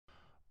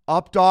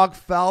Up dog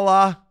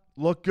fella.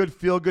 Look good,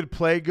 feel good,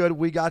 play good.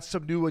 We got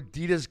some new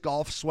Adidas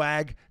golf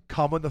swag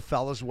coming the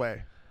fella's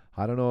way.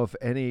 I don't know if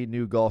any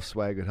new golf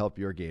swag would help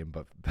your game,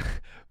 but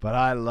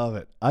I love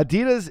it.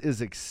 Adidas is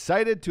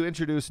excited to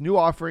introduce new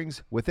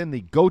offerings within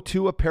the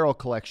Go-To apparel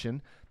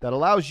collection that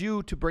allows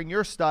you to bring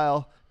your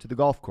style to the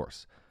golf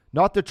course.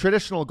 Not the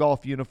traditional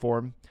golf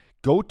uniform,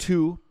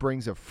 Go-To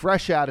brings a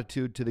fresh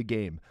attitude to the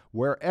game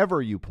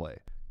wherever you play.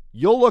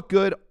 You'll look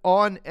good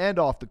on and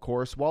off the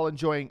course while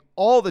enjoying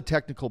all the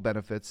technical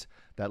benefits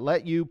that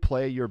let you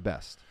play your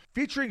best.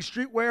 Featuring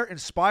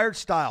streetwear-inspired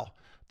style,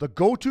 the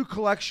Go-To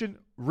collection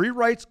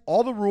rewrites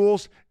all the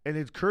rules and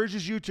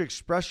encourages you to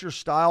express your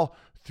style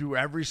through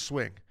every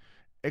swing.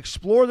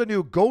 Explore the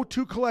new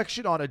Go-To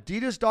collection on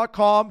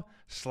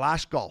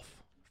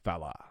adidas.com/golf.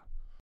 Fella.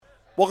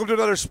 Welcome to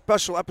another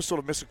special episode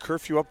of Missing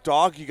Curfew Up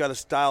Dog. You got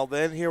us dialed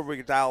in here.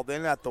 We're dialed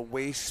in at the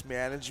Waste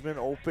Management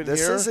Open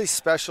This here. is a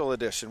special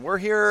edition. We're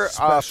here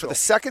for the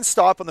second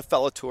stop on the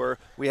Fella Tour.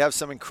 We have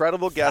some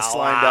incredible guests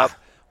lined up.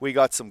 We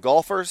got some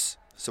golfers,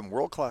 some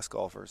world-class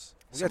golfers.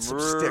 We got some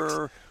sticks.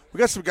 We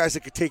got some guys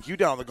that could take you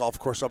down the golf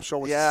course, I'm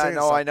sure.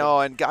 I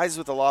know. And guys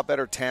with a lot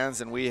better tans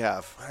than we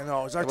have. I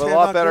know. Is our with tan a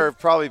lot not better, good?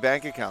 probably,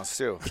 bank accounts,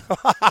 too.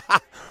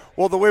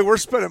 Well, the way we're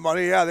spending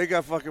money, yeah, they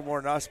got fucking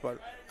more than us. But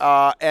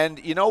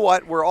and you know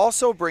what? We're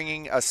also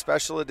bringing a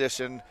special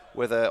edition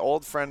with an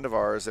old friend of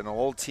ours, an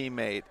old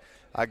teammate,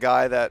 a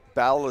guy that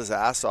battled his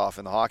ass off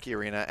in the hockey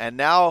arena and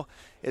now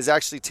is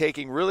actually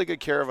taking really good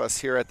care of us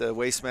here at the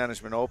Waste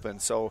Management Open.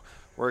 So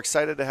we're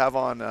excited to have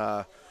on,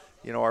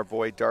 our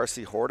boy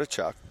Darcy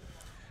Hordichuk.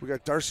 We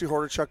got Darcy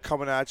Hordichuk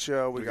coming at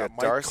you. We got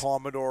Mike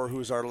Commodore,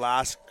 who's going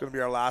to be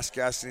our last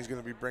guest, and he's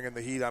going to be bringing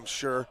the heat, I'm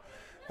sure.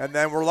 And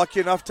then we're lucky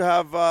enough to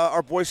have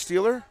our boy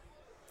Steele.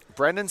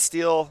 Brendan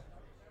Steele.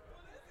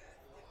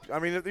 I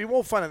mean, you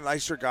won't find a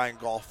nicer guy in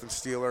golf than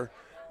Steele.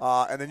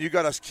 And then you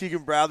got us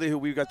Keegan Bradley, who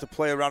we got to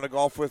play around the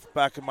golf with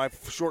back in my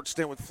short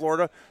stint with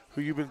Florida,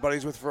 who you've been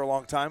buddies with for a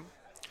long time.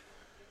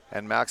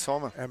 And Max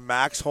Homa. And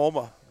Max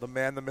Homa, the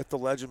man, the myth, the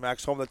legend,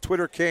 Max Homa, the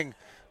Twitter king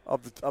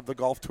of the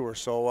golf tour.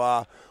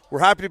 So we're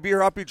happy to be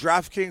here. Happy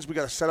DraftKings. We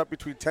got a setup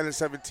between 10 and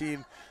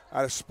 17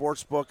 at a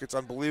sports book. It's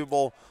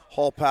unbelievable.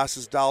 Hall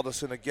passes dialed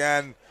us in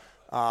again.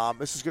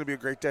 This is going to be a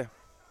great day.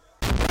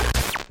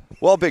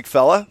 Well, big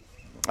fella,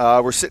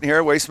 we're sitting here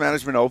at Waste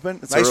Management Open.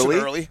 It's nice early.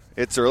 And early.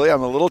 It's early.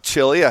 I'm a little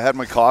chilly. I had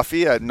my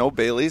coffee. I had no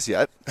Baileys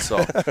yet.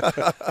 So,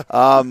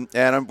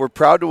 we're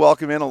proud to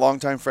welcome in a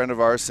longtime friend of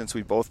ours since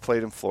we both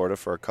played in Florida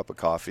for a cup of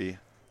coffee,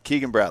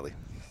 Keegan Bradley.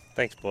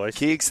 Thanks, boys.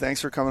 Keegs,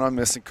 thanks for coming on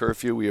Missing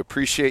Curfew. We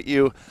appreciate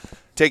you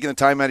taking the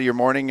time out of your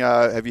morning.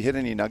 Have you hit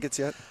any nuggets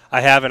yet?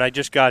 I haven't. I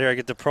just got here. I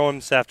get to Pro-Am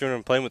this afternoon.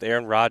 I'm playing with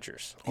Aaron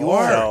Rodgers. You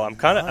are? So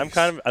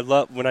I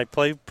love when I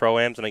play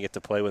Pro-Ams and I get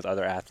to play with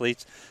other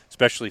athletes,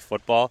 especially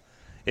football.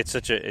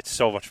 It's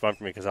so much fun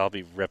for me because I'll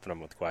be ripping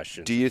them with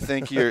questions. Do you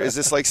think is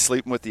this like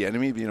sleeping with the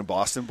enemy, being a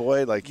Boston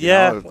boy? Like,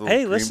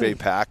 Green Bay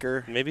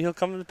Packer? Maybe he'll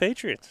come to the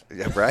Patriots.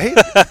 Yeah, right?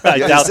 I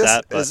doubt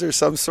that. Is there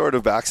some sort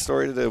of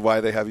backstory to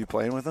why they have you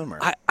playing with them? Or?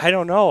 I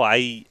don't know.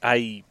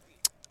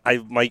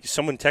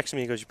 Someone texted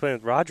me and goes, "You're playing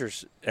with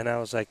Rodgers," and I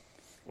was like,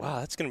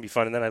 wow, that's going to be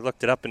fun. And then I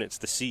looked it up, and it's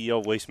the CEO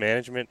of Waste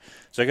Management,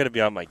 so I got to be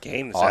on my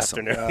game this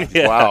afternoon.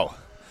 Yeah. Wow.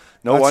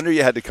 No wonder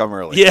you had to come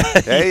early. Yeah.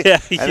 Hey? Yeah,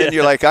 and then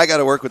you're like, I got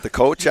to work with the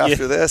coach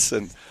after this.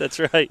 And that's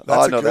right.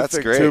 That's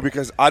thing great. too,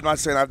 because I'm not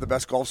saying I have the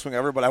best golf swing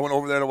ever, but I went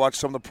over there to watch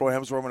some of the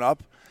Pro-Ams warming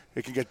up.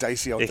 It can get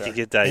dicey out there. It can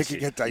get dicey.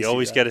 You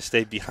always got to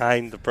stay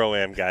behind the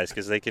Pro-Am guys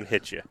because they can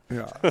hit you.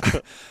 Yeah.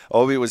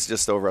 Obi was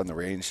just over on the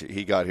range.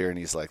 He got here, and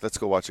he's like, let's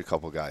go watch a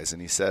couple guys.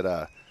 And he said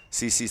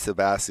CC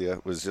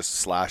Sabathia was just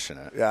slashing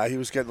it. Yeah, he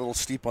was getting a little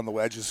steep on the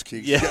wedges.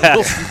 Yeah.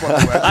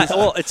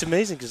 Well, it's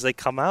amazing because they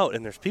come out,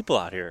 and there's people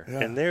out here.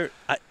 Yeah. And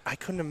I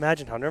couldn't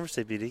imagine how nervous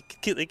they'd be.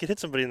 They could hit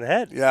somebody in the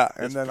head. Yeah,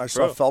 and then I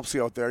saw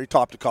Phelpsy out there. He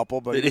topped a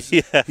couple, but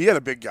he had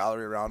a big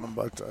gallery around him,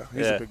 but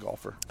he's a big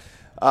golfer.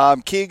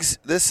 Keegs,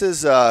 this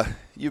is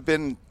you've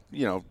been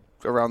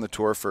around the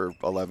tour for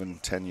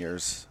 10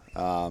 years.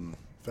 A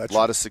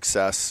lot of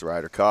success,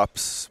 Ryder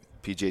Cups,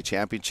 PGA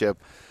Championship.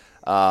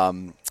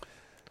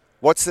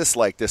 What's this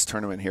like, this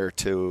tournament here,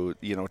 to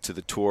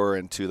the tour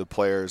and to the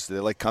players? Do they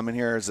like coming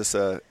here? Is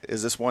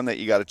this one that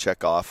you got to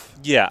check off?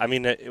 Yeah, I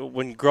mean,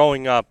 when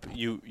growing up,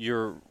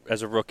 you're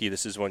as a rookie,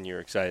 this is one you're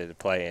excited to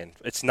play in.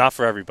 It's not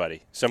for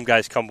everybody. Some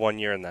guys come 1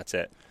 year and that's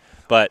it.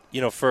 But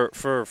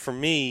for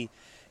me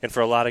and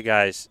for a lot of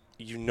guys,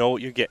 you know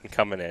what you're getting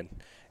coming in.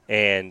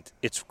 And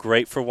it's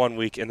great for 1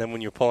 week, and then when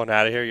you're pulling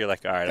out of here, you're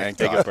like, all right, I can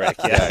take a break.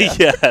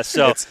 Yeah.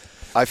 So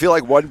I feel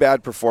like one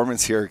bad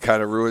performance here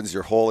kind of ruins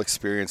your whole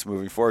experience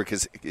moving forward,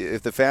 because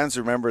if the fans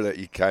remember that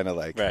you kind of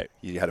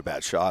you had a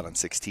bad shot on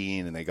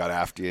 16 and they got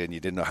after you and you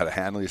didn't know how to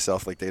handle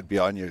yourself, like they'd be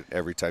on you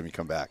every time you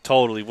come back.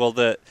 Totally. Well,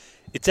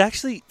 it's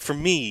actually, for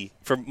me,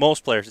 for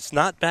most players, it's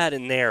not bad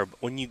in there.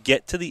 But when you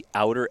get to the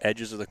outer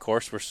edges of the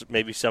course where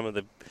maybe some of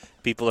the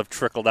people have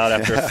trickled out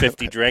after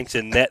 50 drinks,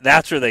 and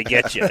that's where they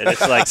get you. And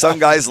it's like some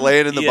guys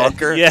laying in the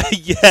bunker. Yeah.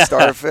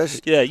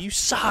 Starfish. Yeah, you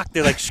suck.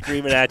 They're like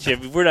screaming at you.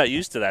 We're not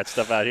used to that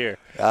stuff out here.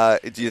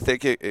 Do you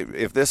think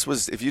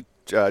if you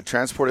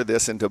transported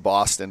this into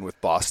Boston with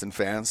Boston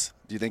fans,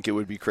 do you think it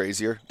would be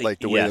crazier? Like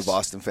the way the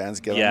Boston fans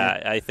get on you?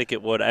 Yeah, I think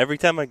it would. Every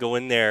time I go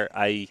in there,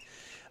 I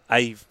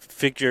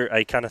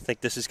kind of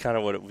think this is kind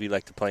of what it would be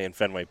like to play in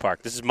Fenway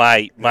Park. This is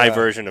my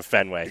version of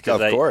Fenway.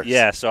 Of course.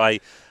 So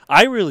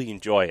I really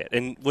enjoy it.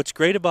 And what's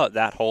great about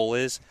that hole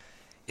is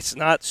it's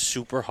not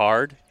super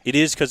hard. It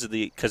is because of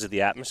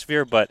the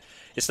atmosphere, but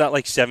it's not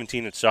like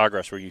 17 at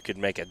Sawgrass where you could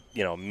make a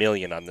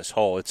million on this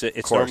hole.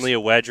 It's normally a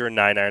wedge or a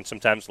 9-iron,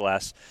 sometimes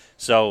less.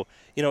 So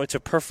it's a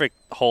perfect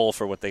hole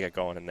for what they got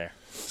going in there.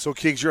 So,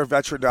 Kings, you're a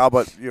veteran now,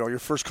 but your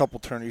first couple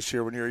tourneys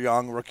here when you were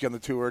young, rookie on the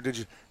tour, did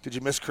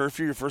you miss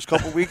curfew your first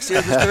couple weeks here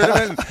in this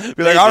tournament?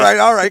 Be like,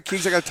 all right,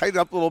 Kings, I got to tighten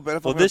up a little bit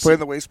if I'm going to put in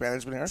the waste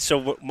management here.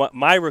 So,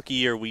 my rookie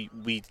year, we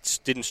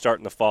didn't start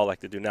in the fall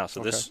like they do now.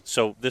 So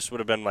this would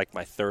have been like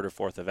my third or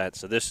fourth event.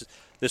 So this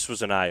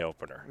was an eye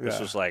opener. Yeah. This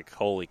was like,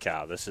 holy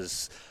cow, this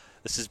is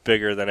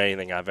bigger than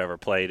anything I've ever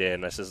played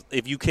in.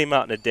 If you came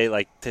out in a day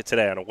like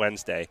today on a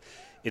Wednesday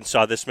and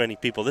saw this many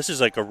people, this is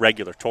like a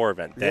regular tour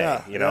event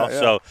day, Yeah.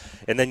 So,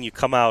 and then you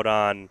come out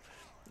on,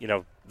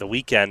 the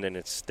weekend and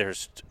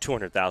there's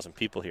 200,000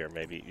 people here,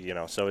 maybe,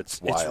 so it's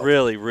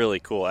really, really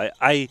cool.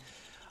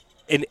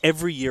 And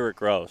every year it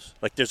grows.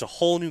 Like there's a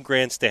whole new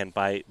grandstand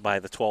by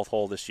the 12th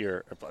hole this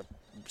year,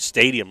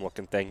 stadium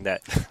looking thing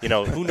that,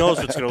 who knows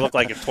what's going to look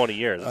like in 20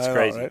 years. It's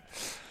crazy. Right?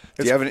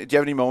 Do you have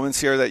any moments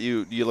here that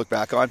you look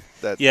back on?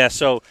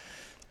 So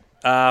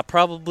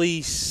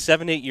probably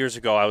 7-8 years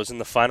ago, I was in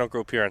the final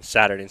group here on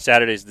Saturday, and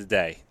Saturday's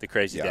the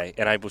crazy day,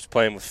 and I was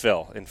playing with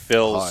Phil, and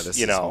Phil's,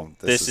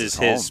 this is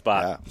his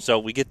spot. Yeah. So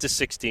we get to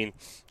 16.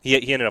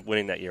 He ended up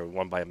winning that year. We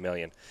won by 1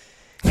 million.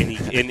 And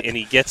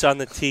he gets on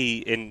the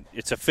tee, and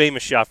it's a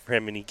famous shot for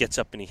him, and he gets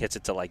up and he hits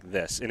it to like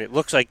this. And it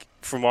looks like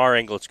from our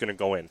angle it's going to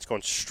go in. It's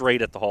going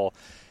straight at the hole.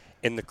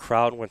 And the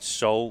crowd went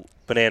so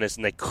bananas,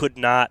 and they could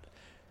not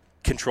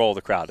control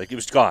the crowd. Like it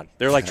was gone.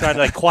 They're like trying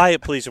to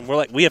quiet please, and we're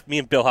like, me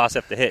and Bill Haas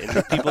have to hit, and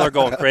the people are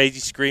going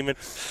crazy, screaming.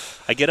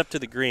 I get up to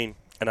the green,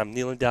 and I'm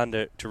kneeling down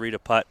to read a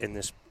putt,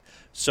 and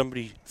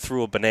somebody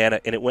threw a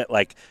banana, and it went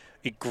like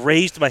it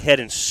grazed my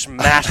head and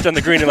smashed on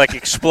the green and like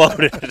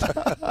exploded.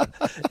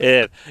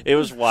 It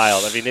was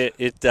wild. I mean,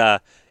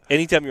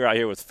 anytime you're out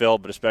here with Phil,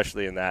 but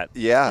especially in that,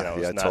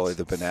 totally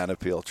the banana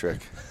peel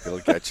trick. It'll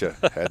get you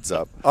heads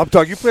up.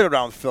 Doug, you played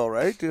around with Phil,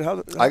 right? Dude,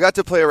 I got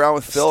to play around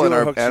with Phil and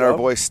our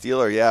boy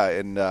Steele,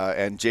 and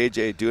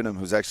JJ Dunham,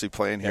 who's actually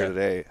playing here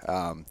today,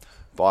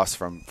 boss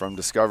from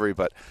Discovery.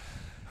 But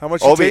how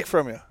much did he take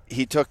from you?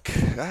 He took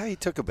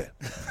a bit.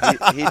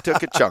 He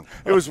took a chunk.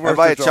 It was worth and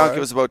by it, a chunk, right? It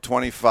was about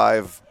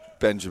 25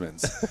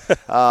 Benjamins.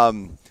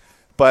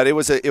 But it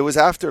was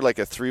after like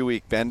a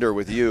 3-week bender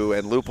with you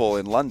and Lupul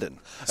in London.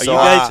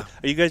 Are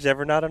you guys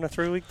ever not on a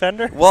 3-week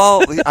bender?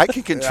 Well, I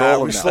can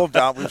control him we now. Slowed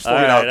down. We've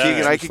slowed down. down.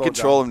 Keegan, I can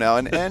control him now,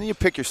 and you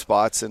pick your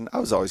spots. And I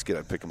was always good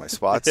at picking my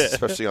spots,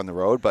 especially on the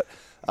road. But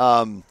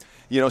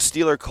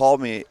Steeler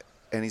called me,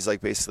 and he's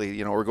like,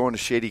 basically, we're going to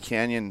Shady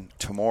Canyon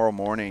tomorrow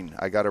morning.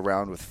 I got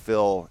around with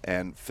Phil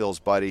and Phil's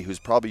buddy, who's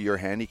probably your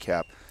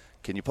handicap.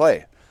 Can you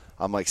play?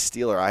 I'm like,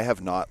 Steeler, I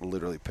have not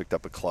literally picked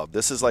up a club.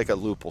 This is like a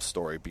Lupul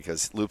story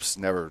because Loop's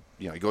never,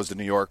 he goes to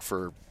New York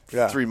for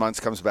 3 months,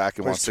 comes back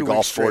and wants to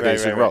golf 4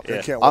 days in a row.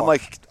 Yeah. I'm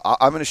like,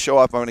 I'm going to show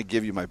up. I'm going to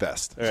give you my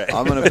best. Right.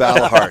 I'm going to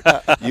battle hard.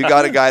 You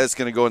got a guy that's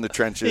going to go in the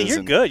trenches. Hey,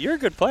 you're good. You're a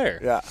good player.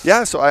 Yeah.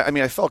 Yeah. So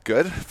I felt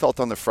good. Felt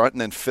on the front, and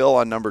then Phil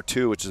on number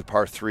 2, which is a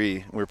par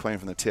 3. We were playing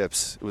from the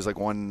tips. It was like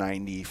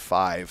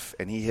 195,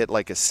 and he hit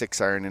like a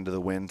 6-iron into the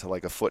wind to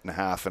like 1.5 foot,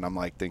 and I'm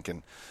like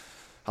thinking,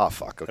 oh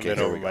fuck! Okay,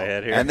 here we go. My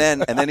head here. And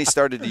then he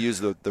started to use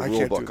the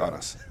rule book on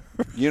us.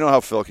 You know how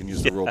Phil can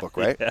use the rule book,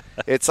 right? Yeah.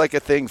 It's like a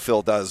thing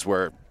Phil does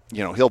where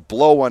he'll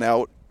blow one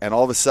out, and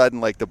all of a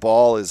sudden, like the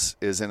ball is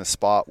in a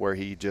spot where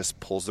he just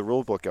pulls the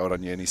rule book out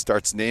on you, and he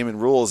starts naming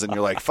rules, and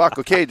you're like, fuck,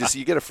 okay, just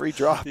you get a free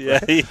drop. Yeah,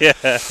 right?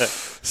 yeah.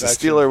 So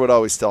Steeler would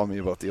always tell me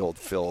about the old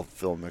Phil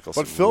Mickelson.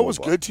 But Phil was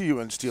good to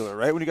you and Steeler,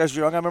 right? When you guys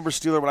were young, I remember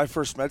Steeler when I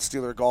first met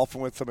Steeler, golfing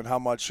with him, and how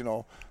much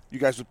you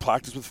guys would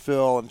practice with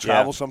Phil and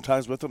travel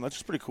sometimes with him. That's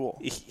just pretty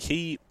cool.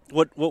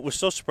 What was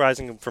so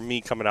surprising for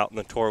me coming out on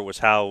the tour was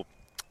how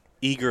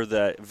eager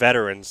the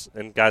veterans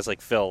and guys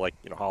like Phil, like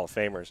Hall of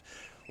Famers,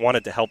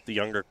 wanted to help the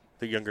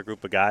younger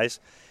group of guys.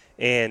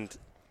 And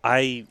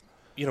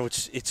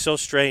it's so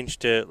strange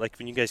to, like,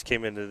 when you guys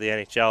came into the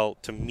NHL,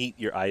 to meet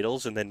your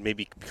idols and then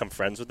maybe become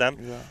friends with them.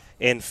 Yeah.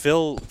 And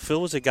Phil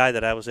was a guy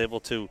that I was able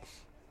to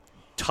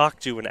talk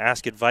to and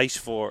ask advice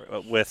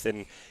with,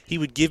 and he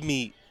would give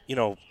me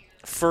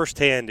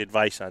first-hand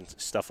advice on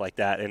stuff like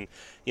that. And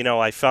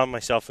I found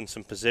myself in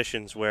some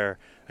positions where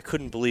I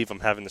couldn't believe I'm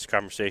having this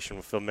conversation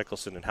with Phil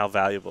Mickelson and how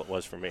valuable it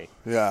was for me.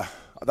 Yeah,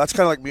 That's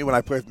kind of like me when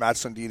I played with Matt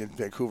Sundin in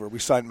Vancouver. We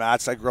signed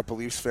Matt. I grew up a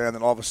Leafs fan,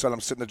 and all of a sudden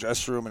I'm sitting in the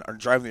dressing room and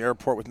driving to the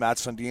airport with Matt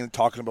Sundin and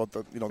talking about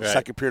the the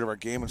second period of our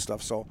game and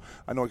stuff. So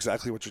I know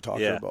exactly what you're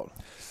talking about.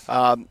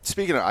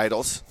 Speaking of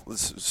idols,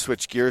 let's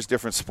switch gears,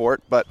 different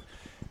sport, but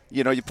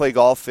you play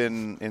golf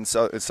in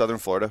Southern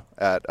Florida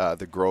at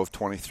the Grove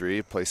 23,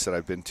 a place that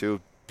I've been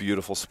to.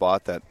 Beautiful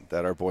spot that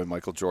our boy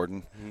Michael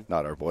Jordan,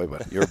 not our boy,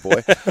 but your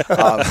boy.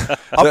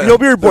 He'll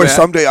be your boy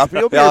someday. He'll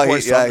be your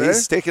boy someday.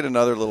 He's taking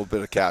another little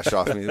bit of cash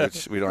off me,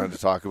 which we don't have to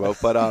talk about.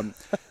 But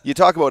you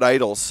talk about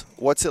idols.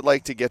 What's it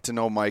like to get to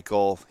know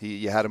Michael?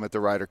 You had him at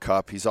the Ryder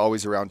Cup. He's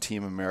always around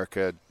Team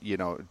America,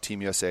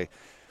 Team USA.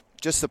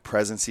 Just the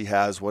presence he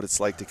has, what it's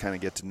like to kind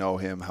of get to know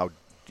him, how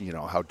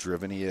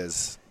driven he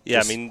is.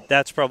 Yeah,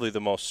 that's probably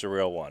the most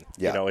surreal one.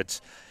 Yeah.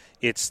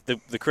 It's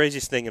the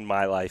craziest thing in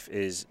my life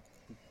is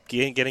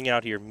getting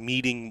out here,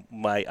 meeting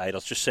my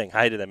idols, just saying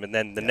hi to them, and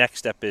then the next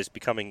step is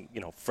becoming,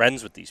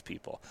 friends with these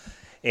people.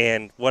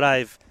 And what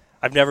I've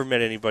never met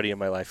anybody in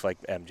my life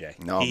like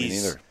MJ. No, me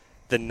neither.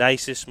 The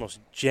nicest, most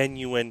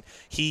genuine.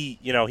 He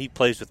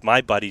plays with my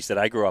buddies that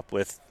I grew up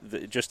with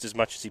just as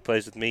much as he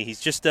plays with me.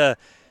 He's just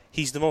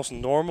he's the most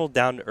normal,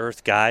 down to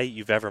earth guy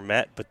you've ever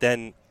met. But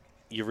then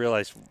you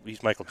realize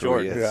he's Michael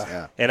Jordan.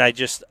 Yeah. And I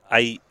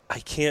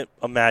can't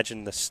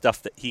imagine the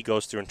stuff that he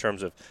goes through in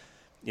terms of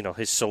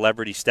his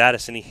celebrity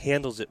status, and he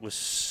handles it with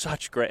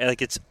such great.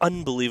 It's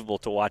unbelievable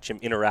to watch him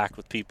interact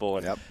with people,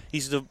 and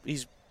he's the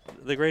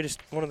greatest,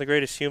 one of the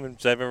greatest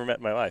humans I've ever met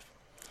in my life.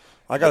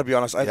 I got to be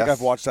honest. I think I've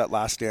watched that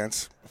Last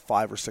Dance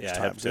 5 or 6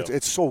 times.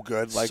 It's so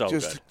good.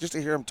 Good. Just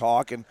to hear him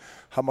talk and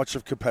how much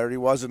of a competitor he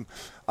was, and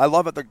I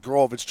love at the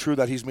Grove. It's true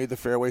that he's made the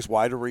fairways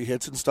wider where he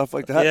hits and stuff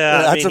like that.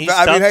 Yeah, he's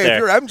tough there. If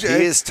you're MJ,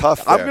 he is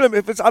tough. I'm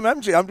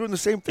MJ. I'm doing the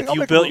same thing. If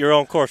you built your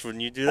own course,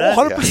 wouldn't you do that?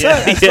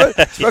 100%.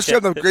 Especially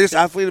I'm the greatest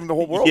athlete in the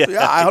whole world.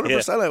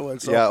 100% I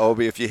would. So. Yeah,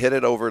 Obi, if you hit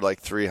it over like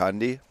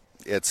 300.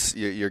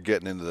 You're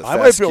getting into the. I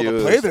might be able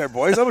to play there,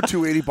 boys. I'm a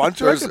 280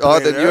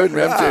 buncher. Then you and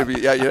MJ,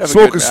 you'd have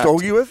smoke a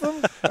stogie with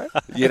them.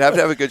 You'd have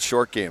to have a good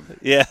short game.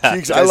 Yeah,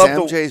 I love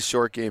MJ's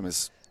short game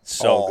is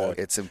so good.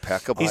 It's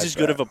impeccable. He's as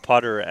good of a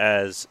putter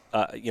as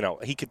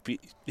he could be.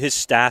 His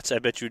stats, I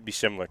bet you, would be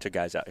similar to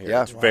guys out here.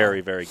 Yeah, it's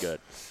very, very good.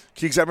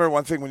 Keeks, I remember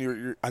one thing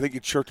when I think you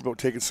chirped about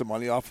taking some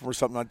money off him or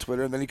something on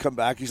Twitter, and then he come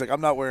back. He's like, "I'm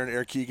not wearing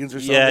Air Keegans or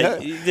something."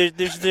 Yeah,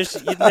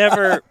 there's you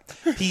never.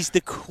 He's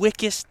the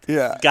quickest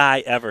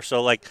guy ever.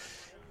 So like.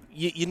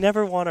 You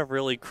never want to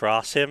really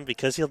cross him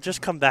because he'll just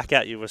come back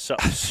at you with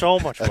so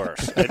much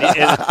worse. and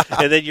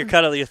then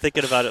you're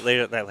thinking about it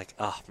later at night like,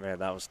 oh, man,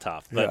 that was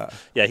tough. But,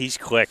 yeah he's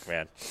quick,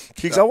 man.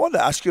 Keeks, I wanted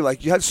to ask you,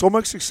 you had so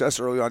much success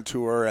early on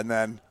tour and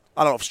then,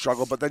 I don't know if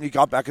struggle, but then you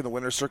got back in the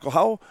winner's circle.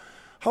 How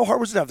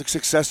hard was it to have the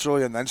success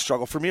early and then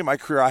struggle? For me in my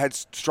career, I had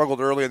struggled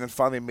early and then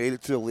finally made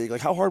it to the league.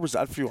 How hard was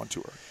that for you on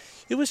tour?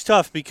 It was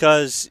tough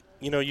because,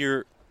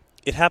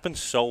 it happened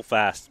so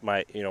fast.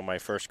 My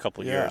first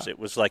couple years, it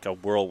was like a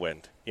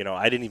whirlwind.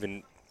 I didn't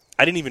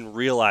even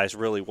realize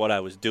really what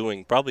I was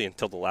doing probably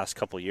until the last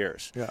couple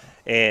years. Yeah.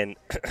 And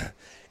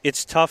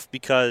it's tough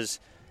because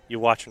you're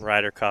watching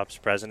Ryder Cups,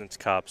 President's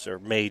Cups, or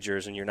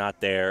majors, and you're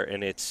not there,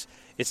 and it's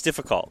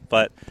difficult.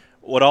 But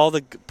what all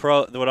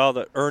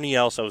the Ernie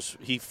Els,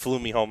 he flew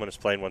me home on his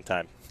plane one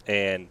time,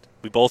 and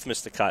we both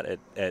missed the cut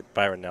at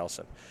Byron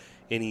Nelson,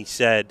 and he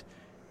said.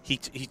 He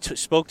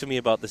spoke to me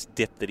about this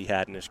dip that he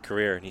had in his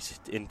career,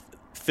 and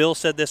Phil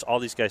said this. All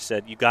these guys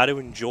said, "You got to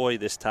enjoy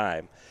this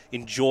time,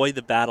 enjoy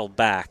the battle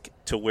back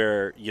to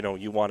where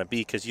you want to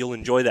be, because you'll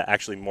enjoy that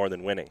actually more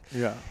than winning."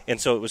 Yeah. And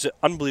so it was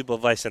unbelievable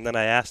advice. And then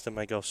I asked him,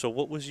 I go, "So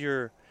what was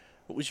your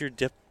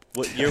dip?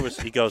 What year was?"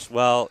 He goes,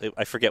 "Well,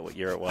 I forget what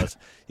year it was."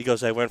 He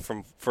goes, "I went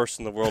from first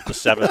in the world to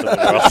seventh in the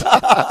world."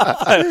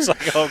 I was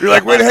like, "Oh, you're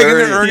like, way to hang in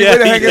there, Ernie. Way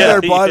to hang in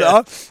there,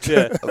 bud."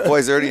 Yeah.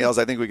 Boys, Ernie Els,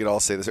 I think we could all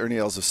say this. Ernie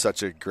Els was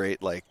such a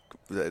great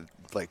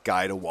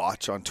guy to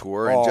watch on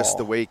tour, and just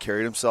the way he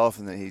carried himself,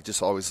 and then he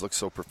just always looked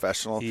so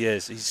professional. He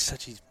is.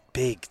 He's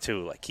big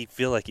too. He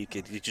feel like he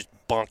just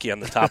bonk you on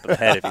the top of the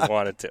head if he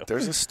wanted to.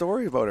 There's a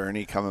story about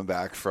Ernie coming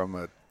back from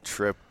a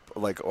trip,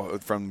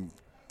 from.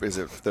 Is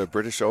it the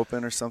British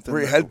Open or something?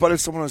 Where he headbutted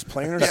someone on his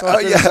plane or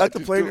something? Yeah, the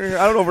plane.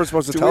 I don't know if we're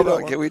supposed to tell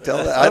that. Can we tell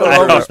that? I don't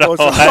know if we're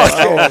supposed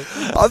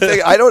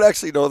to. I don't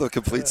actually know the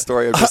complete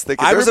story. I'm just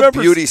thinking there's a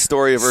beauty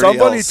story of Ernie Els.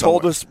 Somebody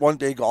told us one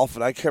day golf,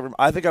 and I can't remember.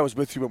 I think I was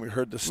with you when we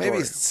heard the story.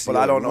 Maybe but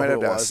I don't know who it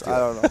was. I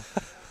don't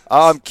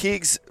know.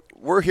 Keegs,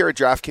 we're here at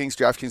DraftKings.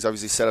 DraftKings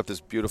obviously set up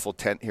this beautiful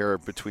tent here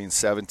between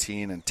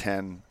 17 and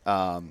 10.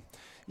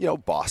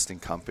 Boston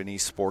company,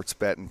 sports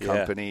betting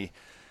company.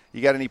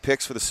 You got any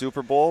picks for the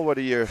Super Bowl? What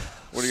are your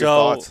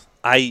thoughts?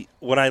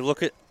 When I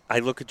look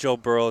at Joe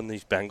Burrow and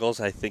these Bengals,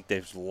 I think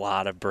there's a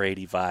lot of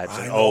Brady vibes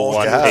and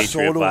 0-1 Patriot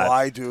so do vibes.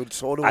 I, dude.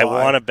 So do I. I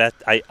want to bet.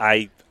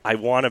 I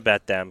want to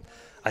bet them.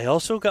 I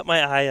also got my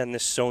eye on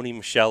this Sony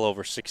Michel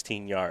over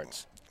 16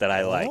 yards that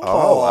I like.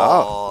 Oh,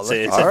 wow. It's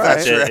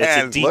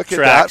a deep look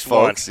tracks at that,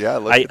 folks. one. Yeah,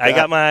 look at that. I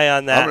got my eye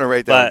on that. I'm going to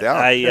write that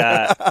down.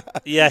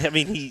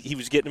 He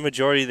was getting a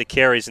majority of the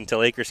carries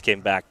until Akers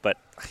came back, but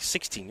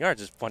 16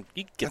 yards is fun.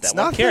 You can get That's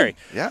that one nothing. carry.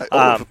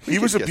 Yeah. He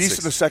was a beast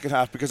in the second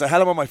half because I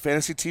had him on my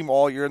fantasy team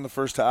all year in the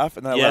first half,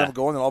 and then I let him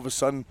go, and then all of a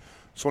sudden,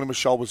 Sony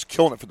Michel was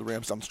killing it for the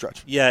Rams down the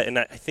stretch. Yeah, and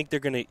I think they're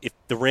going to – if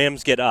the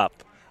Rams get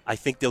up, I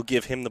think they'll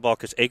give him the ball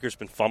because Akers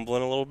been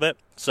fumbling a little bit.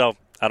 So,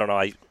 I don't know.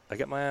 I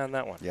got my eye on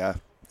that one. Yeah.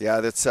 Yeah,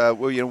 that's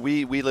we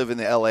live in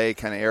the LA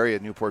kind of area,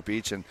 Newport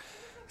Beach, and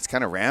it's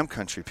kind of Ram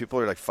country. People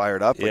are like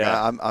fired up. Like,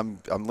 Yeah.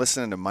 I'm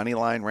listening to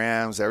Moneyline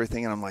Rams,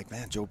 everything, and I'm like,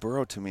 man, Joe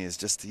Burrow to me is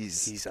just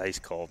He's ice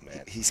cold,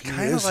 man. He's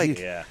kind of like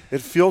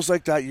It feels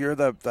like that year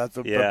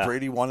that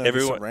Brady won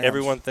against the Rams.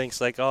 Everyone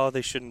thinks like, oh,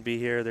 they shouldn't be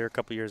here. They're a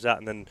couple years out,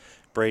 and then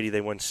Brady, they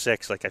win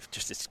 6. Like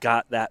it's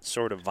got that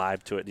sort of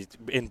vibe to it.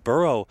 And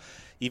Burrow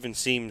even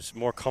seems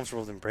more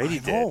comfortable than Brady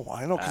did.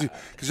 I know, because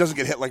he doesn't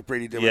get hit like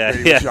Brady did Yeah,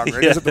 when Brady was younger.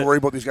 He doesn't have to worry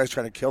about these guys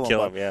trying to kill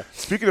him. Yeah.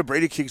 Speaking of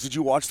Brady Kings, did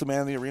you watch The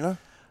Man in the Arena?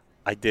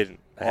 I didn't.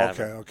 I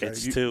haven't. Okay.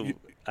 It's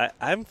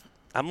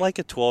I'm like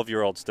a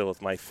 12-year-old still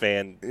with my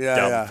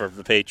fandom for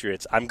the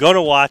Patriots. I'm going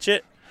to watch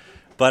it,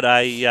 but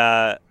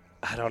I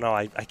don't know.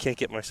 I can't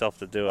get myself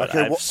to do it.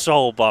 I'm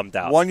so bummed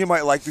out. One you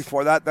might like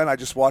before that, then I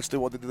just watched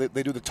it.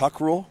 They do the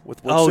tuck rule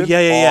with Woodson. Oh,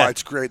 yeah.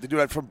 It's great. They do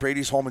that from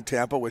Brady's home in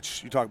Tampa,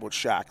 which you talk about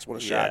shacks. What a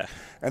shack.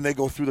 And they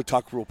go through the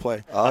tuck rule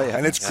play. Oh, yeah.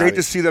 And it's great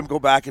to see them go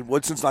back, and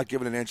Woodson's not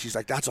giving an inch. He's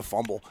like, that's a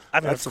fumble. I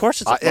mean, of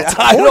course it's a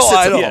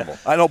fumble.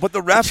 I know, but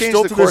the refs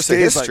still to this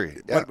day is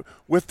like, but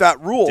with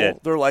that rule,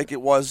 they're like,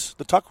 it was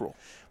the tuck rule.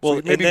 Well,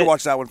 so maybe you can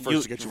watch that one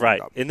first to get you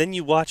right. up. And then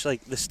you watch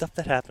like the stuff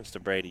that happens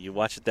to Brady. You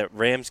watch that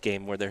Rams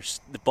game where the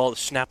ball is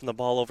snapping the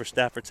ball over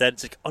Stafford's head.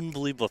 It's like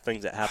unbelievable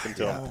things that happen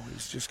to him.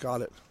 He's just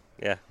got it.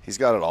 Yeah, he's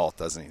got it all,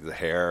 doesn't he? The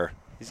hair,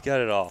 he's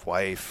got it all.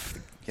 Wife,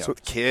 the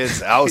kids,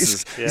 the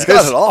houses. He's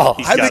got it all.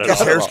 I think his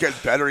hair's getting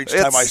better each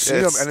time I see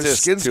him, and his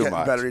skin's getting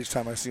much better each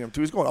time I see him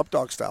too. He's going up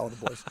dog style in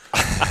the boys.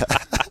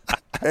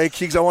 Hey,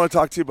 Keegs, I want to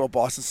talk to you about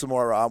Boston some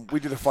more.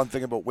 We did a fun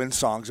thing about wind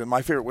songs, and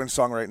my favorite wind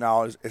song right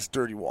now is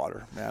 "Dirty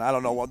Water." Man, I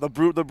don't know. The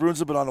Bruins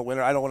have been on a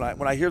winner. I don't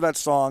when I hear that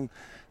song,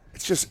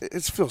 it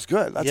feels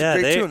good. That's a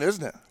great tune,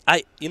 isn't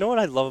it? You know what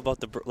I love about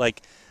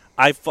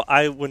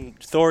when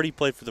Thordy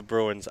played for the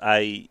Bruins,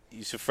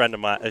 he's a friend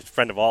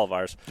of all of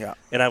ours. Yeah.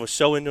 And I was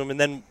so into him.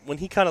 And then when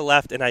he kind of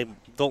left, and I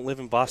don't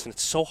live in Boston,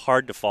 it's so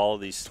hard to follow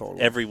these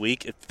every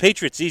week. The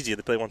Patriots easy;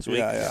 they play once a week.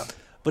 Yeah.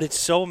 But it's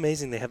so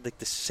amazing they have like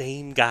the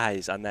same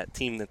guys on that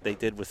team that they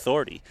did with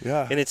Thordy.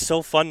 Yeah. And it's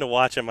so fun to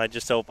watch them. I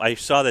just hope I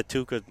saw that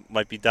Tuca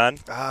might be done.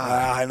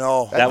 I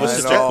know. That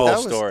was such a cool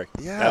story.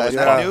 Yeah,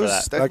 that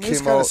news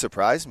kind of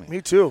surprised me.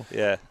 Me too.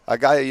 Yeah. A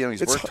guy,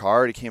 he's worked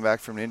hard. He came back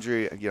from an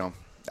injury.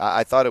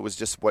 I thought it was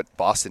just what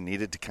Boston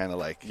needed to kind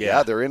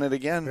of they're in it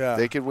again. Yeah.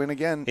 They could win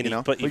again.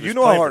 But you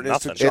know how hard it is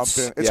to jump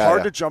in. It's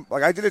hard to jump.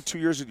 Like I did it 2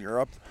 years in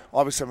Europe.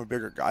 Obviously, I'm a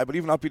bigger guy, but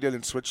even up he did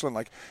in Switzerland,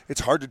 like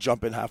it's hard to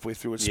jump in halfway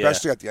through,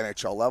 especially at the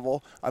NHL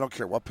level. I don't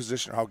care what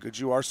position or how good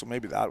you are, so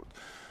maybe that.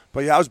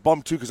 But I was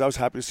bummed too because I was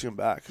happy to see him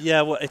back.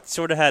 Yeah, well, it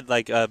sort of had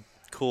like a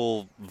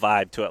cool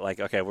vibe to it.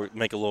 Like, okay, we're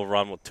make a little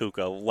run with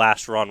Tuca,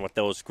 last run with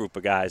those group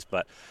of guys,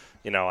 but.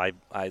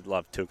 I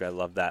love Tuca. I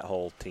love that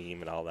whole team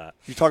and all that.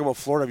 You talk about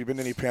Florida. Have you been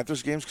to any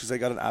Panthers games? Because they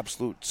got an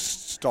absolute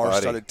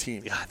star-studded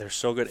team. Yeah, they're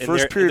so good.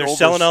 First and period they're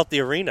selling out the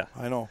arena.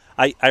 I know.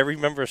 I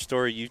remember a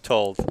story you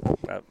told.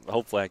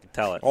 Hopefully I can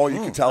tell it. Oh,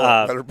 you can tell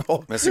it better,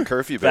 Bo. Missing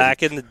curfew, baby.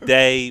 Back in the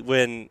day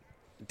when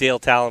Dale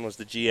Talon was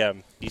the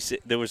GM,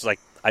 there was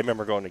I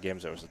remember going to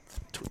games. There was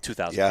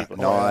 2,000 people.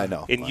 No, I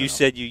know. And you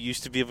said you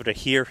used to be able to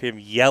hear him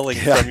yelling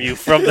from you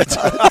from the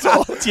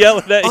tunnel,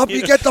 yelling at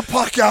you. Get the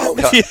puck out.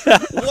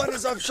 What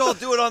is Upshaw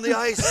doing on the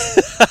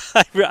ice?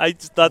 I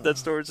just thought that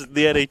story was in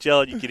the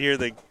NHL, and you could hear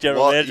the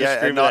general manager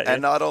screaming at you.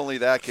 And not only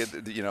that,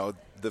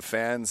 the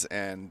fans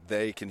and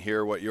they can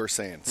hear what you're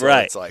saying. So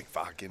right. It's like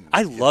fucking.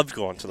 I loved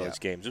going to those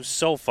games. It was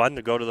so fun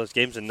to go to those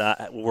games and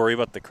not worry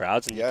about the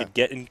crowds, and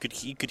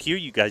you could hear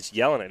you guys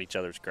yelling at each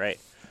other. It's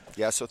great.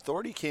 Yeah, so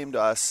Thordy came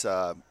to us,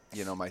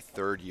 my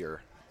third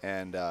year.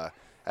 And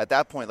at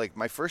that point, like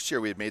my first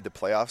year, we had made the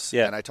playoffs.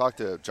 Yeah. And I talked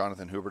to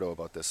Jonathan Huberdeau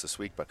about this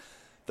week. But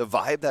the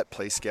vibe that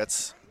place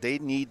gets, they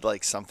need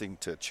like something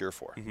to cheer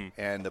for. Mm-hmm.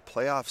 And the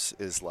playoffs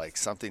is like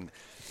something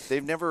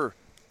they've never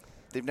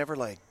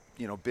like,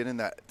 been in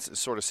that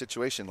sort of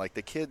situation. Like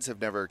the kids have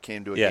never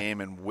came to a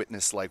game and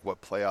witnessed like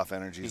what playoff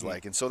energy is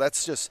like. And so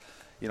that's just –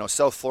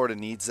 South Florida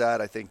needs that.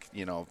 I think,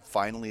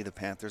 finally the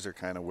Panthers are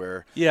kind of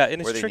where. Yeah,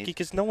 and it's tricky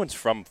because no one's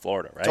from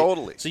Florida, right?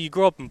 Totally. So you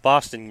grow up in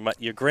Boston,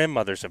 your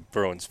grandmother's a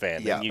Bruins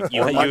fan. Yeah. And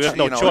you have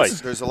no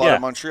choice. There's a lot of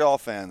Montreal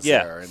fans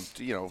there.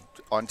 And,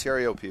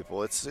 Ontario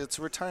people, it's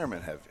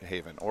retirement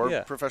haven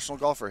or professional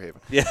golfer haven.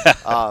 Yeah.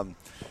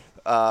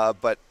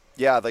 But,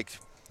 yeah, like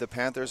the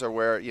Panthers are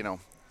where,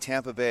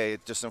 Tampa Bay,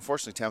 just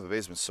unfortunately Tampa Bay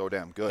has been so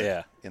damn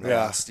good in the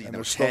last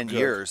 10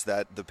 years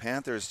that the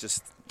Panthers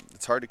just –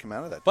 it's hard to come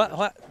out of that.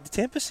 But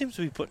Tampa seems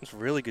to be putting some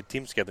really good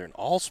teams together in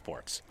all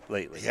sports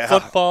lately. Yeah.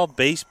 Football,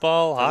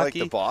 baseball, hockey. Like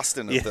the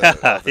Boston of the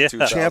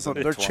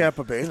 2000s. They're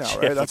Tampa Bay now,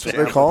 right? That's what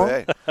they call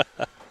it.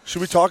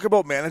 Should we talk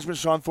about management,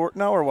 Sean Thornton,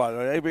 now, or what?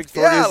 Hey, big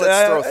Thornton. Yeah,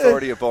 let's throw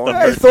Thornton a bone.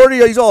 Hey,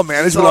 Thornton, he's all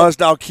management on us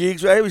now.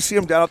 Keegs, hey, we see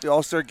him down at the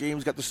All-Star game.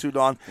 He's got the suit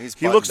on.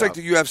 He looks like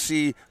the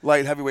UFC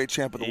light heavyweight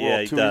champ of the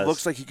world, too. He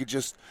looks like he could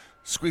just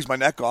squeeze my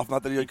neck off.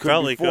 Not that he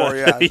couldn't before.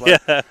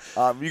 Yeah,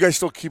 but, you guys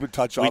still keep in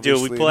touch,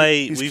 obviously. We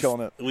do. He's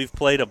killing it. We've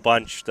played a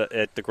bunch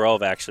at the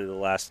Grove, actually, the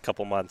last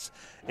couple months.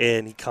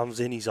 And he comes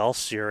in, he's all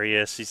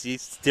serious.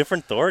 He's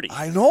different Thordy.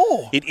 I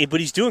know. But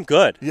he's doing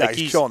good. Yeah,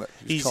 he's killing it.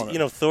 He's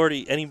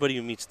Thordy, anybody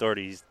who meets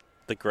Thordy, he's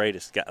the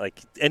greatest guy.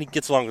 And he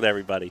gets along with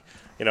everybody.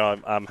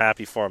 I'm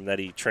happy for him that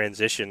he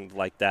transitioned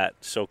like that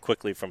so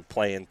quickly from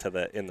playing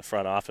to in the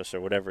front office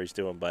or whatever he's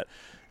doing. But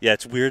yeah,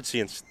 it's weird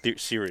seeing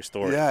serious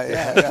Thordy.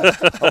 Yeah.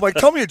 I'm like,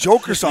 tell me a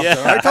joke or something.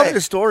 Yeah. Right? Tell me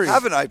a story.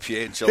 Have an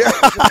IPA and chill.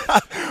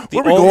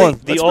 Where are we going?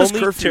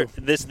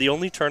 The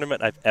only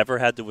tournament I've ever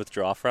had to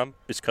withdraw from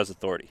is because of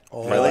Thordy.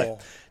 Oh. Really?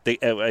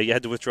 I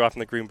had to withdraw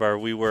from the Green Bar.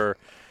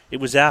 It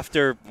was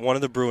after one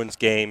of the Bruins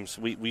games.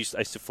 I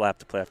used to flap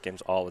the playoff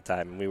games all the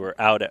time, and we were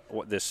out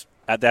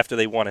after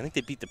they won. I think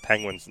they beat the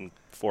Penguins in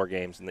 4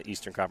 games in the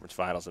Eastern Conference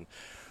Finals, and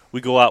we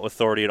go out with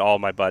Thordy and all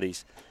my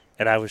buddies,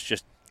 and I was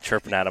just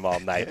chirping at him all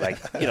night,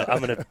 I'm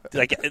gonna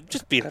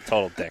just being a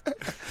total dick.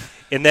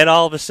 And then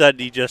all of a sudden,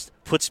 he just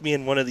puts me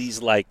in one of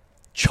these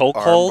choke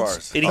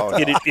holds, and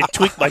it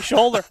tweaked my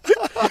shoulder.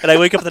 And I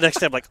wake up the next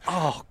day, I'm like,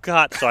 oh,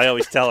 God. So I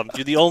always tell him,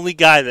 you're the only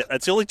guy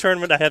it's the only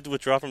tournament I have to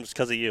withdraw from is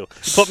because of you. You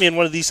put me in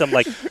one of these, I'm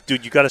like,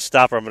 dude, you got to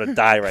stop or I'm going to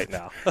die right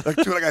now.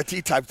 Dude, I got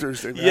tea time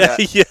Thursday, man.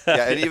 Yeah.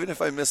 And even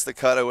if I missed the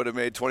cut, I would have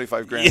made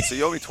 $25,000. Yeah. So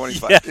you owe me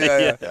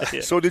 $25,000.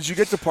 Yeah. So did you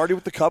get to party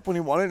with the cup when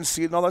you won it and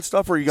see it and all that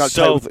stuff, or you got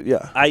tight with it?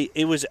 Yeah.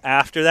 It was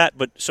after that,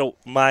 but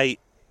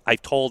I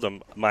told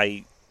him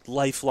my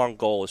lifelong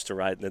goal is to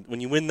ride.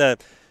 When you win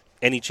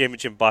any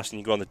championship in Boston,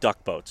 you go on the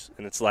duck boats.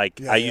 And it's I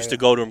used to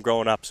go to them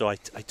growing up, so I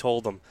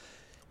told them,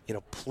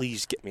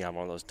 please get me on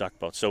one of those duck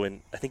boats. So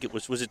I think it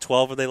was it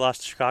 12 where they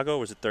lost to Chicago, or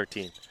was it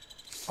 13?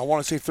 I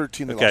want to say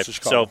 13 they lost to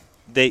Chicago.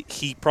 So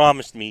he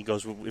promised me, he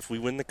goes, if we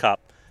win the cup,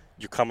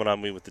 you're coming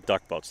on me with the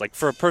duck boats.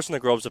 For a person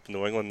that grows up in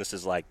New England, this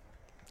is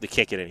they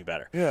can't get any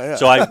better. Yeah.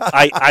 So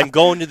I'm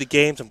going to the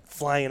games, I'm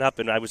flying up,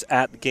 and I was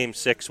at Game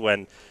 6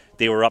 when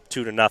they were up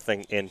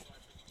 2-0, and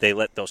they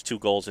let those 2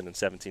 goals in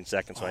 17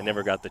 seconds, so I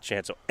never got the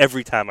chance. So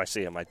every time I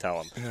see him, I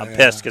tell him I'm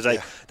pissed because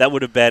that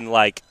would have been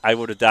I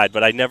would have died.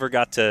 But I never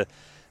got to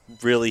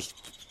really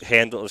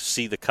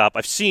see the cup.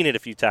 I've seen it a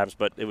few times,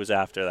 but it was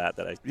after that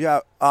I. Yeah,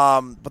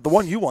 but the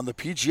one you won, the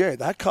PGA,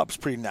 that cup's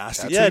pretty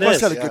nasty. Yeah, you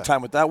must have had a good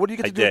time with that. What do you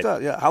get to do with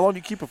that? Yeah, how long do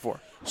you keep it for?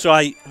 So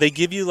they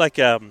give you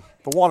the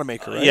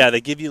Wanamaker, right? Yeah,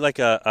 they give you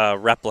a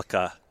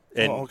replica,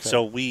 and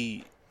so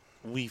we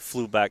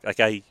flew back.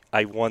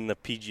 I won the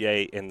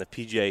PGA, and the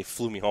PGA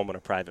flew me home on a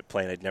private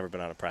plane. I'd never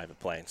been on a private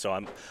plane,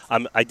 so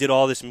I did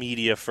all this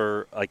media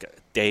for a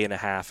day and a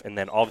half, and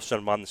then all of a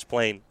sudden I'm on this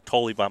plane,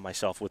 totally by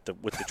myself with the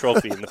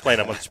trophy in the plane.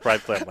 I'm on this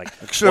private plane. I'm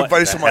like, I should have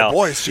invited some of my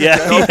boys. Yeah.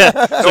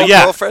 No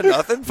girlfriend,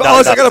 nothing.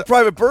 Fellas, I got a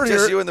private bird here.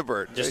 Just you and the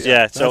bird.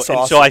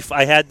 So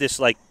I had this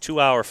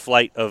 2-hour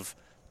flight of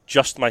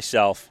just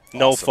myself,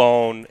 no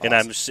phone, and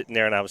I'm just sitting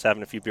there, and I was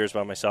having a few beers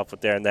by myself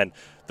there, and then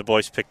the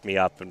boys picked me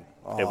up, and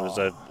it was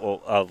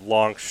a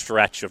long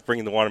stretch of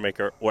bringing the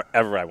Wanamaker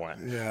wherever I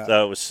went. Yeah.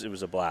 So it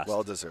was a blast.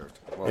 Well deserved.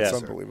 It's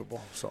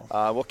unbelievable. So.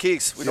 Well,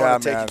 Keeks, we don't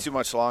want to take you too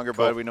much longer,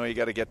 but we know you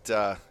got to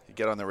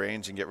get on the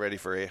range and get ready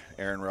for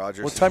Aaron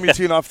Rodgers. What time are you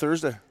teeing off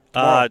Thursday?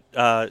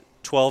 12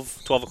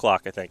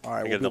 o'clock, I think. All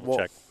right, I got to double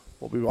check.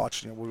 We'll be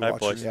watching you.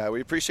 Boys. Yeah,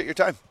 we appreciate your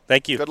time.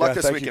 Thank you. Good luck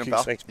this weekend,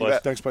 pal. Thanks, boys.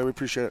 Thanks, buddy. We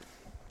appreciate it.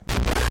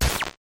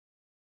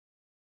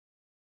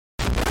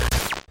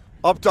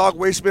 Up Dog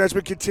Waste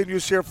Management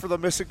continues here for the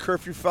Missing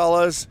Curfew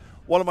fellas.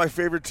 One of my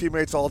favorite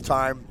teammates all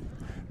time.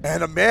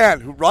 And a man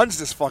who runs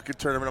this fucking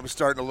tournament I'm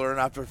starting to learn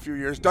after a few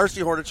years.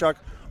 Darcy Hordichuk.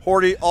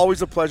 Hordy,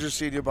 always a pleasure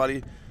seeing you,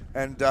 buddy.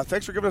 And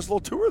thanks for giving us a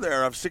little tour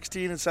there of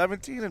 16 and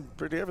 17 and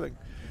pretty everything.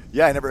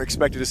 Yeah, I never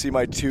expected to see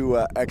my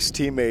 2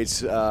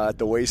 ex-teammates at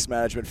the Waste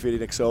Management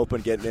Phoenix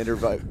Open getting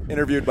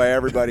interviewed by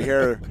everybody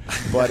here.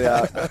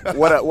 But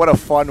what a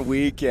fun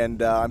week,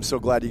 and I'm so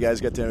glad you guys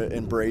get to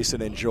embrace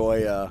and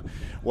enjoy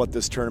what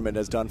this tournament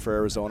has done for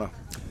Arizona.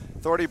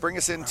 Thordy, bring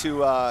us into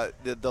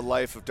the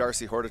life of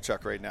Darcy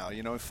Hordichuk right now.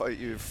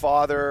 Your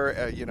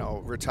father,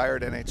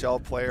 retired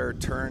NHL player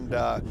turned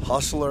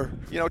hustler,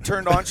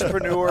 turned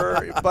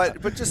entrepreneur.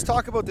 but just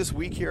talk about this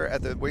week here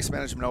at the Waste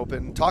Management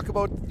Open. Talk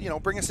about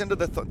bring us into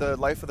the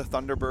life of the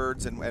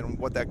Thunderbirds and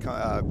what that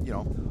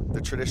the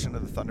tradition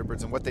of the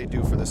Thunderbirds and what they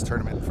do for this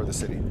tournament for the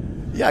city.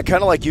 Yeah,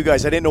 kind of like you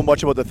guys. I didn't know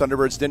much about the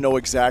Thunderbirds. Didn't know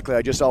exactly.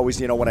 I just always,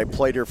 when I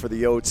played here for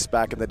the Yotes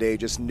back in the day,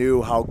 just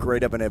knew how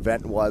great of an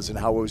event it was and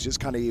how it was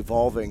just kind of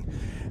evolving.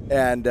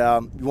 And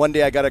one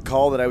day I got a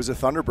call that I was a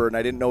Thunderbird, and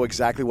I didn't know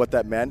exactly what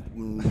that meant.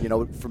 And,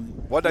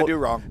 what did I do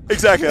wrong?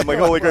 Exactly. I'm like,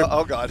 holy crap.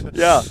 Oh, God.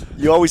 Yeah.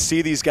 You always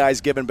see these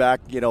guys giving back,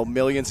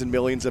 millions and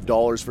millions of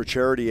dollars for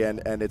charity,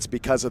 and it's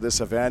because of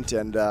this event.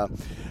 And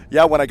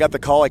yeah, when I got the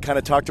call, I kind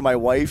of talked to my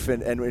wife,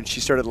 and when she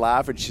started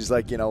laughing, she's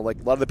like, like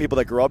a lot of the people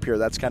that grew up here,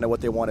 that's kind of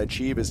what they want to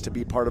achieve, is to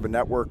be part of a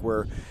network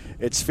where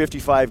it's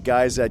 55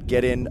 guys that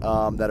get in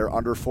that are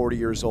under 40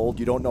 years old.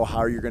 You don't know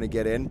how you're going to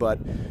get in, but,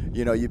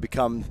 you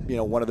become,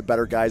 one of the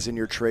better guys in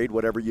your trade,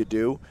 whatever you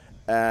do.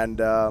 And,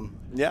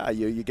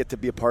 you get to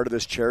be a part of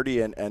this charity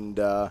and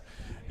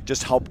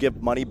just help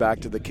give money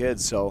back to the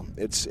kids. So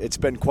it's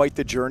been quite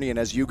the journey. And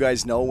as you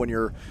guys know, when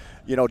you're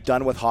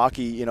done with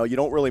hockey, you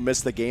don't really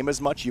miss the game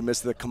as much. You miss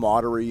the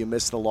camaraderie, you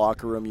miss the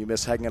locker room, you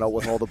miss hanging out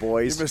with all the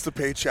boys. You miss the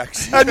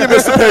paychecks. And you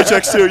miss the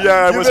paychecks too. Yeah,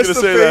 I was going to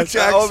say that.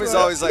 I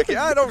always like,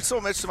 I don't so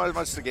much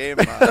the game.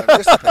 I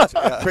miss the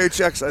paycheck.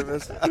 Paychecks, I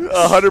miss.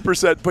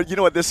 100%. But you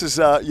know what? This is,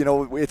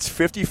 it's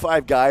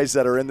 55 guys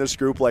that are in this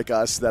group like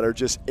us that are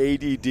just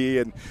ADD.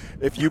 And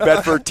if you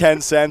bet for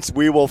 10 cents,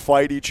 we will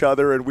fight each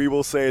other and we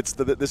will say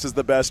this is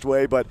the best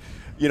way. But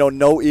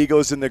no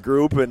egos in the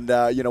group. And,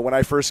 when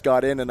I first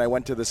got in and I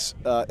went to this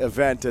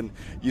event, and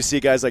you see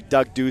guys like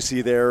Doug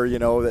Ducey there,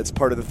 that's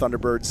part of the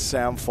Thunderbirds,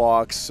 Sam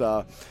Fox,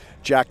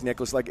 Jack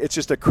Nicklaus. Like, it's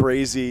just a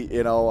crazy,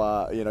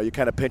 you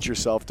kind of pinch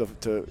yourself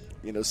to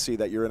see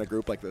that you're in a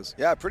group like this.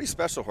 Yeah, pretty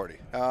special, Hordy.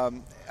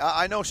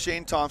 I know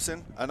Shane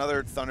Thompson,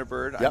 another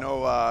Thunderbird. Yep. I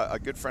know a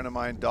good friend of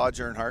mine, Dodge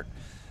Earnhardt.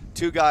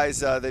 Two guys,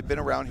 they've been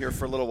around here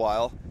for a little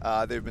while.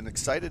 They've been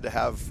excited to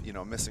have,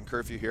 Missing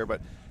Curfew here,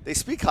 but they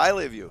speak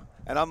highly of you.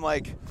 And I'm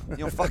like,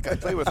 fuck, I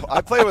play with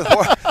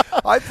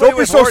Don't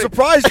be so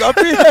surprised,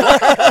 Dumpy.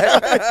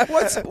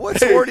 What's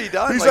Hordy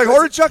done? He's like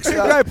Hordichuk, same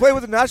guy I play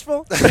with in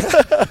Nashville?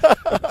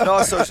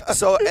 No,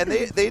 so and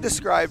they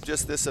describe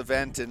just this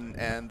event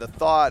and the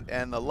thought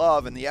and the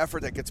love and the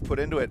effort that gets put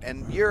into it.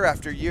 And year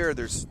after year,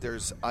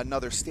 there's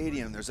another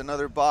stadium, there's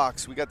another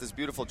box. We got this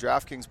beautiful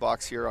DraftKings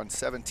box here on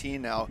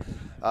 17 now,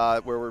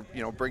 where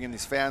we're bringing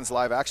these fans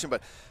live action.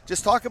 But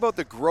just talk about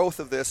the growth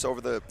of this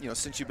over the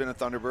since you've been a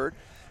Thunderbird.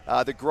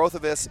 The growth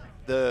of this,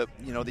 the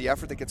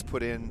effort that gets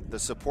put in, the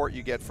support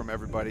you get from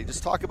everybody.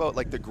 Just talk about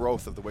the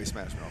growth of the Waste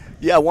Management Open.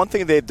 Yeah, one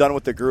thing they've done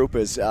with the group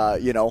is,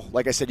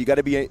 like I said, you got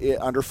to be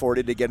under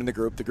 40 to get in the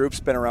group. The group's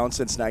been around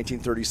since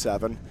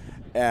 1937,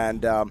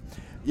 and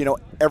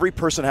every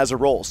person has a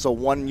role. So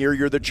one year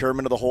you're the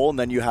chairman of the whole, and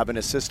then you have an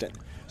assistant.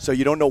 So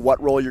you don't know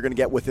what role you're going to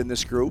get within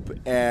this group,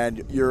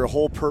 and your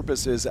whole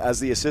purpose is, as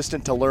the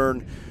assistant, to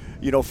learn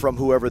from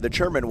whoever the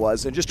chairman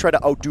was, and just try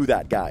to outdo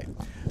that guy.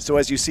 So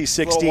as you see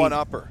 16,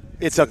 one-upper.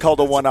 It's called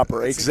a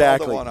one-upper,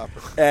 exactly.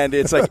 And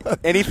it's like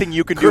anything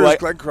you can do,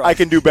 I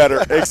can do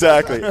better,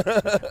 exactly.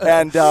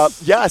 And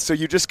so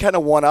you just kind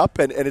of one-up,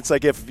 and it's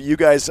like if you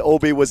guys,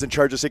 Obi was in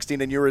charge of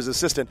 16 and you were his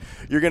assistant,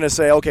 you're going to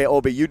say, okay,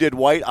 Obi, you did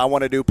white, I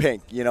want to do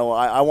pink.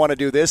 I want to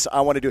do this,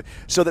 I want to do,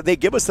 so that they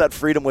give us that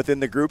freedom within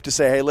the group to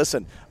say, hey,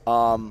 listen,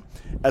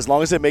 as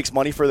long as it makes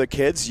money for the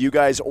kids, you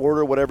guys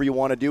order whatever you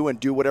want to do and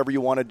do whatever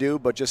you want to do,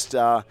 but just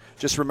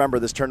remember,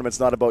 this tournament's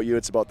not about you,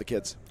 it's about the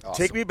kids.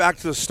 Awesome. Take me back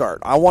to the start.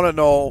 I want to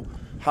know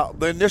how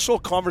the initial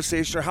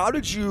conversation, or how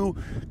did you,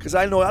 because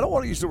I don't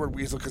want to use the word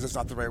weasel because it's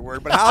not the right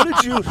word, but how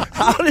did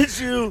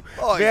you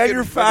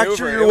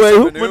manufacture your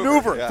way?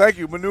 Maneuver. Yeah. Thank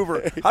you,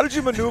 maneuver. How did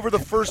you maneuver the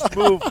first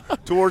move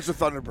towards the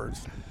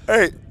Thunderbirds?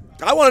 Hey,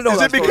 I want to know.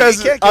 Is it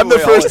because I'm the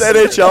first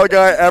NHL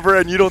guy ever,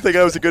 and you don't think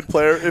I was a good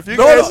player? If you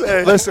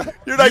listen,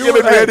 you're not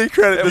giving me any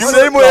credit. The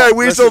same way I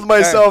weaseled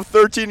myself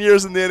 13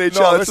 years in the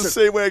NHL, it's the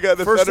same way I got in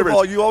the Thunderbirds. First of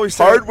all, you always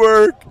say hard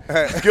work,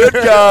 good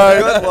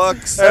guy, good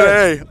looks, and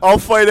hey, I'll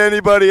fight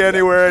anybody,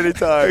 anywhere,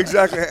 anytime.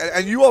 Exactly.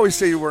 And you always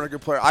say you weren't a good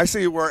player. I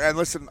say you were. And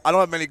listen, I don't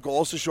have many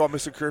goals to show on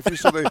Mr. Curfew,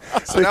 so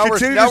now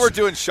we're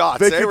doing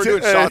shots. We're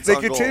doing shots. They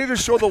continue to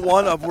show the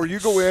one of where you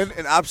go in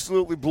and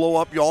absolutely blow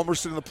up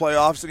Hjalmarsson in the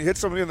playoffs, and you hit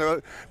somebody in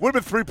the. Would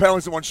have been 3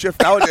 penalties in one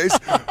shift nowadays.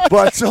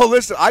 But so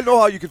listen, I know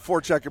how you can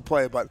forecheck and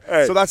play, but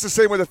so that's the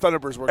same way the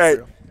Thunderbirds work for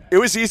you. It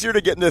was easier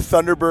to get into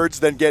Thunderbirds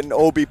than getting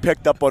Obi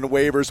picked up on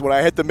waivers when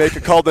I had to make a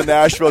call to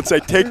Nashville and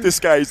say, take this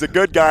guy. He's a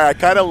good guy. I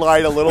kind of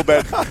lied a little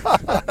bit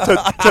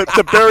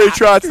to Barry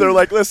Trotz. They're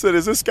like, listen,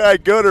 is this guy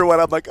good or what?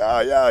 I'm like,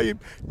 yeah. He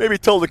maybe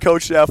told the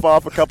coach staff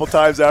off a couple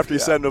times after he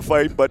sent him to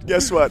fight. But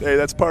guess what? Hey,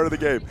 that's part of the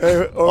game.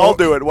 I'll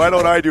do it. Why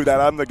don't I do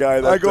that? I'm the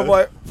guy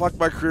that...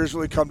 my career's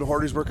really come to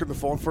Hordy's working the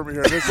phone for me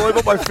here. It's only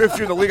about my 5th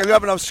year in the league. I don't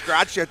have enough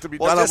scratch yet to be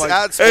done. Just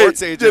add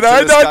sports agent. Did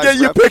I not get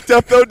you picked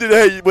up, though?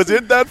 Was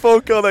it that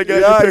phone call that got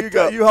you picked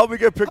up? You helped me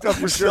get picked up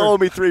for You sure. still owe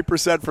me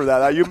 3% for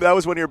that. That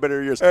was one of your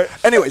better years.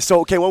 Anyway,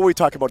 so, okay, what were we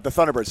talking about? The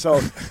Thunderbirds. So,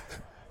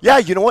 yeah,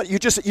 you know what?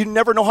 You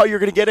never know how you're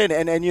going to get in.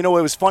 And it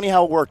was funny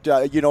how it worked.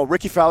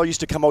 Ricky Fowler used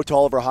to come out to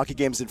all of our hockey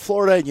games in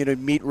Florida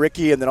and, meet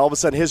Ricky. And then all of a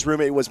sudden his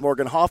roommate was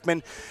Morgan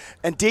Hoffman.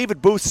 And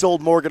David Booth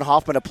sold Morgan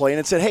Hoffman a plane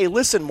and said, hey,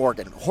 listen,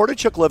 Morgan,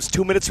 Hordichuk lives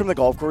 2 minutes from the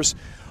golf course.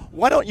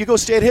 Why don't you go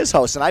stay at his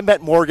house? And I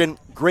met Morgan,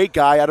 great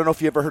guy. I don't know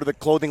if you ever heard of the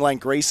clothing line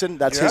Grayson.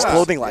 That's his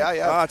clothing line.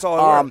 Yeah. That's all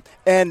I wear.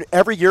 And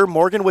every year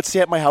Morgan would stay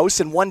at my house.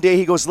 And one day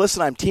he goes,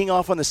 listen, I'm teeing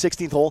off on the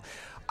 16th hole.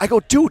 I go,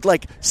 dude,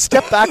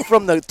 step back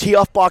from the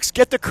tee-off box.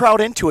 Get the crowd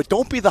into it.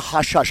 Don't be the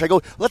hush-hush. I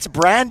go, let's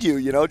brand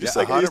you, just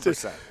like 100%. I used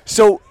to.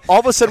 So all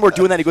of a sudden we're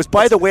doing that. He goes,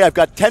 by the way, I've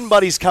got 10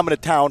 buddies coming to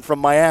town from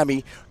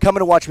Miami coming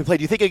to watch me play.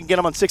 Do you think I can get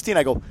them on 16?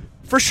 I go,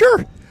 for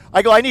sure.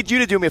 I go, I need you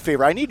to do me a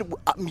favor. I need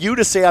you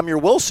to say I'm your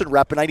Wilson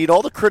rep, and I need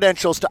all the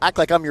credentials to act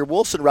like I'm your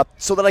Wilson rep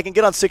so that I can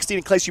get on 16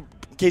 in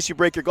case you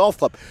break your golf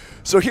club.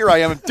 So here I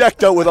am,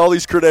 decked out with all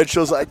these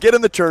credentials. I get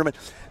in the tournament,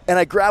 and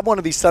I grab one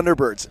of these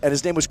Thunderbirds, and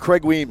his name was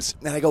Craig Weems.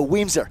 And I go,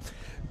 Weems there.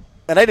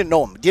 And I didn't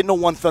know him. Didn't know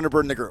one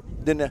Thunderbird in the group.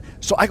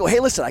 So I go, hey,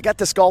 listen, I got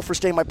this golfer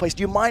staying in my place.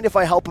 Do you mind if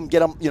I help him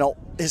get him,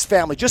 his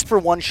family, just for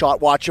one shot,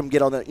 watch him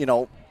get on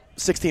the,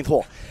 16th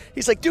hole?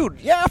 He's like, dude,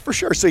 yeah, for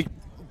sure. So he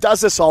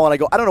does this all, and I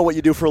go, I don't know what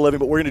you do for a living,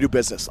 but we're going to do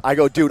business. I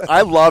go, dude,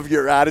 I love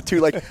your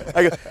attitude.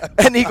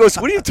 And he goes,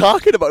 what are you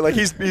talking about? Like,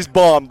 he's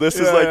bombed. This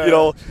is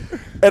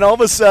and all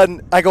of a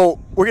sudden, I go,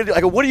 what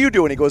are you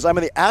doing? He goes, I'm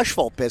in the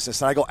asphalt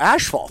business. And I go,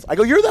 asphalt? I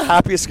go, you're the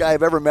happiest guy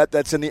I've ever met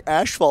that's in the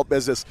asphalt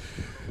business.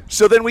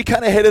 So then we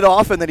kind of hit it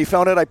off, and then he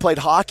found out I played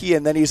hockey,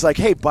 and then he's like,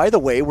 hey, by the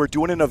way, we're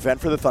doing an event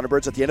for the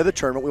Thunderbirds at the end of the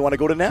tournament. We want to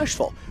go to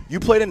Nashville.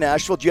 You played in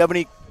Nashville. Do you have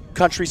any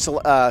country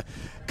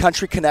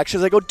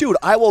connections? I go, dude,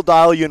 I will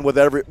dial you in with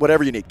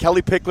whatever you need.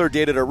 Kelly Pickler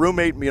dated a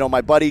roommate,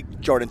 my buddy,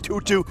 Jordan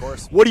Tutu.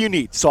 What do you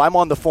need? So I'm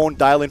on the phone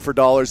dialing for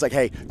dollars, like,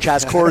 hey,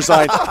 Chaz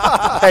Corzine.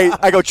 Hey,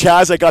 I go,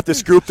 Chaz, I got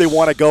this group. They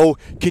want to go.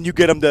 Can you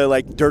get them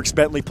to, Dirk's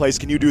Bentley place?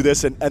 Can you do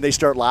this? And they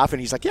start laughing.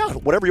 He's like, yeah,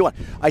 whatever you want.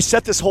 I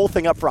set this whole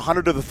thing up for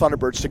 100 of the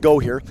Thunderbirds to go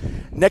here.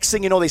 Next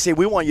thing you know, they say,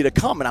 we want you to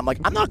come. And I'm like,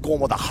 I'm not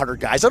going with 100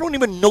 guys. I don't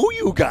even know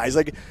you guys.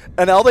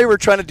 And all they were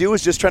trying to do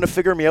was just trying to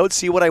figure me out,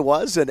 see what I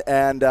was,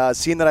 and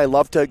seeing that I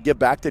love to give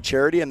back to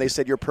charity, and they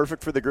said you're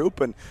perfect for the group,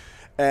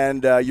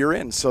 and you're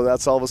in. So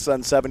that's all of a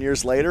sudden 7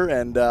 years later,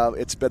 and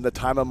it's been the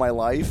time of my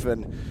life.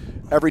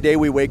 And every day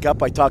we wake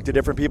up, I talk to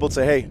different people and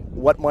say, hey,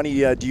 what money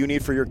do you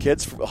need for your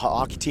kids, for a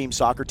hockey team,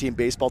 soccer team,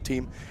 baseball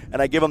team?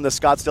 And I give them the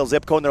Scottsdale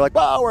zip code, and they're like,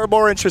 well, we're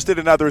more interested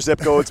in other zip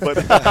codes, but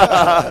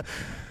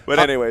but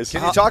anyways.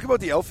 Can you talk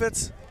about the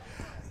outfits?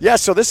 Yeah,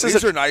 so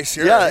these are nice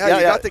here. Yeah,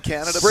 you got the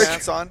Canada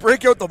pants on.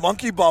 Break out the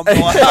monkey bum. A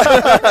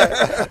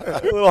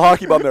little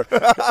hockey bum there.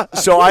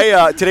 So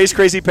today's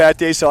Crazy Pat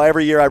Day, so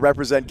every year I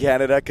represent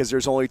Canada because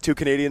there's only 2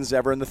 Canadians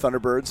ever in the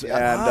Thunderbirds.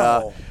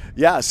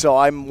 Yeah. And so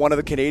I'm one of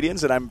the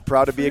Canadians, and I'm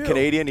proud to be a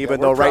Canadian,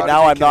 even though right proud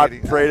now to I'm be not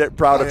Canadian.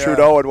 proud of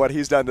Trudeau and what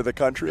he's done to the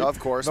country. Of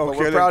course, No but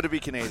kidding. we're proud to be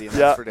Canadian.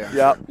 That's for damn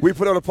sure. We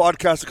put out a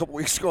podcast a couple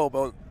weeks ago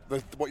about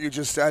what you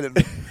just said,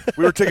 and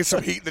we were taking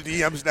some heat in the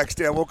DMs next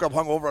day. I woke up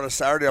hungover on a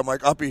Saturday. I'm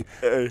like, Uppy,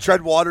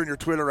 tread water in your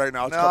Twitter right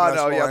now. It's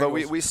but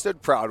we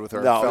stood proud with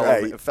our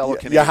fellow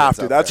Canadians. You have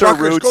to. That's Truckers,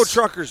 our roots. go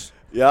Truckers.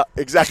 Yeah,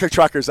 exactly,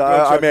 Truckers.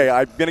 I'm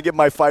going to give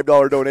my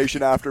 $5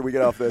 donation after we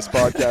get off this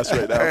podcast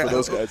right now for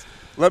those guys.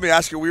 Let me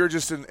ask you, we were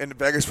just in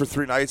Vegas for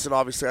 3 nights, and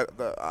obviously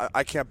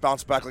I can't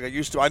bounce back like I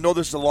used to. I know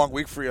this is a long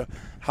week for you.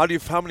 How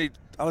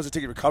does it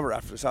take you to recover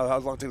after this? How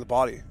long does it take the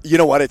body? You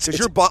know what?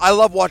 I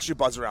love watching you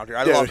buzz around here.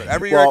 I love it.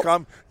 Every year I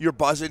come, you're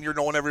buzzing. You're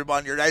knowing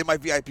everyone. You're my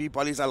VIP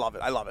buddies. I love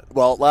it.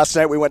 Well, last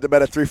night we went to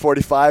bed at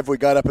 3:45. We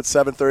got up at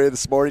 7:30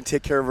 this morning,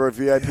 take care of our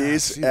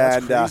VIPs. Yeah,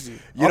 that's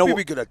crazy. I'll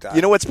be good at that.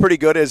 You know what's pretty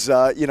good is,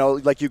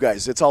 like you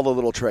guys, it's all the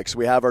little tricks.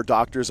 We have our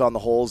doctors on the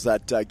holes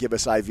that give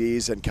us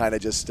IVs and kind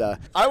of just.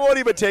 I won't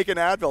even take an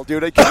Advil,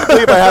 dude. I can't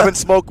believe I haven't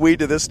smoked weed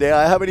to this day.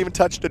 I haven't even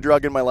touched a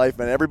drug in my life,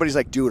 man. Everybody's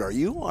like, dude, are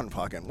you on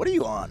fucking? What are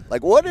you on?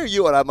 Like, what are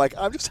you on? I'm like,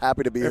 I'm just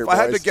happy to be here. If I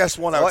had to guess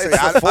one, I would say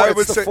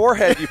the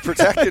forehead. You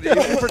protected.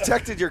 You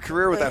protected your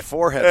career with that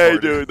forehead. Hey,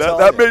 dude,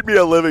 that made me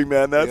a living,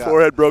 man. That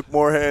forehead broke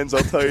more hands.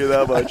 I'll tell you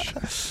that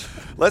much.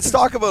 Let's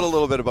talk about a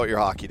little bit about your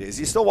hockey days.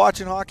 You still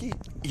watching hockey?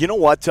 You know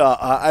what?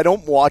 I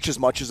don't watch as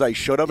much as I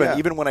should have, and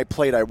even when I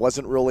played, I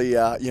wasn't really,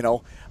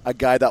 a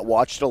guy that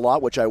watched a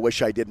lot, which I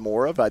wish I did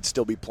more of. I'd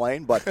still be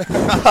playing, but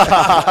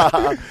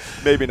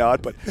maybe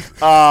not. But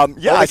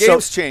the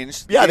game's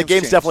changed. Yeah, the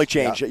game's definitely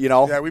changed.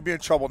 Yeah, we'd be in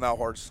trouble now,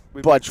 Hords.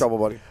 We'd be in trouble,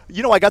 buddy.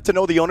 I got to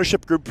know the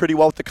ownership group pretty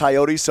well with the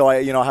Coyotes, so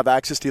I, have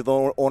access to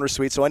the owner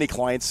suite. So any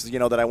clients,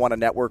 that I want to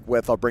network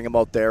with, I'll bring them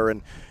out there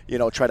and,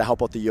 try to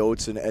help out the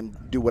Yotes and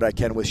do what I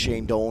can with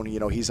Shane Doan.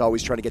 He's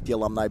always trying to get the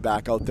alumni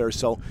back out there.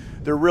 So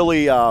they're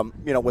really,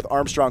 with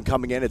Armstrong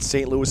coming in, it's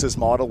St. Louis's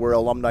model where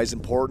alumni is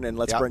important, and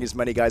let's bring as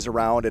many guys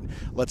around and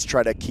let's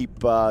try to keep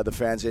the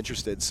fans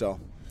interested. So.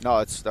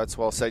 No, that's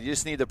well said. You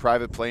just need the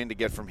private plane to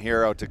get from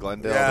here out to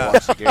Glendale to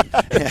watch the game.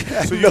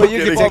 So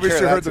you've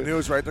obviously heard the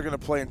news, right? They're going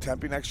to play in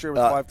Tempe next year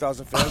with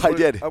 5,000 fans. I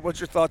did. What's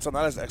your thoughts on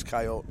that as an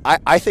ex-Coyote?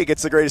 I think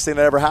it's the greatest thing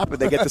that ever happened.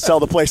 They get to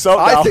sell the place out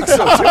now. I think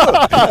so,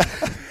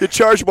 too. You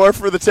charge more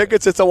for the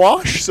tickets, it's a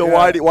wash. So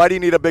why do you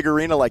need a big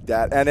arena like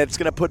that? And it's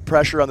going to put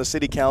pressure on the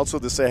city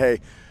council to say, hey,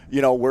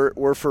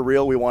 we're for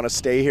real. We want to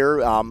stay here.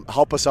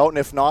 Help us out. And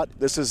if not,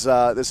 this is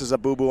a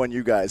boo-boo on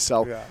you guys.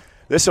 So. Yeah.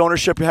 This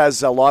ownership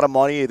has a lot of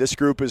money. This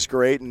group is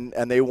great,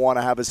 and they want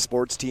to have a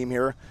sports team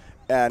here.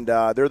 And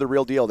they're the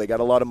real deal. They got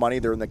a lot of money.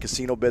 They're in the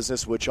casino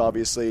business, which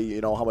obviously,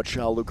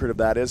 how lucrative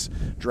that is.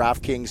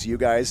 DraftKings, you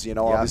guys,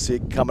 obviously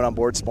coming on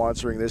board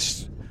sponsoring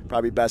this,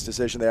 probably best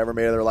decision they ever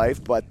made of their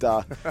life. But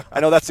I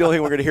know that's the only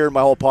thing we're going to hear in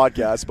my whole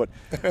podcast. But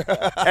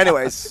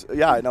anyways,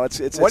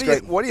 it's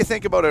great. What do you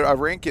think about a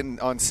rink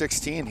on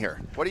 16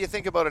 here? What do you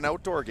think about an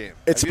outdoor game?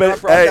 I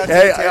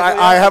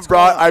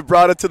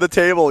brought it to the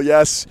table,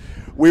 yes.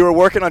 we were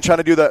working on trying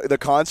to do the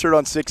concert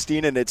on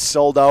 16, and it's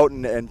sold out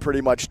in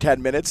pretty much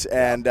 10 minutes.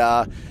 And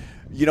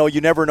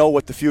you never know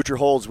what the future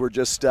holds. We're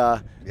just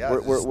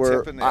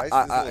we're tipping the ice.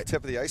 This is a little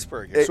tip of the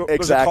iceberg. So exactly.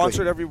 There's a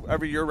concert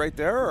every year right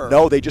there? Or?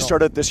 No, they just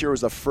started. This year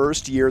was the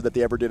first year that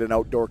they ever did an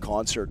outdoor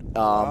concert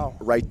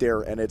right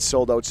there, and it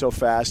sold out so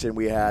fast. And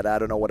we had, I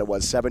don't know what it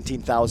was,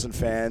 17,000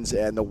 fans,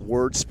 and the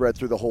word spread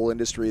through the whole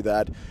industry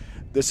that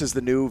this is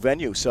the new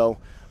venue. So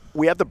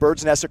we have the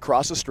Bird's Nest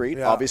across the street,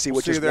 obviously,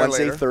 which is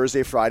Wednesday, later.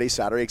 Thursday, Friday,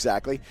 Saturday,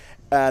 exactly.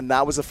 And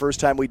that was the first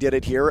time we did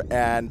it here.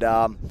 And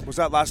was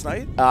that last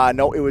night?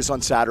 No, it was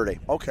on Saturday.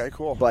 Okay,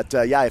 cool. But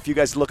if you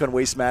guys look on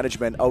Waste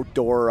Management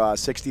outdoor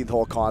 16th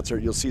hole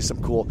concert, you'll see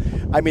some cool.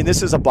 I mean,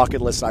 this is a bucket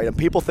list item.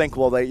 People think,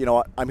 well,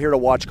 I'm here to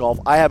watch golf.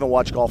 I haven't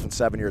watched golf in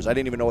 7 years. I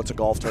didn't even know it's a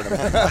golf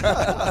tournament.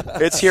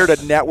 It's here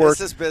to network.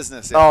 This is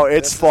business. Yeah. Oh,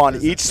 it's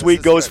fun. Each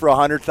suite goes for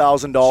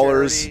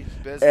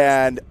 $100,000,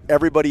 and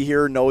everybody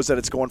here knows that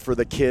it's going for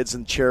the kids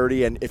and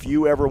charity. And if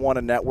you ever want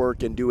to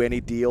network and do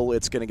any deal,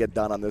 it's going to get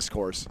done on this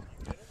course.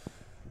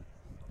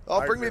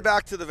 Bring me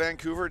back to the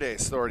Vancouver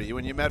days, Thordy.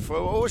 When you met,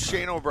 what was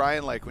Shane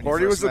O'Brien like when you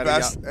Hordy was the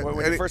best. When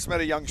you first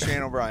met a young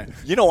Shane O'Brien?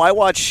 I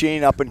watched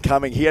Shane up and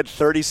coming. He had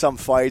 30-some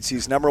fights.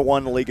 He's number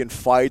one in the league in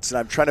fights, and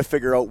I'm trying to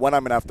figure out when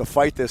I'm going to have to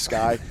fight this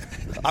guy.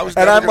 I was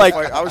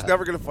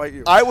never going to fight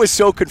you. I was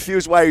so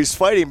confused why he was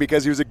fighting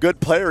because he was a good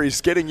player. He's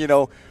getting,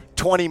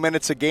 20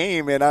 minutes a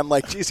game, and I'm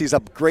like, geez, he's a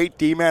great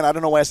D-man. I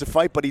don't know why he has to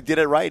fight, but he did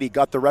it right. He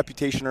got the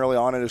reputation early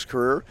on in his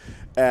career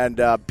and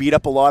beat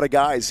up a lot of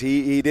guys.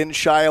 He didn't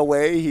shy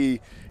away.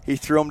 He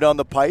threw him down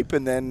the pipe,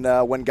 and then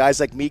when guys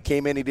like me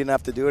came in, he didn't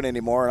have to do it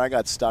anymore, and I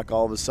got stuck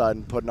all of a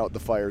sudden putting out the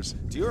fires.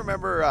 Do you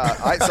remember?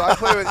 I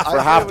played with for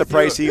half the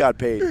price he got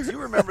paid. Do you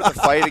remember the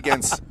fight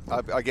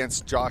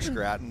against Josh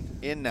Gratton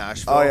in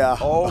Nashville? Oh yeah.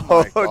 Oh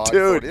my God,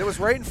 dude! It was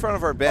right in front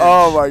of our bench.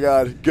 Oh my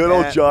God! Good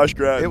old Josh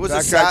Gratton. It was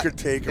that guy could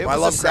take him. It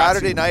was a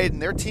Saturday night,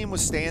 and their team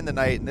was staying the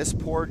night, and this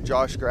poor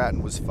Josh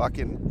Gratton was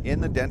fucking in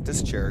the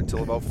dentist chair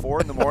until about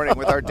 4 a.m.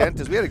 with our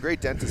dentist. We had a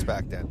great dentist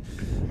back then.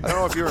 I don't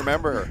know if you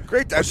remember her.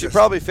 Great dentist. She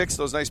probly fixed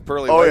those nice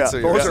pearly Oh whites.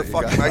 yeah, those are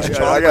fucking nice.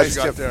 I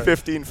got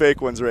 15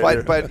 fake ones right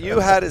here. But you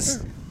had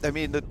his. I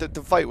mean,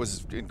 the fight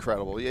was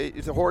incredible. The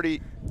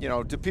Hordy,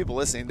 to people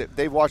listening,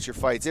 they've watched your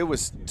fights. It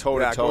was toe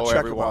to toe,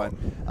 everyone.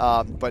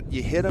 But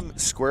you hit him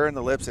square in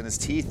the lips, and his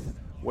teeth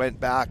went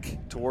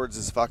back towards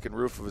his fucking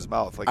roof of his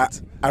mouth.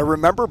 I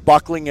remember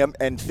buckling him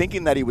and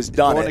thinking that he was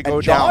done.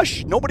 And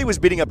Josh, nobody was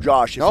beating up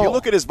Josh. If you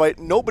look at his fight,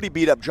 nobody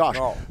beat up Josh.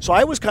 No. So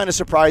I was kind of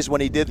surprised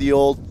when he did the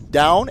old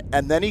down,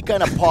 and then he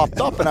kind of popped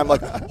up, and I'm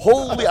like,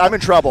 holy, I'm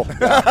in trouble.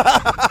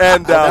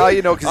 And now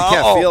you know because you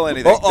can't feel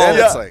anything. Then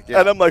it's like,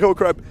 And I'm like, oh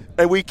crap.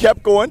 And we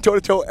kept going toe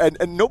to toe,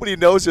 and nobody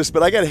knows this,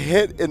 but I got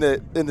hit in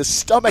the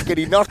stomach, and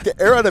he knocked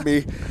the air out of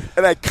me,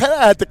 and I kind of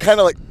had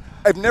to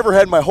I've never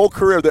had in my whole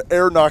career the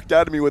air knocked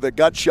out of me with a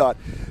gut shot.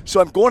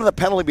 So I'm going to the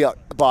penalty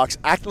box,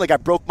 acting like I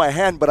broke my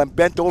hand, but I'm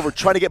bent over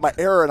trying to get my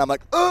air, and I'm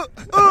like, all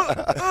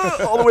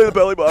the way to the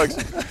belly box.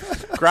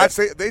 Gratz,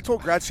 they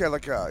told Gratz he had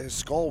his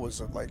skull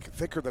was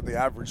thicker than the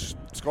average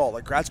skull.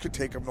 Like Gratz could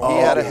take him. He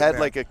had a head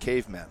like a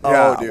caveman.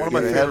 Yeah, dude. One of my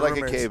favorite head like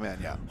roommates. a caveman.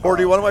 Yeah.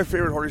 Hordy, one of my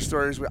favorite Hordy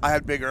stories. I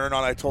had Big Ern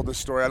on. I told this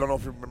story. I don't know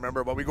if you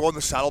remember, but we go in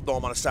the Saddle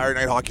Dome on a Saturday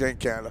night hockey night in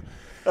Canada.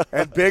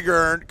 And Big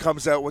Ern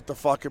comes out with the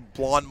fucking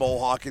blonde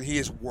mohawk, and he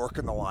is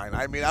working the line.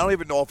 I mean, I don't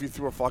even know if he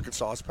threw a fucking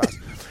sauce pass.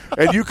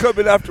 And you come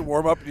in after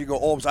warm-up, and you go,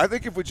 Olbs, I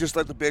think if we just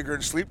let the Big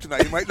Ern sleep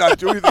tonight, he might not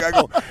do anything. I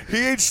go,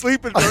 he ain't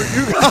sleeping, Ern.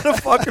 You got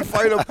to fucking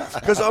fight him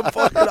because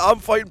I'm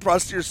fighting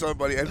Prusty or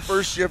somebody. And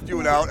first shift, you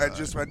went out and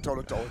just went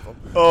toe-to-toe with him.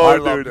 Oh, I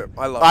dude. loved him.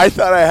 I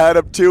thought I had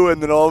him, too,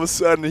 and then all of a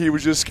sudden he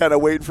was just kind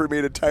of waiting for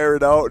me to tire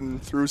it out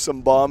and threw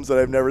some bombs that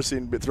I've never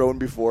seen thrown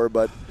before,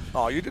 but...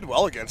 Oh, you did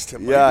well against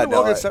him. Yeah, you did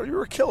well against him. You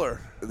were a killer.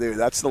 Dude,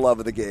 that's the love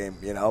of the game,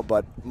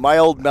 But my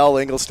old Mel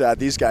Ingolstadt,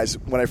 these guys,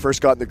 when I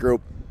first got in the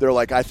group, they're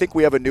like, I think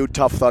we have a new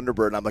tough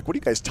Thunderbird. And I'm like, what are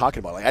you guys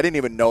talking about? I didn't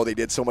even know they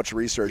did so much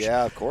research.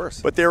 Yeah, of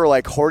course. But they were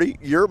like, Hordy,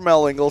 your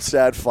Mel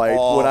Ingolstadt fight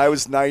when I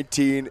was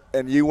 19,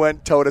 and you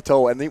went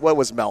toe-to-toe. And what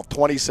was Mel,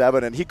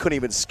 27, and he couldn't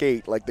even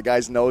skate. Like, the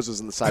guy's nose was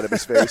in the side of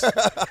his face.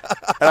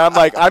 And I'm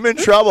like, I'm in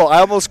trouble.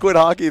 I almost quit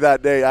hockey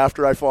that day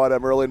after I fought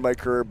him early in my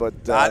career.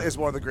 But that is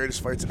one of the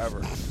greatest fights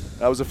ever.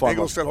 That was a fun one.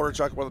 Ingolstadt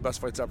Hordichuk, one of the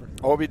best fights ever.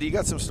 Obi, do you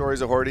got some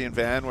stories of Hordy and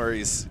Van where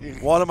he's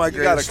one of my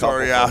greatest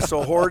stories? Yeah.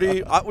 So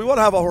Hordy, we want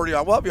to have a Hordy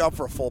on. We'll have you on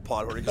for a full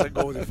pod, Hordy, because I can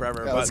go with you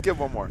forever. Yeah, let's give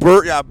one more.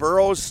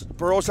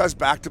 Burroughs has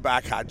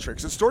back-to-back hat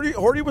tricks. And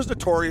Hordy was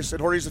notorious. In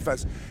Hordy's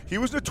defense, he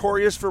was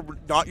notorious for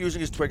not using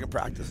his twig in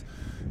practice.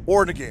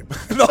 Or in a game.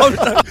 No,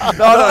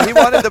 he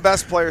wanted the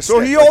best player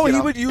so stick. he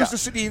would use the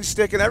Sedin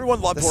stick, and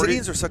everyone loved the Hordy.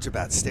 Sedins are such a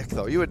bad stick,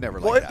 though. You would never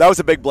like that. That was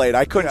a big blade.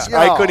 I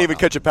couldn't even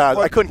catch a pass.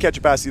 I couldn't catch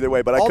a pass either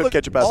way, but I couldn't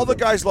catch a pass. All the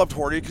guys loved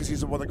Hordy because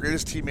he's one of the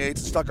greatest teammates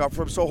and stuck up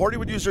for him. So Hordy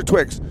would use their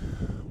twigs.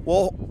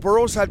 Well,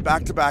 Burroughs had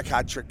back-to-back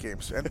hat trick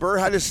games, and Burr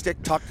had his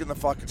stick tucked in the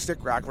fucking stick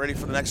rack ready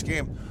for the next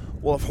game.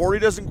 Well, if Hordy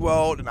doesn't go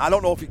out, and I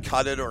don't know if he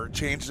cut it or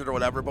changed it or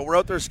whatever, but we're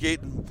out there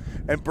skating,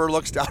 and Burr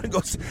looks down and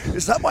goes,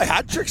 "Is that my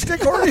hat trick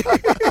stick, Hordy?"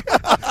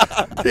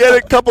 He had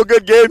a couple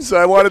good games, so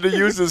I wanted to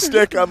use his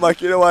stick. I'm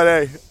like, you know what?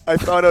 Hey, I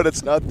found out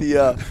it's not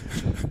the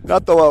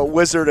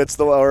wizard. It's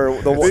the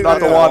not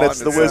the wand. It's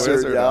the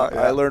wizard. Yeah,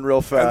 I learned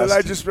real fast. And then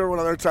I just remember one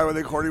other time I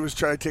think Hordy was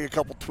trying to take a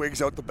couple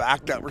twigs out the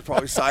back that were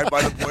probably signed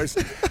by the boys,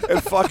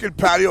 and fucking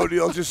Patty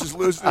O'Neill just is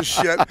losing his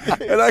shit.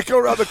 And I go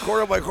around the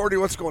corner, I'm like, Hordy,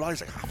 what's going on?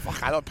 He's like, oh,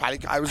 fuck, I don't,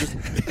 Patty. I was just,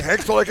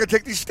 Hank's told I could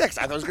take these sticks.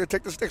 I thought I was going to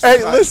take the sticks.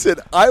 Hey, listen,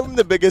 I'm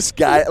the biggest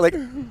guy. Like,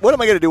 what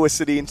am I going to do with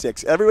Sedin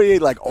sticks? Everybody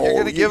like, oh, you're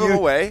going to give them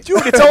away,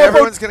 dude. It's all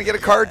everyone's going to get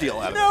a car deal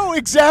out of it. No,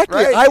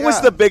 exactly. Right? I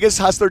was the biggest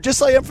hustler,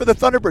 just like I am for the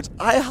Thunderbirds.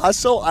 I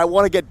hustle. I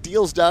want to get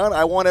deals done.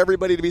 I want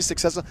everybody to be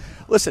successful.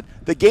 Listen,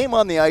 the game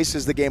on the ice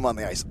is the game on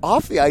the ice.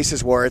 Off the ice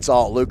is where it's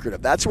all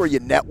lucrative. That's where you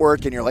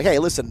network and you're like, hey,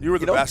 listen. You were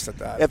the best at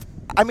that.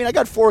 I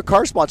got 4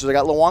 car sponsors. I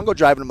got Luongo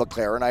driving a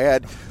McLaren. I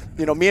had,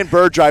 me and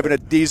Bird driving a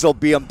diesel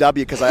BMW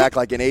because I act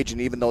like an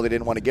agent even though they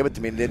didn't want to give it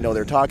to me and didn't know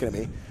they were talking to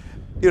me.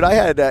 Dude, I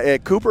had a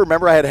Cooper.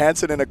 Remember, I had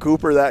Hansen in a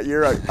Cooper that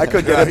year. I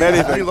couldn't get him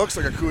anything. He looks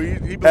like a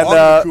Cooper. He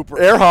belongs to Cooper.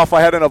 Ehrhoff,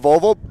 I had in a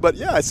Volvo. But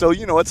yeah, so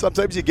you know what?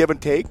 Sometimes you give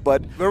and take.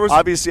 But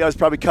obviously, I was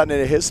probably cutting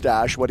into his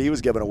stash what he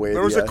was giving away.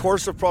 There was a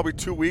course of probably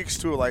 2 weeks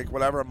to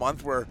a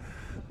month where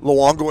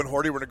Luongo and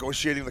Hordy were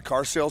negotiating the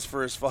car sales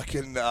for his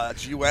fucking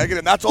G-Wagon,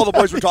 and that's all the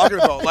boys were talking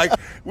about. Like,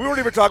 we weren't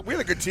even talking. We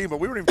had a good team,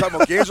 but we weren't even talking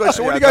about games. Like,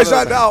 so what are you guys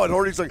at now? And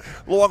Hordy's like,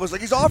 Luongo's like,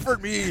 he's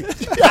offered me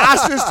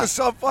passes to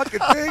some fucking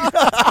thing.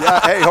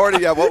 Yeah, hey,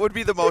 Hordy, what would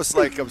be the most,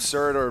 like,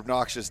 absurd or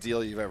obnoxious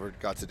deal you've ever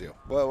got to do?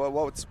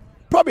 What's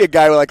probably a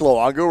guy like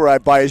Luongo where I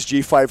buy his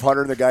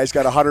G500 and the guy's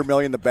got $100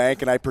 million in the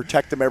bank and I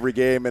protect him every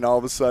game and all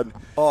of a sudden.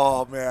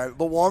 Oh, man.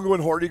 Luongo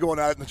and Hordy going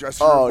at it in the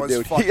dressing room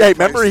was fucking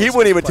remember, he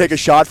wouldn't even take a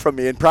shot from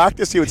me. In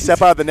practice, he would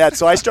step out of the net.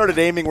 So I started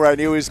aiming where I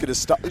knew he was going to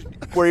stop,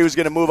 where he was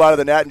going to move out of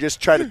the net and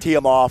just try to tee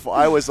him off.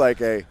 I was like,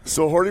 hey.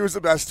 So Hordy was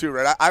the best too,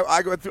 right?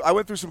 I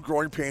went through some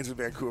growing pains in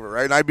Vancouver,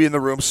 right? And I'd be in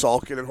the room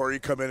sulking and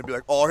Hordy come in and be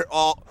like, oh,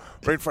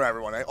 right in front of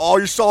everyone, eh? Oh,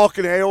 you're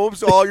sulking, eh,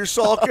 Holmes? Oh, you're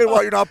sulking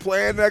while you're not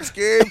playing next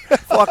game?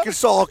 Fucking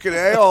sulking, eh?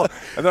 Oh.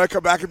 And then I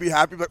come back and be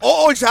happy, like,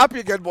 oh, he's happy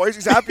again, boys.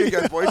 He's happy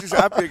again, boys. He's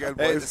happy again,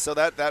 boys. Hey, so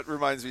that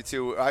reminds me,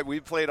 too. We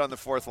played on the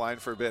 4th line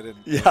for a bit in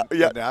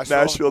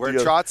Nashville, where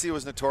Trotzy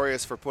was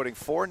notorious for putting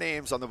 4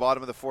 names on the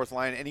bottom of the 4th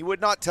line, and he would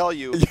not tell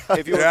you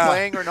if you were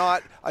playing or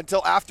not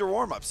until after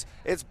warm-ups.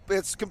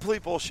 It's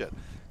complete bullshit.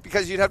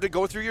 Because you'd have to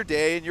go through your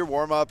day and your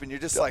warm-up, and you're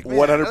just like, man,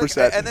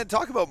 100%. And then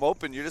talk about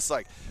moping. You're just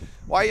like,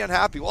 why are you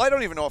unhappy? Well, I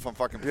don't even know if I'm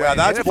fucking playing. Yeah,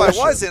 that's and if bullshit. I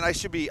wasn't, I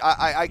should be.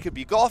 I could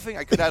be golfing.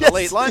 I could have had a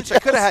late lunch. I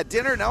could have had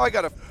dinner. Now I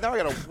gotta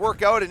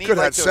work out and eat. Could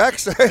have had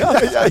sex.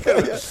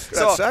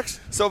 Sex.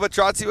 So, but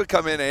Trotzy would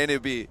come in and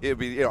it'd be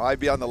I'd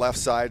be on the left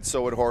side.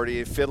 So would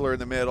Hordy. Fiddler in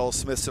the middle.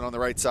 Smithson on the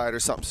right side or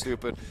something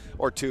stupid,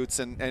 or Toots,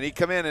 and he'd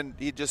come in and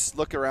he'd just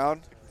look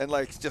around and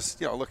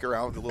look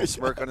around with a little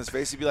smirk on his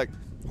face. He'd be like,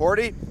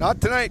 Hordy,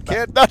 not tonight,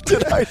 kid. Not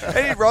tonight.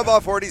 And he'd rub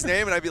off Hordy's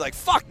name, and I'd be like,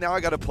 fuck, now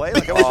I got to play.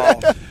 Like,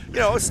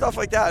 stuff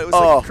like that. It was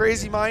like a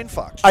crazy mind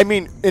fuck. I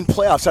mean, in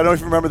playoffs, I don't know if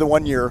you remember the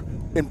one year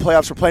in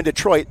playoffs we're playing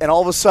Detroit, and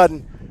all of a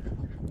sudden,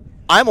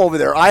 I'm over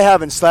there. I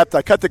haven't slept.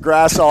 I cut the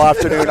grass all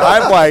afternoon.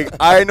 I'm like,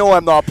 I know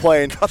I'm not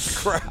playing. Cut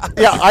the grass.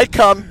 Yeah, I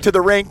come to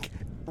the rink.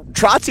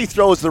 Trotzy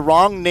throws the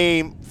wrong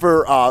name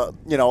for, oh,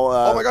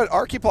 my God,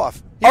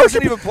 Arkhipov. He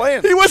wasn't even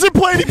playing. He wasn't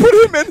playing. He put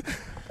him in.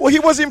 Well, he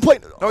wasn't even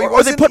playing. No, he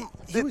wasn't.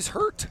 He was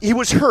hurt. He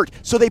was hurt.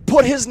 So they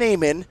put his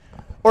name in,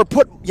 or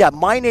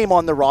my name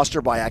on the roster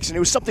by accident. It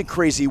was something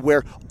crazy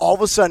where all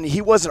of a sudden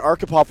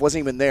Arkhipov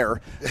wasn't even there.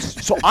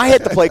 So I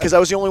had to play because I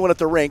was the only one at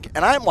the rink.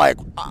 And I'm like,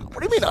 what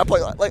do you mean I play?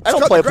 Like, I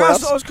don't play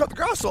playoffs. I was cut the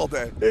grass all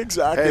day.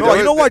 Exactly. Hey,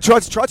 you know why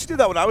Trotzy did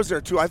that when I was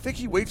there, too? I think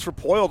he waits for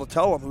Poyle to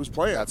tell him who's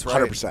playing. That's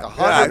right. 100%.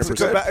 Yeah,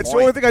 it's the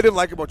only thing I didn't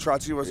like about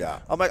Trotzy was,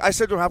 I'm like, I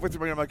said to him halfway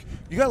through, I'm like,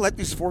 you got to let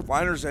these 4th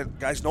liners and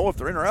guys know if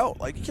they're in or out.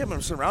 Like, you can't let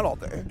them sit around all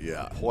day.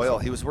 Yeah. Poyle,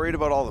 he was worried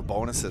about all the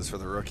bonuses for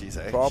the rookies,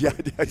 eh? Yeah,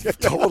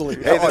 totally.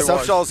 Hey, the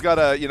Subshall's got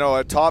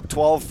a top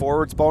 12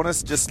 forwards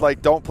bonus. Just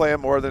like don't play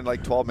him more than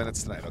like 12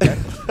 minutes tonight, okay?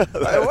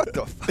 What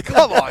the fuck?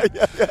 Come on.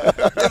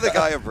 Give the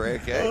guy a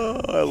break, eh?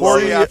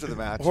 Hordy, after the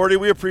match. Hordy,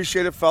 we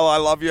appreciate it, fella. I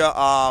love you.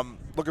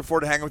 Looking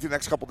forward to hanging with you the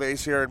next couple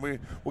days here, and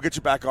we'll get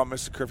you back on,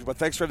 Mr. Curfew. But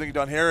thanks for everything you've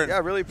done here. And I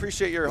really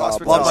appreciate your love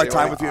hospitality. my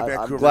time with you in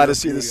Vancouver. I'm glad to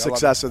see the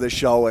success of this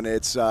show, and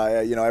it's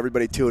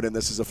everybody tune in.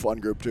 This is a fun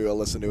group to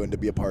listen to and to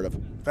be a part of.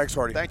 Thanks,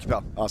 Hordy. Thank you,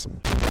 pal.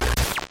 Awesome.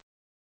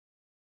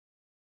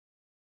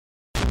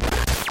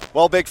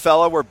 Well, big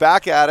fella, we're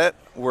back at it.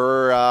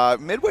 We're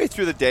midway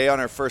through the day on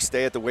our first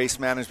day at the Waste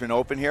Management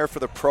Open here for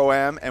the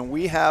Pro-Am, and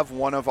we have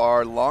one of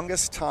our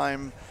longest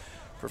time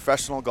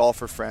professional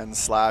golfer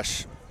friends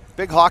 /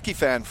 big hockey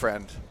fan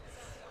friend,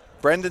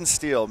 Brendan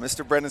Steele.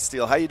 Mr. Brendan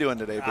Steele, how you doing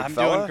today, big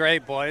fella? I'm doing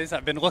great, boys.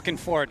 I've been looking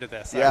forward to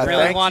this. Yeah, I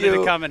really wanted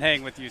to come and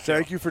hang with you two.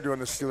 Thank you for doing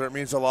this, Steele. It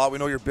means a lot. We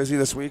know you're busy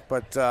this week,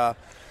 but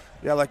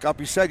like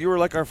Uppy said, you were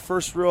like my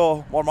first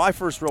real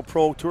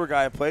pro tour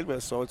guy I played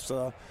with, so it's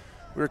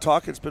we were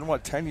talking, it's been,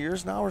 10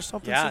 years now or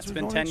something? Yeah, it's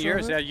been 10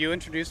 years. Yeah, you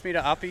introduced me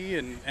to Uppy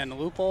and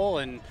Loophole,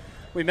 and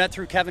we met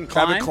through Kevin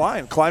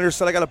Klein. Kleiner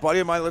said, I got a buddy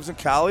of mine who lives in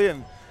Cali,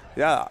 and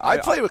Yeah, I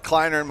played with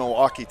Kleiner in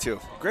Milwaukee too.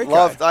 Great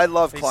guy. I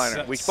love He's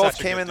Kleiner. We such both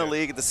a came good in the dude.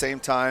 league at the same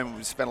time.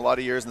 We spent a lot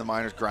of years in the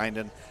minors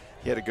grinding.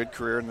 He had a good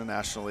career in the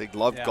National League.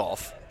 Loved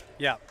golf.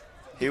 Yeah.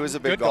 He was a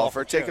big Good golfer.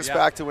 golfer, Take too, us yeah.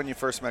 back to when you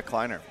first met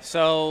Kleiner.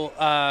 So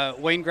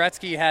Wayne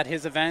Gretzky had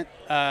his event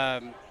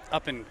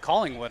up in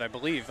Collingwood, I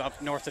believe, up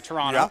north of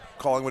Toronto. Yeah,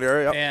 Collingwood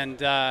area. Yep.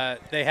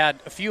 And they had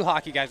a few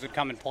hockey guys would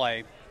come and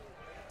play.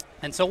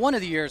 And so one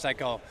of the years I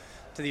go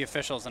to the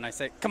officials and I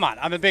say, come on,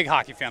 I'm a big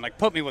hockey fan. Like,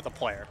 put me with a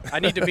player. I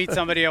need to meet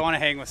somebody. I want to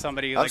hang with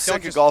somebody. I'm Like, sick don't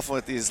of just golfing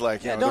with these,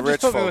 like, you know, don't the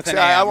rich just put me folks. with an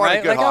Yeah, I AM, want right?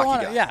 a good Like,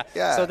 hockey guy.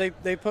 Yeah. So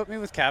they put me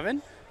with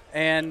Kevin,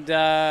 and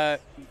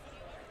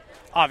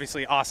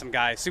obviously awesome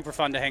guy, super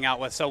fun to hang out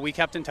with. So we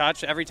kept in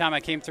touch. Every time I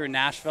came through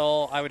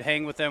Nashville, I would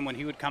hang with him when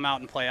he would come out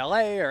and play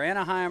LA or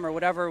Anaheim or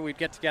whatever. We'd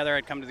get together.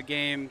 I'd come to the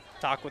game,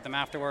 talk with him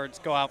afterwards,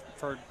 go out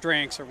for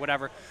drinks or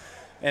whatever.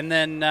 And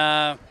then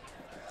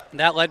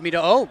that led me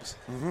to Obes.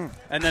 Mm-hmm.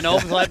 And then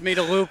Obes led me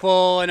to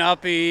Lupul and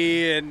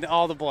Uppy and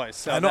all the boys.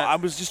 So I know. I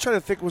was just trying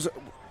to think.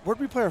 Where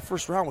did we play our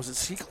first round? Was it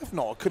Seacliff?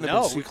 No, it couldn't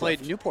have been Seacliff. we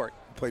played Newport.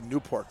 We played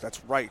Newport.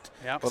 That's right.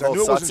 Yeah. 'Cause I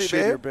knew it wasn't Sutsy,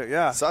 Shady or babe? Big.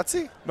 Yeah.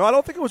 Sutsy? No, I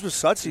don't think it was with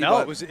Sutsy.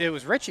 No, but it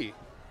was Richie.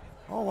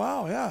 Oh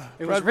wow, yeah.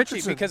 It Brad was Richie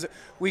Richardson. because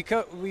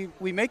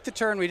we make the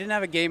turn. We didn't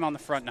have a game on the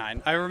front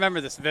nine. I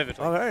remember this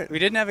vividly. All right. We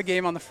didn't have a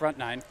game on the front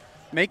nine.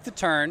 Make the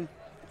turn,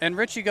 and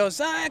Richie goes,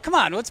 come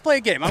on, let's play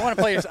a game. I want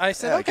to play. I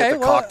said, Yeah, okay, get the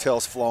well,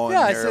 cocktails flowing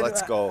yeah, I here. said,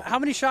 Let's go. How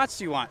many shots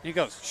do you want? He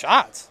goes,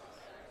 shots.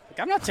 Like,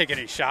 I'm not taking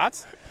any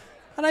shots.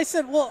 And I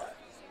said, well,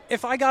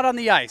 if I got on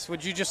the ice,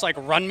 would you just like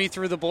run me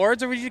through the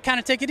boards, or would you kind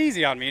of take it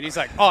easy on me? And he's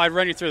like, oh, I'd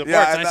run you through the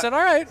boards. And I said,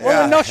 all right,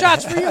 well, then no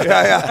shots for you.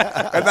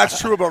 Yeah. And that's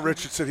true about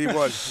Richardson. He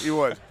would. He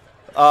would.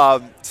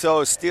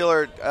 So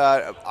Steeler,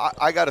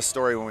 I got a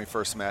story when we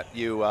first met.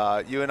 You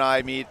and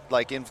I meet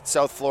like in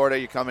South Florida.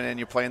 You're coming in.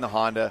 You're playing the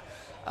Honda.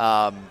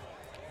 I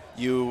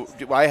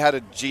had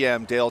a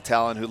GM, Dale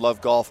Talon, who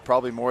loved golf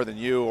probably more than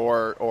you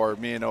or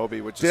me and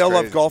Obi, which Dale is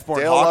crazy. loved golf more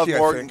than Dale hockey, loved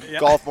more I think.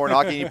 golf more than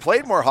hockey.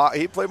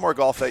 He played more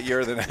golf that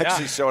year than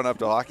actually showing up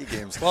to hockey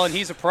games. Well, and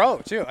he's a pro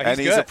too. He's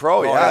good. a pro,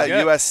 Oh, he's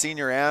good. U.S.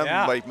 Senior Am,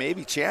 Yeah. like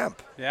maybe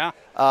champ. Yeah.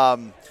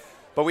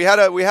 But we had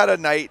a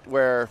night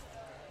where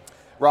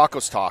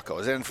Rocco's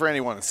Tacos, and for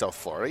anyone in South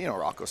Florida, you know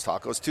Rocco's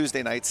Tacos.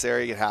 Tuesday nights there,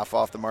 you get half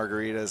off the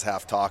margaritas,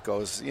 half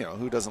tacos. You know,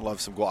 who doesn't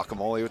love some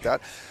guacamole with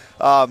that?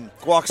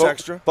 Guac's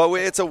extra. But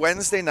it's a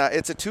Wednesday night.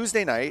 It's a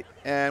Tuesday night,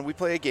 and we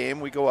play a game.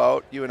 We go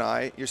out, you and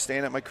I. You're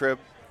staying at my crib,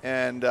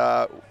 and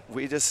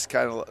we just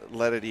kind of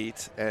let it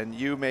eat. And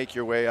you make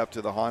your way up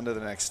to the Honda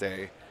the next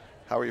day.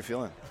 How are you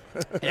feeling?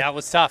 Yeah, it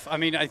was tough. I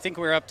mean, I think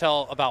we were up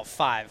till about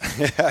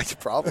 5. Yeah,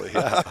 probably.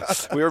 Yeah.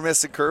 We were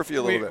missing curfew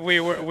a little bit. We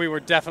were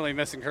definitely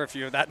missing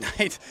curfew that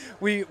night.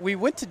 We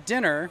went to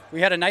dinner. We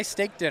had a nice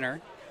steak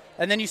dinner.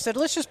 And then you said,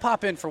 let's just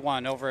pop in for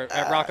one over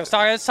at Rocco's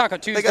Taco. Let's talk on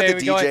Tuesday. They got the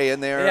We go DJ in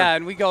there. Yeah,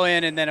 and we go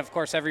in, and then, of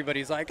course,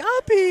 everybody's like,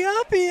 Uppy,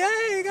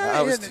 hey.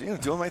 I was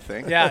doing my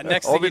thing. Yeah,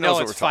 next thing Obi you knows know,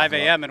 what it's we're 5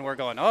 talking a.m., and we're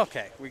going,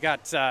 okay, we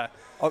got I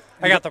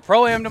got the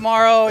Pro-Am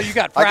tomorrow. You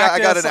got I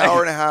practice. got an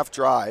hour and a half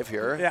drive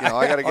here. Yeah. You know,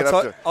 I got to get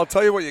up to. I'll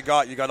tell you what you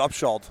got. You got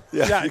upshalled.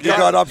 Yeah, You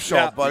got upshalled,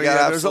 Yeah. buddy. You got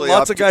There's absolutely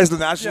lots of up- guys in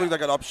the National League that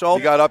got upshalled.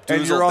 You got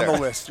and you're updoozled on there.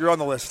 the list. You're on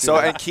the list. So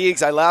Steve. and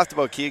Keegs, I laughed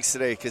about Keegs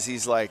today because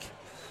he's like,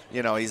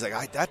 you know, he's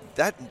like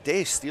that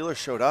day Steeler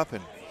showed up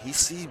and he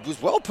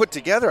was well put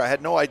together. I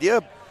had no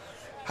idea.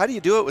 How do you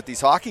do it with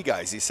these hockey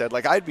guys? He said,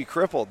 like, I'd be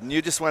crippled. And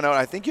you just went out.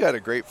 I think you had a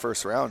great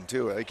first round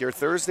too. Like your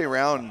Thursday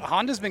round.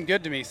 Honda's been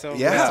good to me, so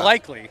Yeah. it's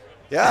likely.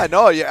 Yeah,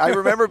 no, I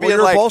remember being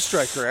you're like a ball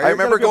striker. Eh? I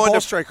remember You're a good going ball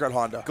to striker at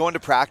Honda. going to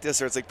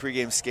practice or it's like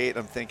pregame skate. And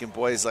I'm thinking,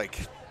 boys, like,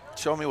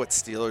 show me what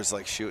Steelers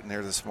like shooting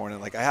there this morning.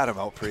 Like I had him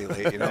out pretty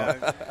late, you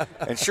know.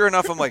 And sure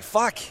enough, I'm like,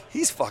 fuck,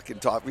 he's fucking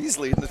top. He's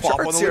leading the Top on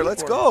charts the here.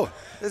 Let's leaderboard. go.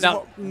 This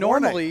Now, is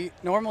morning.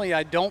 normally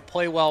I don't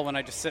play well when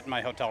I just sit in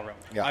my hotel room.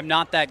 Yeah. I'm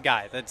not that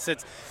guy that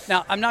sits.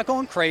 Now, I'm not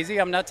going crazy.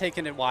 I'm not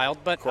taking it wild,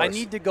 but I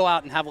need to go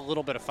out and have a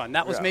little bit of fun.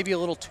 That was Yeah. maybe a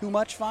little too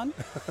much fun,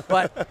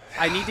 but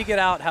I need to get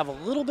out, have a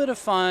little bit of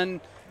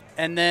fun,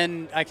 and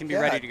then I can be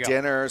ready to go.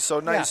 Dinner. So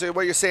nice. Yeah. So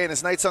what you're saying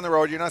is nights on the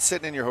road, you're not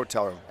sitting in your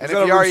hotel room. And He's if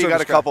not you a are, room you got a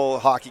service guy. couple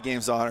hockey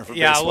games on or for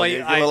Yeah, baseball. well, You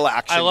get a little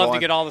action I love going.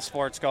 to get all the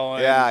sports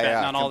going, Yeah, betting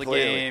yeah, on all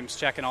completely. the games,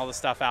 checking all the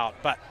stuff out.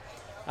 But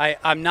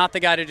I'm not the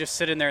guy to just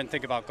sit in there and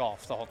think about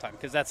golf the whole time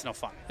because that's no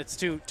fun. It's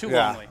too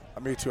lonely.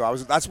 Me too.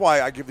 That's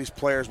why I give these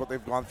players what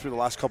they've gone through the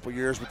last couple of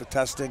years with the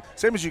testing.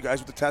 Same as you guys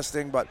with the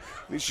testing, but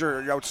at least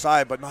you're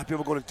outside, but not being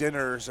able to go to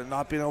dinners and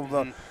not being able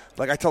to.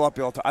 Like I tell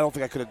people, I don't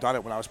think I could have done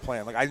it when I was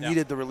playing. Like I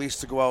needed the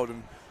release to go out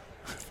and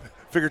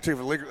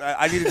figuratively.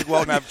 I needed to go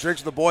out and have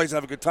drinks with the boys and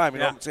have a good time. You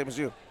know, same as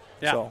you.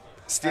 Yeah. So.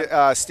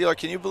 Steeler,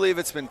 can you believe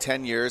it's been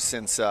 10 years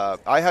since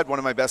I had one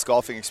of my best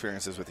golfing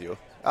experiences with you?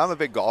 I'm a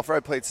big golfer.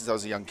 I played since I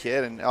was a young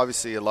kid, and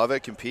obviously I love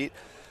it, compete.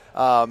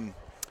 You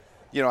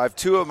know, I have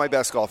two of my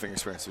best golfing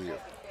experiences with you.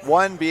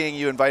 One being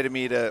you invited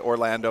me to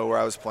Orlando where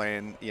I was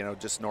playing, you know,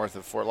 just north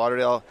of Fort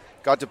Lauderdale.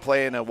 Got to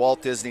play in a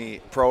Walt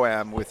Disney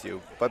Pro-Am with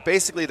you. But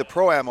basically the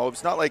Pro-Am,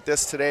 it's not like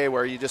this today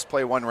where you just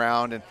play one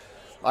round. And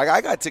like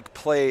I got to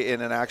play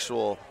in an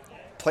actual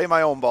play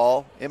my own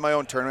ball in my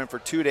own tournament for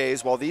 2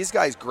 days while these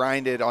guys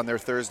grinded on their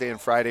Thursday and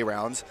Friday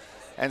rounds.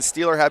 And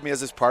Steele had me as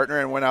his partner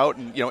and went out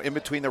and, in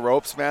between the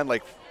ropes, man,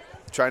 like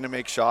trying to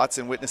make shots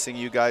and witnessing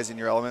you guys in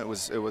your element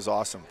it was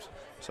awesome.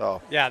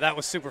 So yeah, that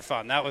was super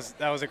fun. That was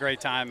a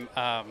great time.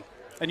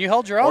 And you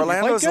held your own.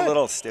 Orlando's a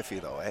little stiffy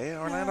though, eh?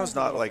 Orlando's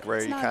not like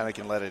where you kind of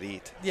can let it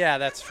eat. Yeah,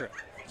 that's true.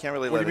 Can't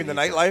really. What do you mean,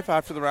 the nightlife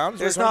after the rounds?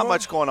 There's not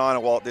much going on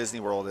at Walt Disney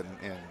World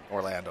in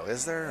Orlando,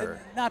 is there?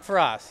 Or? Not for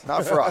us.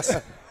 Not for us.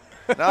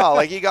 No,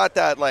 like you got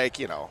that, like,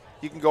 you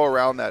can go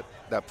around that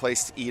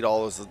place to eat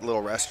all those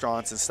little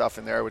restaurants and stuff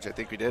in there, which I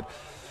think we did.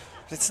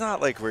 It's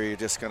not like where you're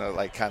just going to,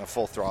 like, kind of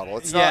full throttle.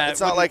 It's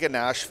not like a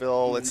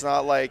Nashville. It's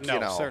not like,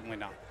 No, certainly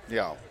not.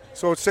 Yeah.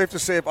 So it's safe to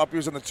say if Uppy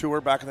was on the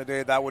tour back in the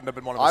day, that wouldn't have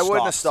been one of his stops. I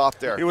wouldn't have stopped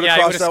there. He would have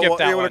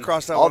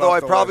crossed that one. Although I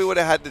probably would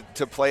have had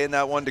to play in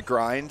that one to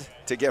grind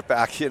to get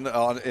back in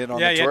on the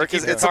tour.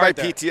 Because it's my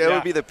PTO. It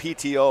would be the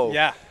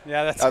PTO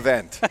that's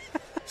event.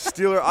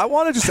 Steeler, I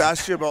want to just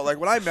ask you about, like,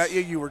 when I met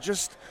you, you were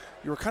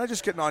kind of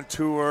just getting on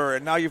tour,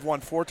 and now you've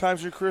won 4 times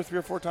in your career, 3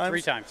 or 4 times?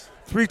 3 times.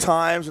 3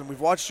 times, and we've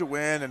watched you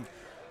win, and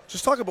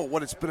just talk about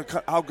what it's been,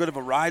 how good of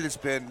a ride it's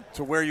been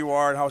to where you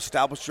are and how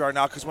established you are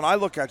now. Because when I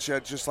look at you,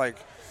 it's just like,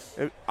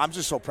 I'm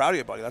just so proud of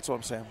you, buddy. That's what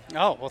I'm saying.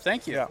 Oh, well,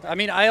 thank you. Yeah. I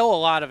mean, I owe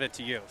a lot of it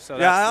to you. So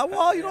I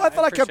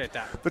thought I kept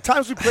that. the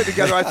times we played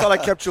together. I thought I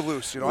kept you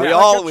loose. We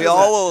all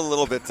owe a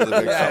little bit to the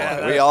big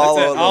fella. We all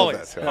owe a little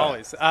bit.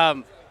 Always.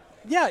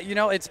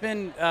 It's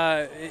been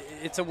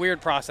it's a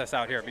weird process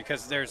out here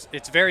because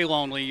it's very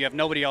lonely. You have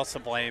nobody else to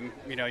blame.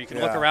 You can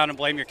look around and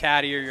blame your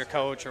caddy or your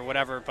coach or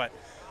whatever, but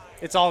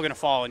it's all going to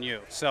fall on you.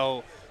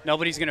 So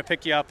nobody's going to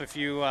pick you up if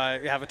you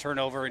have a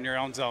turnover in your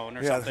own zone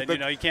or something.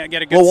 You can't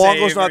get a good save.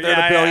 Longo's not there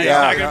to bail you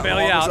out. He's not going to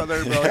bail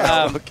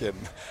you out.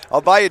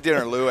 I'll buy you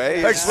dinner, Lou.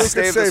 Thanks, Lou.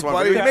 Save this one.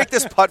 Will you make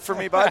this putt for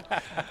me, bud?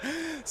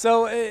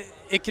 So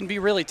it can be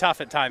really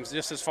tough at times,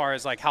 just as far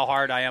as like how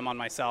hard I am on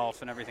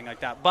myself and everything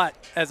like that. But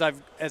as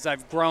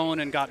I've grown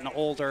and gotten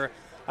older,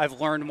 I've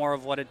learned more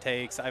of what it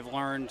takes. I've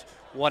learned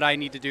what I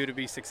need to do to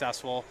be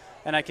successful,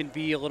 and I can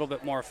be a little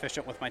bit more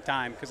efficient with my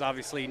time because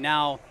obviously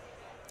now,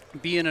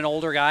 being an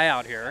older guy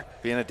out here,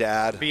 being a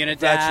dad,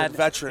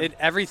 veteran,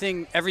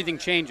 everything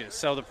changes.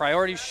 So the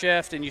priorities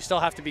shift, and you still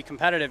have to be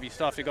competitive. You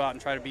still have to go out and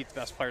try to beat the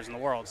best players in the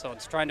world. So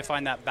it's trying to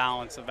find that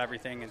balance of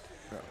everything and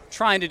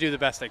trying to do the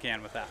best I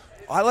can with that.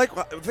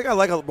 The thing I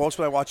like most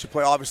when I watch you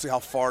play, obviously how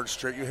far and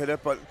straight you hit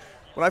it, but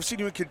when I've seen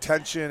you in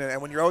contention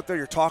and when you're out there,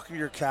 you're talking to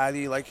your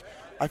caddy, like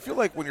I feel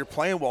like when you're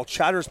playing well,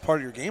 chatter is part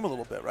of your game a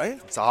little bit, right?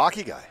 It's a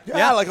hockey guy.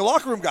 Yeah, like a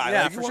locker room guy.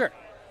 Yeah, like for sure.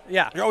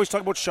 Yeah. You're always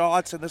talking about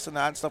shots and this and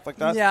that and stuff like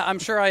that. Yeah, I'm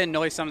sure I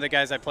annoy some of the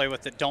guys I play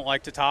with that don't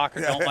like to talk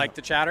or don't like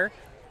to chatter.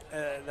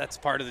 That's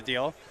part of the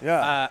deal.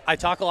 Yeah. I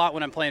talk a lot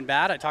when I'm playing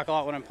bad. I talk a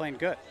lot when I'm playing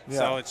good. Yeah.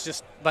 So it's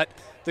just – but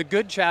the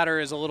good chatter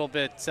is a little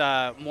bit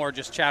more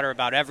just chatter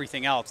about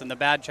everything else, and the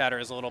bad chatter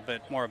is a little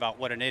bit more about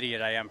what an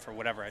idiot I am for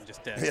whatever I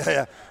just did.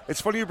 Yeah.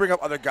 It's funny you bring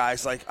up other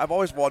guys. Like, I've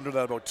always wondered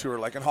that about tour.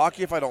 Like, in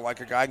hockey, if I don't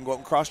like a guy, I can go out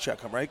and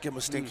cross-check him, right? Give him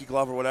a stinky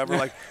glove or whatever.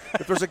 Like,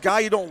 if there's a guy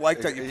you don't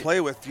like that you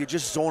play with, do you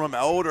just zone him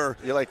out? Or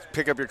you, like,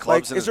 pick up your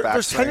clubs in his backswing?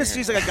 There's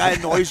tendencies like a guy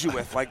annoys you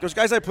with. Like, there's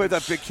guys I play with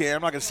that big can.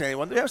 I'm not going to say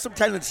anyone. They have some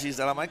tendencies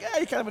that I'm like,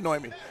 you kind of annoy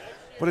me.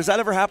 But does that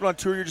ever happen on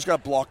tour? You just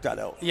got to block that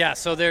out. Yeah,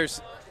 so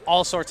there's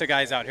all sorts of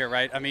guys out here,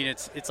 right? I mean,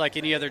 it's like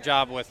any other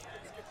job with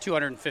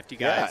 250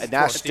 guys.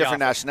 Yeah, and different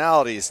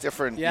nationalities,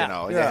 different, they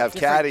have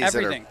caddies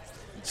everything.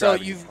 So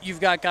you've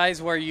got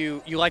guys where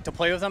you like to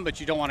play with them, but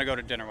you don't want to go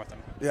to dinner with them.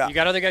 Yeah. You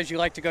got other guys you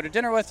like to go to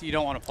dinner with, you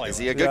don't want to play with. Is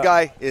he a good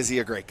guy? Is he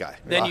a great guy?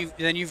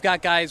 Then you've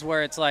got guys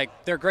where it's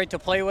like they're great to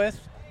play with,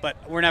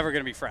 but we're never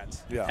going to be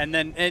friends. Yeah.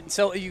 And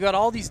so you got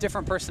all these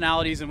different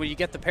personalities, and when you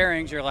get the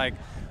pairings, you're like,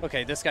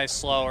 okay, this guy's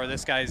slow, or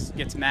this guy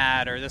gets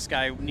mad, or this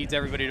guy needs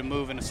everybody to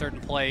move in a certain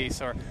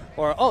place, or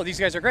oh, these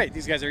guys are great,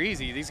 these guys are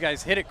easy, these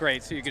guys hit it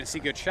great, so you're going to see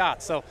good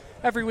shots. So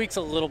every week's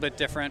a little bit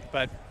different,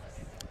 but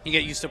you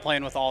get used to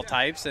playing with all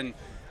types, and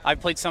I've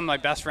played some of my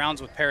best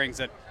rounds with pairings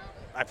that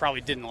I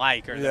probably didn't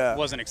like or that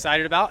wasn't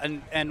excited about.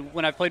 And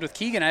when I played with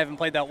Keegan, I haven't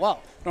played that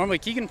well. Normally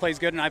Keegan plays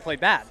good and I play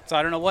bad. So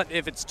I don't know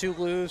if it's too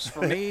loose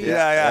for me.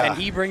 Yeah.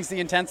 And he brings the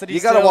intensity.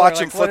 You got to watch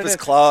him flip his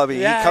club.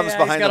 He comes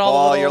behind the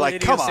ball. You're like,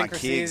 come on,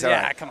 Keegs.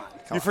 Come on.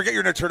 You forget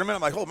you're in a tournament.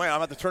 I'm like, oh man,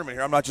 I'm at the tournament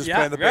here. I'm not just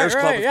playing the Bears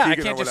club with Keegan or I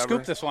can't just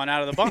scoop this one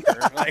out of the bunker.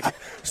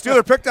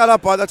 Steeler, pick that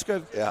up, bud. That's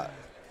good. Yeah.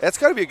 That's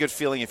got to be a good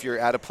feeling if you're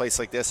at a place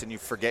like this and you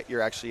forget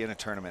you're actually in a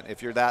tournament.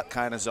 If you're that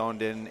kind of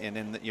zoned in and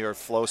in your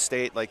flow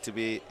state, like to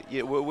be,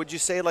 would you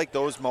say like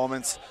those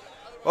moments?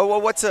 Well,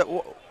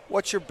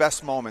 what's your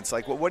best moments?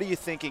 Like, what are you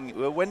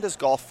thinking? When does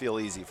golf feel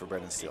easy for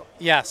Brendan Steele?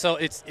 Yeah, so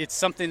it's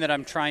something that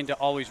I'm trying to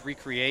always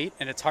recreate,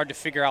 and it's hard to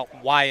figure out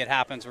why it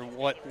happens or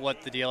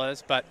what the deal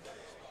is. But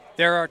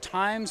there are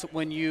times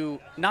when you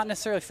not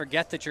necessarily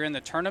forget that you're in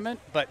the tournament,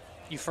 but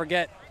you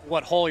forget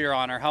what hole you're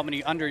on or how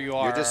many under you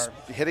are. You're just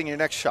hitting your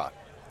next shot.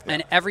 Yeah.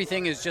 And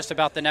everything is just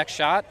about the next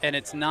shot, and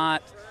it's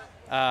not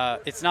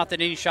that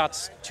any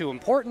shot's too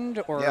important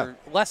or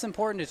less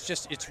important. It's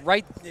just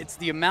it's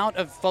the amount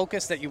of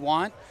focus that you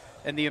want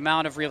and the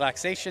amount of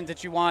relaxation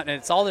that you want, and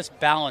it's all this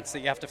balance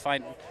that you have to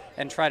find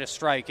and try to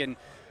strike. And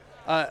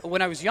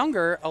when I was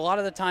younger, a lot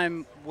of the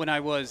time when I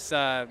was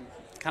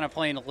kind of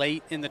playing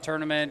late in the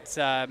tournament,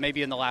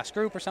 maybe in the last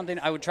group or something,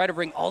 I would try to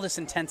bring all this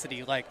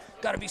intensity, like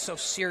got to be so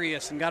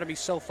serious and got to be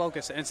so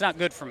focused, and it's not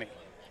good for me.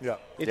 Yeah.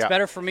 It's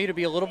better for me to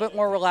be a little bit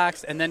more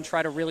relaxed and then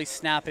try to really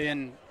snap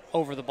in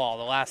over the ball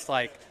the last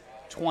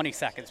 20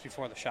 seconds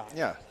before the shot.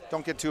 Yeah.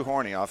 Don't get too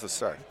horny off the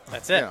start.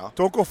 That's it.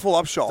 Don't go full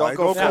up, Shaw. Don't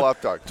go full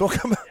up, dog. Don't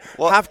come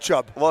half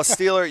chub. Well,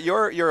 Steeler,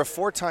 you're a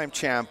 4-time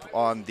champ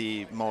on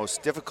the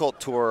most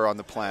difficult tour on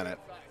the planet.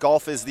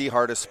 Golf is the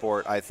hardest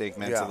sport, I think,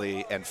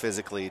 mentally and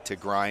physically to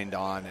grind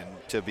on and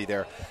to be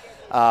there.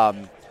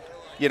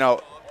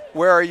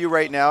 Where are you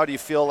right now? Do you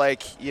feel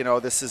like,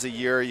 this is a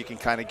year you can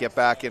kind of get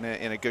back in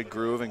a good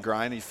groove and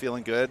grind? Are you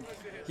feeling good?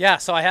 Yeah,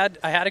 so I had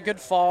a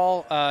good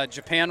fall.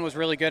 Japan was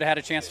really good. I had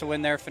a chance to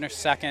win there, finished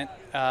second.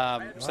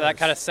 So that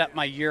kind of set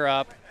my year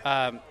up.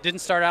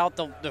 Didn't start out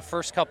the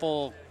first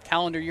couple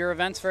calendar year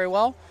events very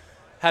well.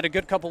 Had a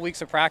good couple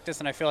weeks of practice,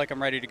 and I feel like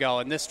I'm ready to go.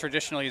 And this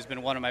traditionally has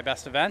been one of my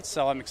best events,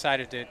 so I'm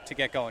excited to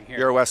get going here.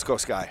 You're a West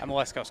Coast guy. I'm a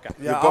West Coast guy.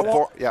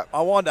 Yeah,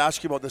 I wanted to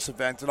ask you about this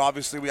event, and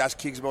obviously we asked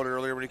Keegs about it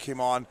earlier when he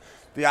came on.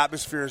 The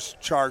atmosphere is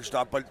charged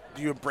up, but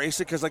do you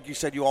embrace it? Because like you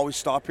said, you always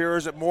stop here, or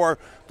is it more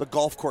the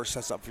golf course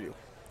sets up for you,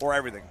 or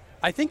everything?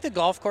 I think the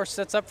golf course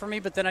sets up for me,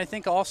 but then I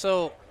think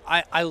also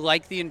I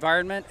like the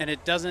environment, and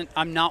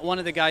I'm not one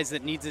of the guys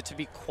that needs it to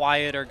be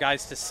quiet or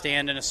guys to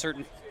stand in a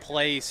certain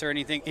place or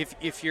anything.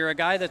 If you're a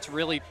guy that's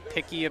really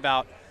picky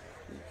about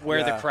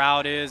where the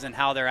crowd is and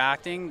how they're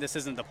acting, this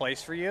isn't the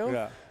place for you.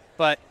 Yeah.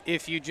 But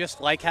if you just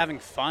like having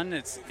fun,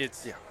 it's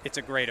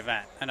a great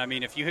event. And I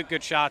mean, if you hit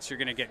good shots, you're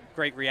going to get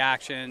great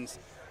reactions.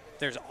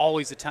 There's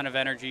always a ton of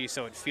energy,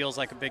 so it feels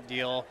like a big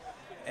deal.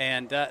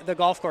 And the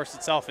golf course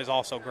itself is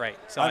also great.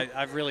 So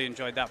I've really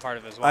enjoyed that part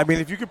of it as well. I mean,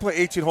 if you can play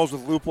 18 holes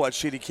with Lupo at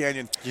Shady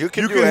Canyon, you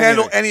can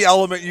handle any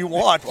element you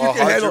want. Well, you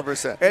can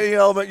 100%. handle any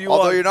element you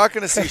want. Although you're not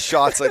going to see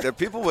shots like that.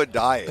 People would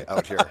die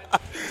out here.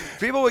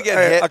 People would get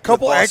hit. A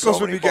couple ankles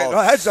so would be getting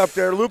heads up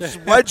there. Loop's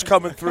wedge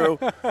coming through.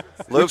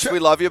 Loops, we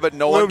love you, but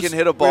no one can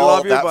hit a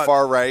ball that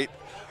far right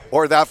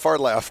or that far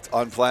left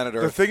on planet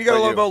Earth. The thing you got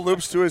to love about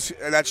Loops too is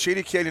that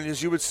Shady Canyon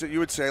is you would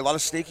say a lot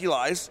of snaky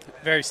lies.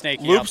 Very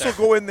snaky. Loops will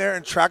go in there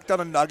and track down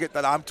a nugget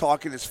that I'm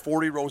talking is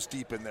 40 rows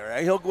deep in there.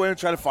 He'll go in and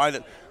try to find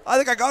it. I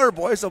think I got her,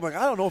 boys. I'm like,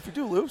 I don't know if you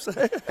do, Loops.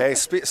 Hey,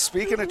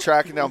 speaking of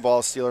tracking down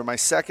balls, Steeler, my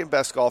second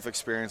best golf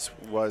experience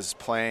was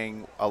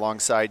playing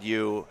alongside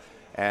you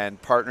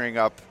and partnering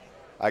up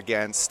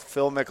against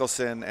Phil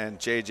Mickelson and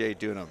J.J.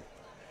 Dunham.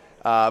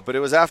 But it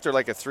was after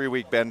like a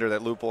 3-week bender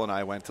that Lupo and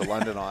I went to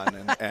London on,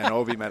 and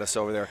Obi met us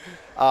over there.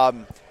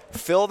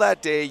 Phil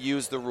that day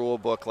used the rule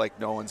book like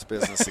no one's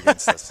business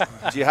against us.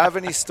 Do you have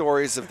any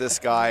stories of this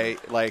guy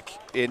like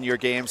in your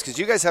games? Because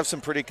you guys have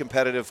some pretty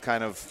competitive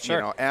kind of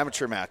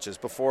amateur matches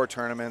before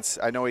tournaments.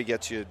 I know he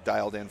gets you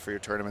dialed in for your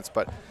tournaments,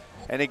 but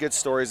any good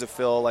stories of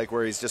Phil like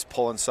where he's just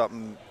pulling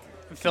something?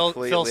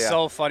 Phil's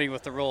so funny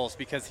with the rules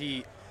because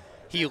he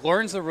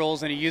learns the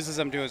rules and he uses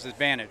them to his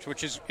advantage,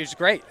 which is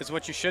great. It's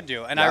what you should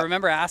do. And I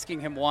remember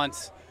asking him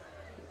once,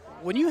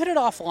 when you hit it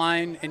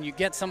offline and you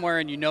get somewhere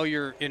and you know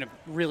you're in a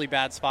really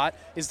bad spot,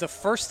 is the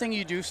first thing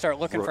you do start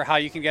looking for how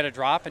you can get a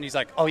drop? And he's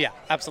like, oh, yeah,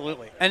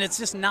 absolutely. And it's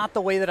just not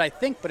the way that I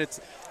think, but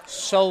it's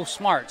so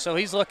smart. So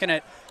he's looking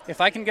at, if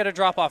I can get a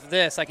drop off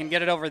this, I can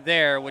get it over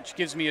there, which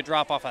gives me a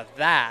drop off of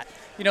that.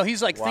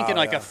 He's like thinking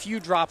like a few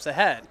drops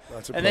ahead.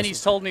 And then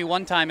he's told me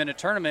one time in a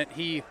tournament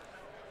he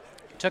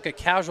took a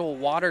casual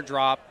water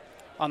drop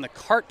on the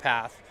cart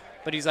path,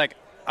 but he's like,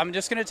 I'm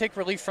just going to take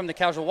relief from the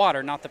casual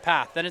water, not the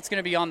path. Then it's going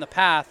to be on the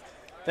path.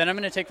 Then I'm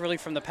going to take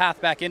relief from the path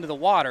back into the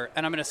water,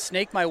 and I'm going to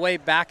snake my way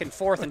back and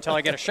forth until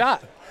I get a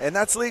shot. And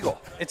that's legal.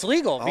 It's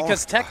legal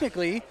because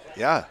technically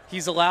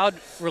he's allowed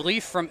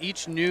relief from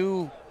each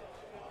new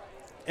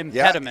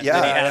impediment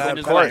that he has in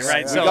his way,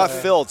 right? So, got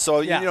filled.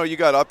 So, you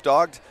got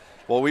up-dogged.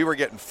 Well, we were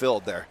getting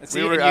filled there.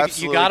 You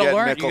got to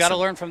learn. You got to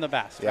learn from the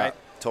best, right?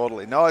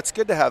 Totally. No, it's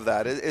good to have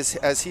that.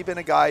 Has he been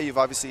a guy?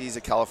 He's a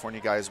California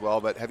guy as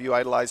well, but have you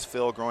idolized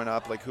Phil growing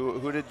up? Like,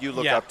 who did you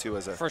look up to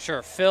as a? For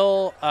sure.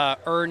 Phil,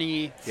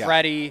 Ernie,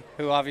 Freddie,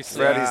 who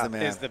obviously Freddie's the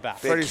man. is the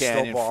best. Freddie's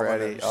still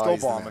bombing it. Still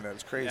bombing it.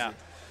 It's crazy.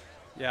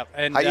 Yeah.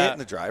 And how you hitting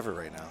the driver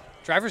right now?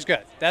 Driver's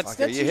good. That's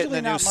you hitting usually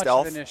the new not much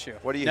Stealth? of an issue.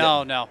 What are you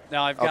hitting? No.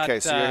 I've got. Okay,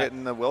 so you're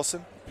hitting the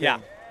Wilson? Yeah.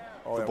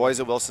 The boys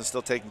at Wilson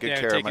still taking good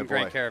care of my boy. Taking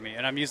great care of me.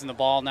 And I'm using the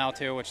ball now,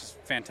 too, which is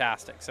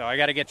fantastic. So I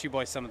got to get you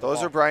boys some of the ball.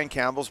 Those are Brian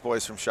Campbell's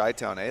boys from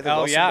Chi-Town, eh? The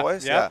Wilson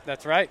boys? Yeah,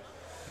 that's right.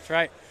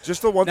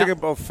 Just the one thing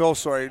about Phil,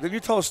 sorry. Didn't you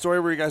tell a story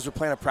where you guys were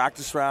playing a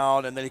practice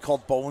round and then he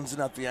called Bones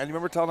in at the end? You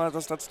remember telling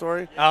us that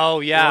story?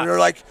 Oh, yeah. We were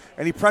like,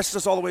 and he pressed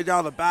us all the way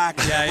down the back.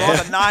 Yeah, we're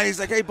on the 9. He's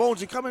like, hey, Bones,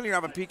 you come in here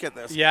and have a peek at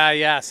this.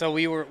 Yeah. So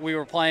we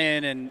were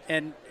playing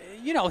and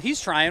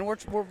he's trying.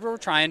 We're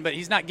trying, but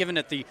he's not giving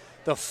it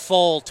the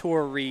full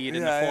tour read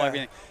and the full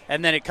everything.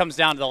 And then it comes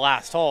down to the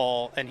last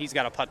hole, and he's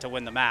got a putt to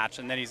win the match.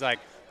 And then he's like,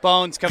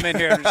 Bones come in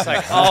here and just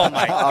like, oh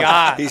my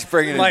god, He's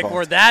bringing in like Bones.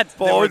 we're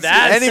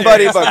that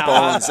Anybody serious but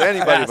now. Bones.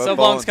 Anybody but so Bones.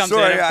 Bones comes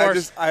Sorry, in. Of I course,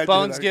 just- I had to do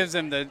Bones that. gives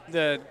him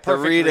the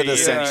perfect read of the read.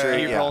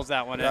 century, He yeah. rolls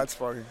that one in. That's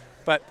funny.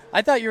 But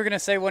I thought you were going to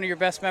say one of your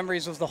best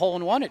memories was the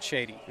hole-in-one at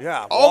Shady.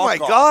 Yeah. Oh my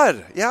walk-off.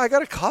 God! Yeah, I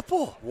got a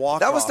couple. Walk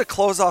that was off. to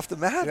close off the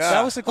match. Yeah.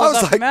 That was the I close was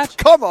off like, the match.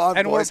 come on,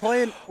 and boys. we're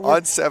playing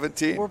on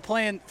 17 We're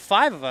playing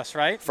 5 of us,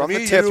 right? from Me,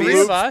 the you, tippies. Three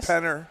of us.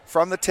 Penner.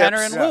 From the tips.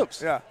 Penner and Yeah.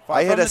 Loops. Yeah.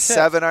 I hit From a the tip.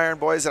 7-iron,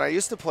 boys, and I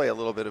used to play a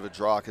little bit of a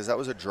draw because that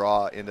was a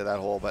draw into that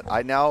hole. But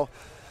I now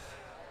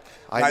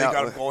Now you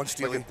got him going,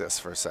 Steele. Look at this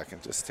for a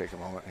second. Just take a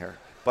moment here.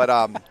 But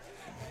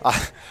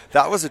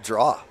that was a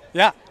draw.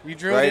 Yeah, we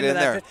drew Right it into in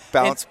that there. pit.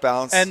 Bounce, and,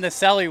 bounce. And the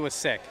celly was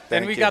sick. Thank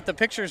and we you. got the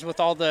pictures with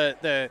all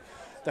the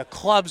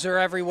clubs are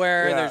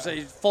everywhere. Yeah. There's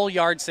a full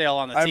yard sale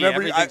on the I tee.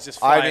 remember- Everything's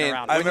just I flying mean,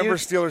 around. I when remember you-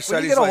 Steele said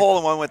when you he's get a like-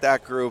 hole-in-one with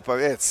that group,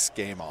 it's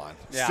game on.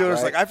 Yeah. Steelers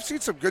Right. like I've seen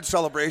some good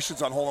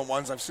celebrations on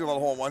hole-in-ones. I've seen a lot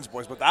of hole-in-ones,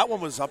 boys, but that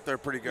one was up there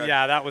pretty good.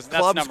 Yeah, that's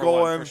Clubs number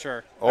going. one for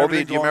sure. Obi,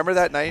 Everything do you going. remember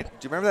that night?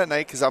 Do you remember that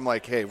night? Because I'm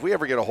like, hey, if we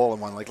ever get a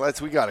hole-in-one, like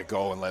we got to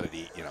go and let it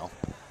eat, you know?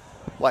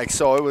 Like,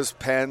 so it was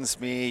Pens,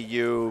 me,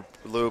 you,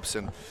 Loops,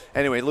 and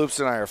anyway, Loops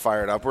and I are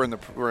fired up. We're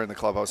in the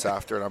clubhouse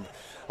after, and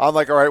I'm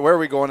like, all right, where are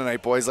we going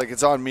tonight, boys? Like,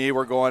 it's on me.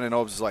 We're going, and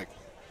Ob's like,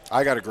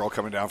 I got a girl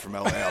coming down from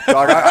LA. Up,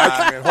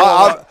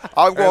 dog.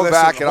 I'm going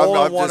back, and I'm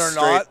hole-in-one just or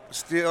straight. not,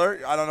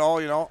 Steeler. I don't know.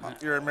 You know,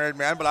 you're a married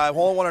man, but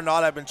hole-in-one or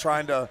not, I've been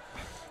trying to.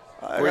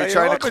 Were you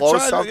trying to I've been close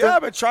trying something? Yeah,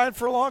 I've been trying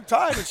for a long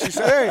time. And she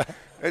said, hey,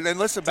 and then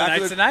listen back to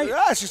Tonight's the night.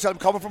 Yeah, she said, I'm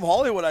coming from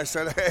Hollywood. I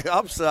said, hey,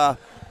 ups.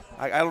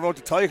 I don't know what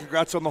to tell you.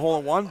 Congrats on the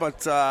hole-in-one,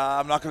 but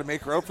I'm not going to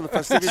make her out for the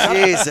festivities.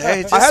 Jeez,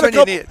 hey, I had a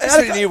couple- just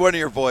when you need one of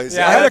your boys.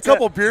 Yeah, I had a that's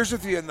couple beers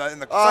with you in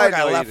the I I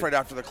know you left did. right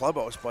after the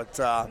clubhouse, but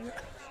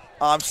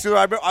still,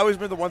 I always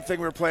been the one thing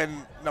we were playing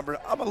number.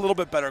 I'm a little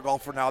bit better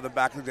golfer now than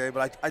back in the day,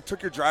 but I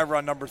took your driver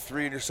on number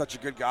 3, and you're such a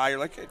good guy. You're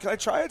like, hey, can I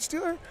try it,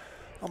 Steeler?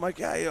 I'm like,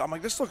 yeah. I'm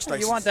like, this looks nice.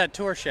 You want that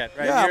tour shit,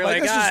 right? Yeah, You're I'm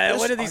like, this is-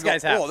 what do these I go,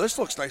 guys have? Oh, this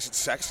looks nice and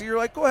sexy. You're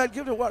like, go ahead,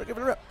 give it a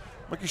rip.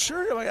 I'm like, you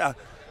sure? You're like, yeah.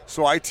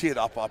 So I tee it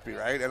up, Uppy,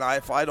 right? And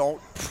if I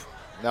don't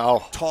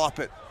No. top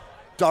it,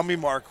 dummy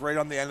mark right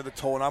on the end of the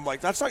toe, and I'm like,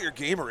 that's not your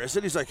gamer, is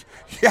it? He's like,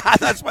 yeah,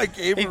 that's my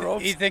gamer.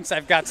 Ropes. He thinks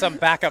I've got some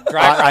backup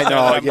driver. I out there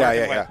know. that I'm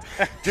Yeah. working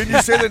with. Didn't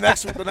you say the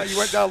next one? You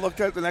went down, looked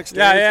at it the next day.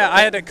 Yeah.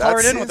 I had to color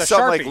That it in with a seems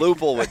something Sharpie. like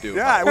Loople would do.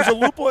 Yeah, it was a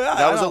loophole. Yeah,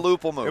 That I was a know.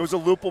 loophole move. It was a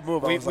loophole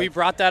move. I We was like,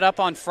 brought that up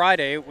on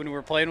Friday when we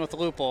were playing with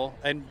Loople,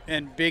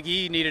 and Big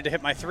E needed to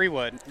hit my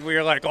 3-wood. We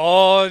were like,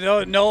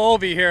 oh, no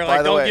Obi here. By Like,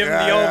 the don't way- give him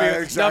Yeah, the Obi yeah,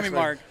 with exactly. dummy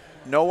mark.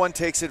 No one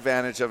takes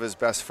advantage of his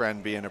best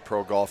friend being a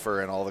pro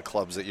golfer and all the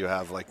clubs that you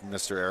have, like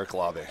Mr. Eric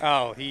Labe.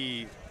 Oh,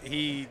 he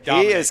He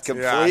dominates. is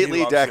completely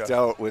loves decked you.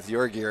 out with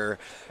your gear,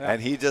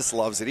 and he just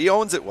loves it. He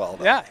owns it well,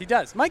 though. Yeah, he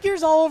does. My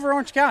gear's all over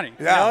Orange County.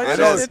 Yeah, you It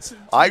know, is. it's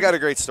I got a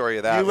great story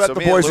of that. you let So the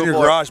me and boys in your Lou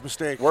Boy- garage.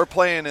 Mistake. We're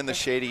playing in the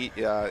shady,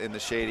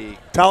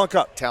 Talent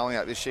Cup.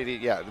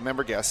 the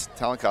member guest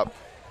Talent Cup,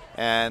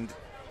 and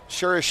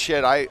sure as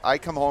shit, I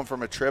come home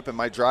from a trip and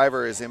my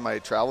driver is in my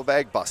travel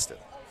bag busted,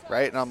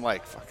 right? And I'm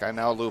like, fuck, I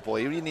now Loople.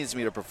 He needs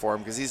me to perform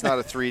because he's not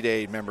a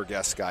 3-day member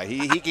guest guy.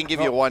 He can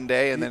give you one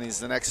day, and then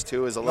the next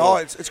 2 is a little. No,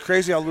 it's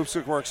crazy how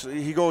Loopstick works.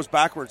 He goes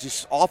backwards.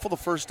 He's awful the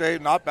first day,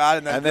 not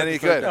bad, and then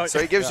he's the third good. day. So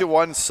he gives you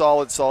one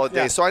solid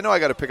day. Yeah. So I know I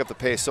got to pick up the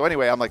pace. So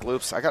anyway, I'm like,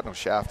 Loops, I got no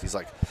shaft. He's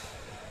like,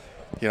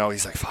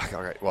 fuck,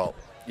 all right, well,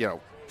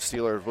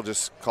 Steeler, we'll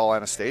just call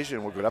Anastasia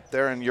and we'll get up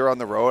there, and you're on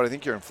the road. I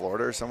think you're in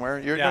Florida or somewhere.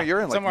 You're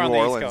in like somewhere New on the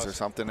East Orleans or Coast.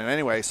 something. And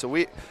anyway, so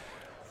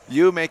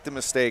you make the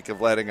mistake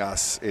of letting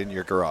us in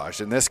your garage.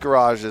 And this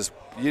garage is,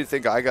 you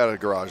think I got a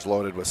garage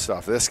loaded with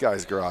stuff. This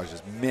guy's garage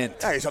is mint.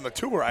 Yeah, he's on the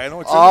tour. I know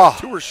it's Oh,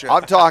 tour shit.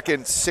 I'm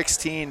talking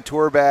 16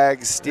 tour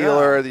bags,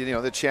 Steeler,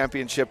 the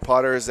championship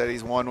putters that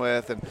he's won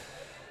with. And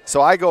so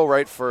I go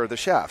right for the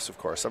shafts, of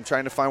course. I'm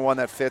trying to find one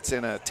that fits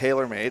in a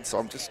TaylorMade. So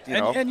I'm just,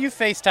 And you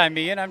FaceTime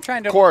me, and I'm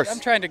trying to. Of course.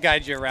 I'm trying to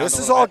guide you around. This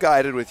a is little all bit.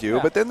 guided with you,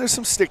 Yeah. but then there's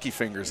some sticky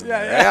fingers in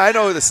Yeah, there. yeah. I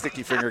know who the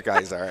sticky finger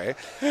guys are,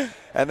 eh?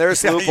 And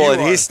there's Yeah, Loople, you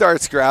and he are.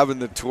 starts grabbing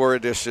the Tour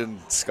Edition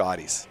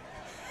Scotties.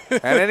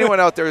 And anyone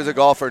out there who's a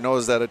golfer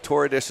knows that a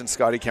Tour Edition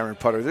Scotty Cameron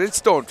putter, they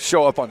just don't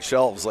show up on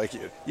shelves like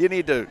you. You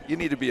need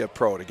to be a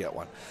pro to get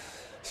one.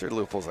 So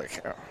Loople's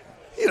like, oh,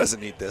 he doesn't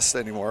need this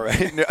anymore,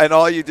 right? And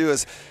all you do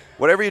is,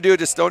 whatever you do,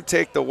 just don't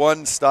take the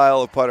one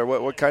style of putter.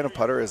 What kind of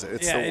putter is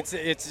it?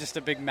 It's just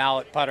a big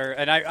mallet putter,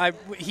 and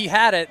he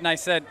had it, and I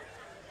said.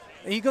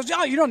 He goes,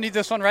 oh, you don't need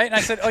this one, right? And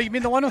I said, oh, you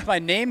mean the one with my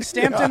name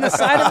stamped in the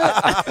side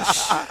of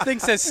it? Thing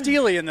says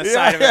Steele in the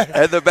side of it.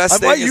 And the best I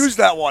thing might is, use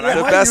that one. I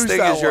The might best use thing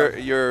that is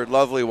one. your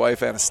lovely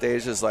wife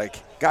Anastasia is like,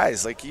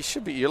 guys, like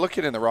you're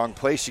looking in the wrong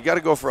place. You got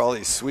to go for all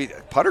these sweet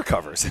putter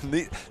covers,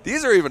 and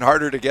these are even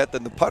harder to get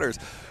than the putters.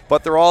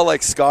 But they're all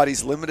like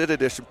Scotty's limited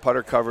edition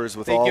putter covers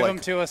with They all give like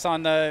them to us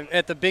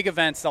at the big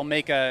events. They'll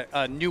make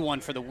a new one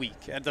for the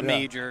week at the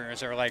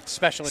majors or like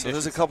special So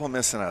editions. there's a couple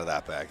missing out of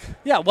that bag.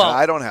 Yeah, well, And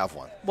I don't have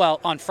one.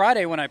 Well, on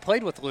Friday when I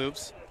played with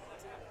Loops,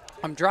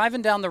 I'm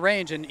driving down the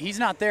range and he's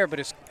not there,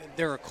 but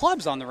there are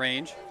clubs on the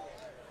range.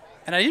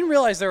 And I didn't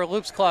realize there were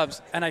Loops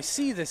clubs, and I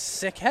see this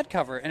sick head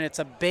cover, and it's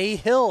a Bay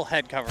Hill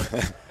head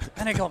cover.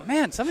 And I go,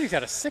 man, somebody's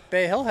got a sick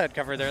Bay Hill head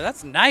cover there.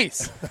 That's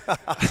nice.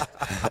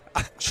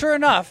 Sure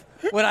enough,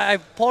 when I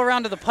pull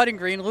around to the putting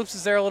green, Loops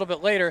is there a little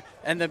bit later,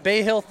 and the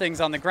Bay Hill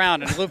thing's on the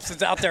ground, and Loops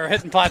is out there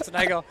hitting putts, and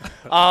I go,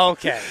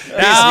 okay,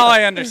 now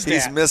I understand.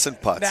 He's missing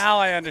putts. Now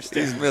I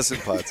understand. He's missing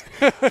putts.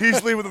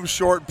 He's leaving them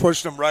short and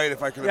pushing them right,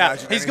 if I can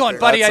imagine he's anything. going,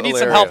 buddy, That's I need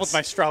some hilarious. help with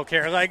my stroke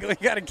here. Like, we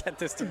got to get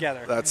this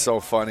together. That's so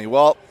funny.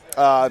 Well,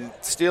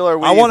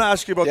 Steeler, I want to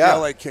ask you about yeah. the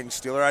LA Kings,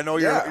 Steeler. I know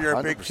Yeah, you're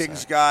a big 100%.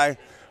 Kings guy.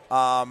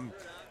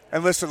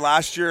 And listen,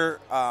 last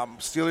year,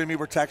 Steele and me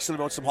were texting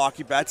about some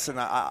hockey bets, and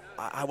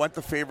I went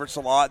the favorites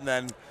a lot, and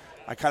then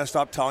I kind of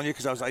stopped telling you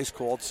because I was ice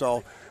cold.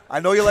 So I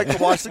know you like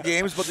to watch the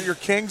games, but your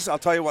Kings, I'll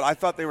tell you what, I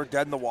thought they were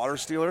dead in the water,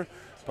 Steeler.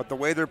 But the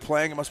way they're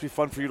playing, it must be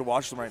fun for you to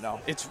watch them right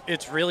now.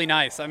 It's really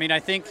nice. I mean, I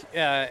think,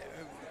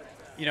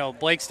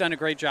 Blake's done a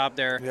great job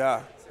there.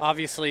 Yeah.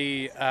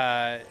 Obviously,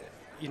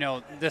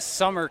 this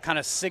summer kind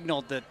of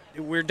signaled that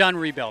we're done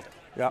rebuilding.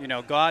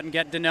 Yeah. Go out and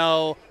get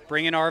Deneau,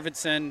 bring in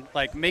Arvidsson,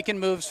 like making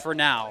moves for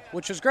now,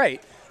 which was great.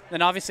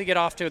 Then obviously get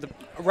off to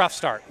a rough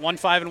start.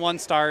 1-5-1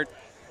 start.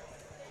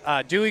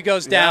 Dewey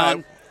goes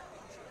down.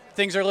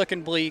 Things are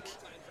looking bleak.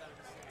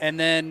 And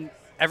then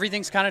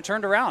everything's kind of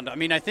turned around. I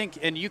mean, I think,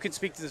 and you can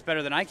speak to this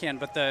better than I can,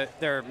 but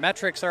their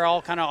metrics are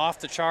all kind of off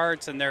the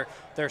charts, and they're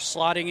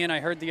slotting in.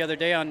 I heard the other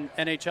day on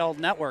NHL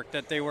Network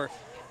that they were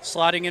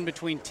slotting in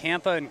between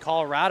Tampa and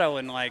Colorado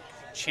and like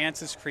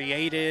chances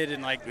created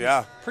and like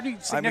pretty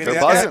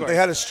significant. They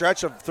had a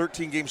stretch of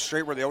 13 games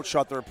straight where they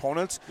outshot their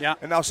opponents. Yeah.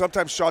 And now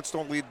sometimes shots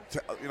don't lead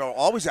to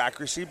always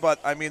accuracy, but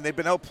I mean they've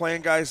been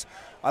outplaying guys.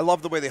 I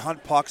love the way they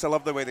hunt pucks. I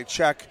love the way they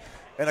check.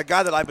 And a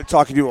guy that I've been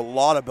talking to a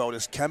lot about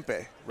is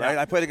Kempe, right?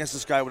 Yeah. I played against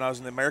this guy when I was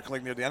in the American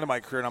League near the end of my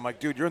career, and I'm like,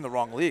 dude, you're in the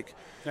wrong league.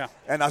 Yeah.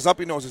 And as up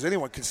he knows as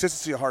anyone,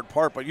 consistency a hard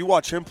part. But you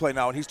watch him play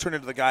now, and he's turned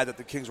into the guy that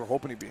the Kings were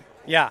hoping he'd be.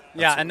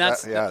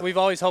 We've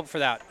always hoped for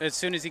that. As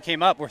soon as he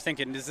came up, we're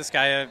thinking, is this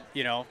guy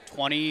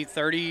 20,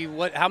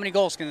 30? How many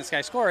goals can this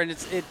guy score? And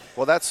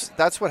Well,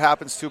 that's what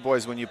happens too,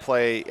 boys, when you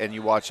play and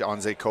you watch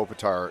Anze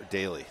Kopitar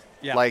daily.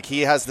 Yeah. Like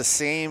he has the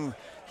same.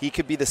 He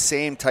could be the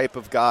same type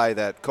of guy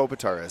that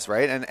Kopitar is,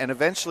 right? And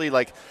eventually,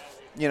 like,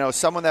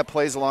 someone that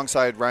plays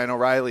alongside Ryan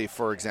O'Reilly,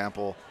 for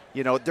example,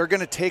 they're going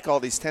to take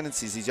all these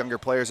tendencies, these younger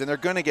players, and they're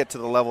going to get to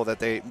the level that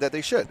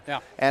they should.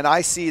 Yeah. And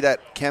I see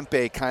that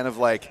Kempe kind of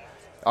like,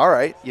 all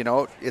right,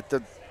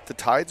 the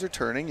tides are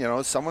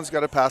turning. Someone's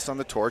got to pass on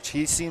the torch.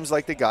 He seems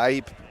like the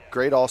guy.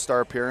 Great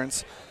All-Star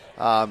appearance.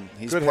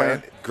 He's Good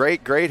playing hair.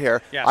 great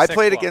hair. Yeah, I sick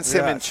played flow. against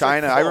him in sick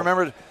China.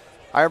 flow.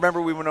 I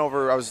remember we went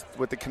over. I was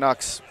with the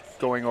Canucks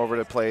going over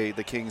to play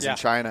the Kings Yeah. in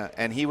China,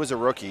 and he was a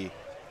rookie.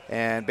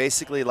 And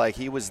basically, like,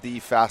 he was the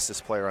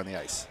fastest player on the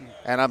ice.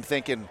 And I'm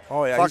thinking,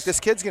 fuck, this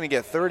kid's going to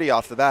get 30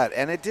 off the bat.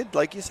 And it did,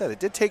 like you said, it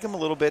did take him a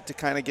little bit to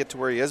kind of get to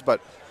where he is, but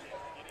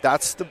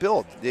that's the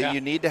build. Yeah. You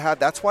need to have –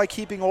 that's why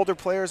keeping older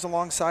players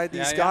alongside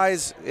these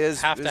guys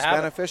is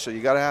beneficial.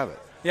 You got to have it.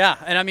 Yeah,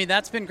 and I mean,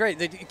 that's been great.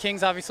 The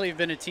Kings obviously have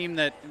been a team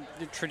that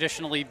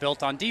traditionally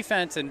built on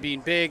defense and being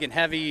big and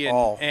heavy.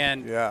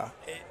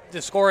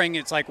 The scoring,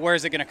 it's like, where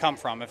is it going to come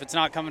from? If it's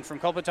not coming from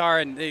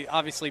Kopitar, and they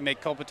obviously make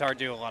Kopitar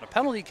do a lot of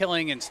penalty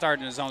killing and start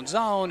in his own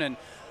zone and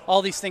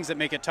all these things that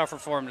make it tougher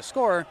for him to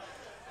score.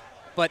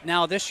 But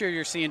now this year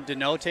you're seeing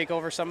Deneau take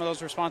over some of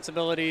those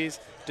responsibilities.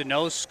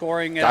 Deneau's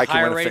scoring at a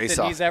higher rate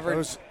than he's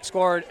ever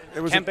scored.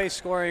 Kempe's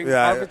scoring,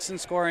 Arvidsson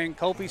scoring,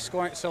 Kopi's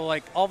scoring. So,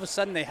 like, all of a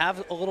sudden they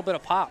have a little bit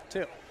of pop,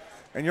 too.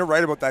 And you're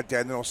right about that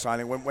Deneau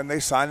signing. When they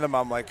signed him,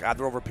 I'm like,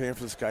 they're overpaying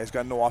for this guy. He's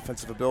got no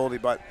offensive ability,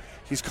 but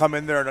he's come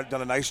in there and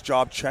done a nice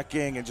job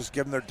checking and just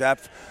giving their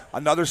depth.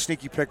 Another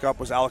sneaky pickup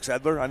was Alex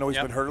Edler. I know he's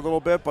been hurt a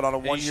little bit, but on a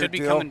one-year deal. He should be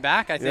coming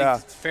back, I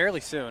think,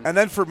 fairly soon. And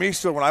then for me,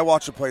 still, when I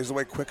watch the plays, the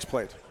way Quick's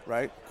played,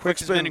 right?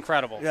 Quick's been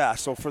incredible. Yeah,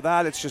 so for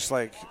that, it's just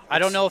like I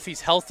don't know if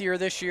he's healthier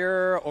this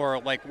year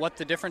or like what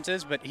the difference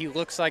is, but he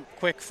looks like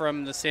Quick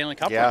from the Stanley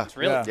Cup runs,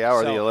 really.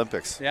 Or the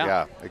Olympics.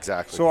 Yeah,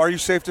 exactly. So are you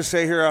safe to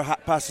say here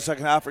past the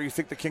second half, or you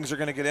think the Kings are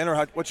going to get in,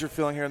 or what's your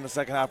feeling here in the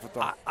second half with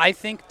them? I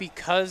think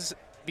because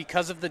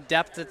of the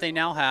depth that they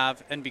now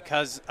have and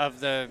because of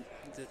the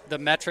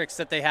metrics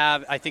that they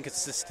have, I think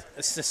it's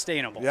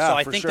sustainable. Yeah, so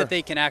I think sure. that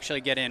they can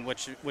actually get in,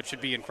 which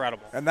would be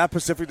incredible. And that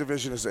Pacific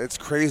Division it's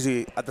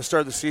crazy. At the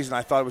start of the season,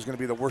 I thought it was going to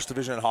be the worst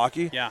division in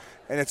hockey. Yeah.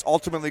 And it's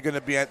ultimately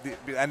going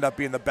to end up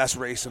being the best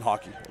race in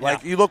hockey.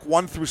 Like, you look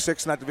 1 through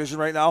 6 in that division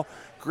right now.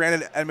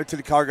 Granted, Edmonton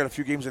and Calgary got a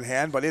few games in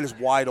hand, but it is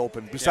wide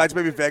open. Besides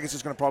maybe Vegas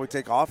is going to probably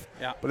take off,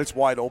 but it's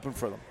wide open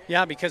for them.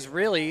 Yeah, because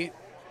really,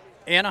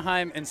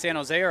 Anaheim and San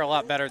Jose are a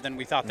lot better than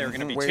we thought they were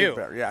going to be, way too.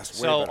 Better. Yes,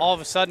 way so better. all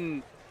of a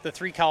sudden, the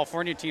 3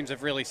 California teams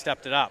have really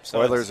stepped it up. So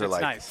Oilers it's are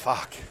like, nice.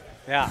 fuck.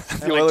 Yeah,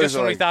 The like Oilers just are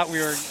when we like- thought we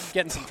were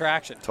getting some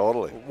traction.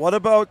 Totally. What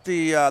about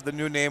the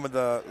new name of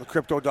the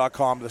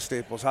Crypto.com, the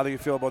Staples? How do you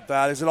feel about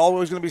that? Is it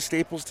always going to be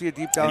Staples to you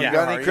deep down? Yeah. in You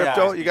your got any heart?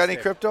 crypto? You got any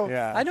crypto?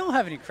 Yeah. I don't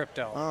have any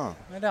crypto. Oh.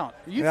 I don't.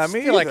 You Yeah,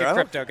 me feel like either. a I don't-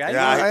 crypto guy.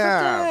 Yeah, You I like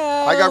am.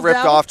 crypto? I got ripped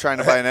Dabble? off trying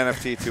to buy an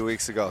NFT 2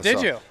 weeks ago. Did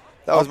so. you?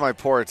 That was my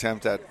poor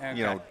attempt at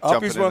jumping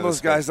Uppy's one of into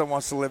those the guys space. that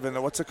wants to live in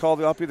what's it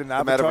called? Uppy, the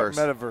metaverse.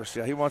 Metaverse.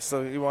 Yeah, he wants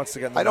to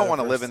get. In the I don't want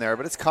to metaverse. live in there,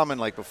 but it's coming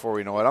like before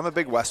we know it. I'm a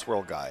big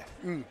Westworld guy.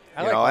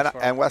 I like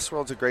Westworld. And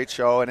Westworld's a great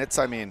show,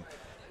 and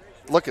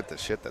look at the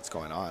shit that's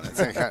going on. It's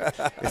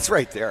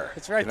right there.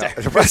 It's right there.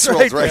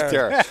 Westworld's right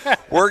there.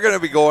 We're going to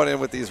be going in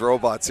with these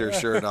robots here,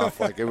 sure enough.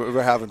 Like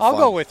we're having fun. I'll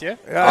go with you.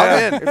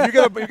 Yeah, if you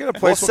get a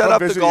place, We'll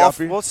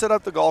we'll set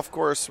up the golf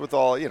course with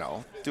all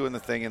doing the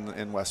thing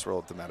in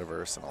Westworld, the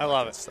metaverse, and all I that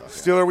love good it. stuff.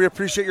 Steeler, we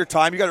appreciate your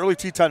time. You got early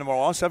tea time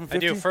tomorrow, huh? 7:50? I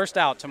do. First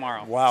out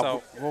tomorrow. Wow.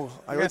 So Well,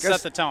 we're going to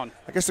set the tone.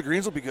 I guess the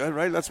greens will be good,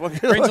 right? That's what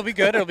Greens will be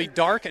good. It'll be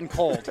dark and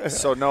cold.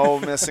 So no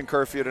missing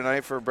curfew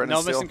tonight for Brendan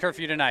No Steele? missing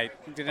curfew tonight.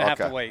 Didn't have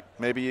to wait.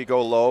 Maybe you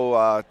go low.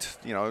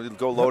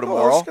 Go low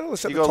tomorrow.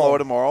 You go low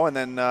tomorrow, and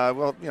then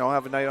we'll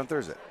have a night on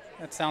Thursday.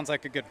 That sounds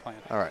like a good plan.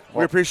 All right.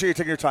 We appreciate you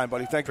taking your time,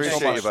 buddy. Thank you so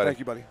Appreciate much. you, buddy. Thank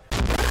you, buddy.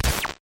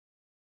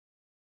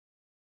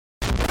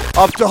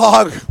 Up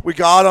dog, we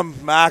got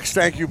him. Max,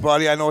 thank you,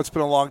 buddy. I know it's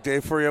been a long day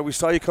for you. We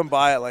saw you come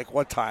by at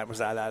what time was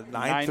that? At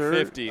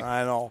 9:30?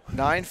 I know.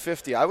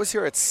 9:50. I was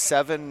here at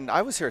 7.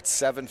 I was here at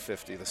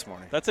 7:50 this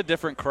morning. That's a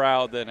different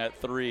crowd than at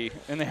 3.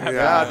 And they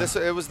have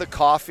It was the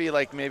coffee,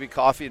 maybe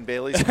coffee and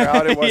Bailey's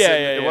crowd. It wasn't.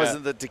 It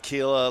wasn't the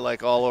tequila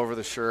all over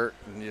the shirt.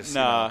 And just,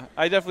 I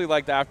definitely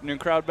like the afternoon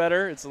crowd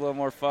better. It's a little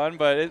more fun,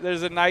 but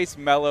there's a nice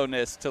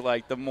mellowness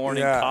to the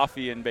morning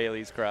coffee and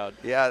Bailey's crowd.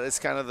 Yeah, it's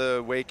kind of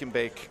the wake and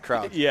bake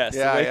crowd. Yes, the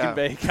wake and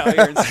bake out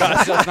here in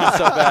Scottsdale's not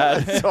so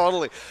bad.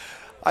 Totally.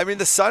 I mean,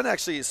 the sun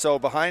actually, so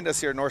behind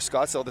us here in North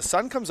Scottsdale, the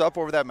sun comes up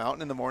over that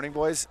mountain in the morning,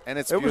 boys, and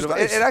it's beautiful.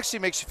 Nice. It actually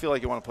makes you feel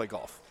like you want to play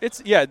golf.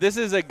 This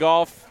is a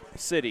golf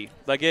city.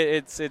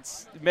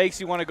 It makes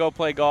you want to go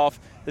play golf.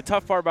 The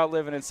tough part about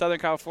living in Southern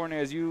California,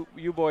 as you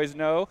boys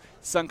know,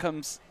 sun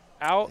comes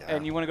out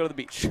and you want to go to the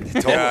beach.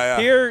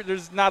 Totally. Here,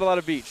 there's not a lot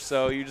of beach,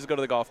 so you just go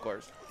to the golf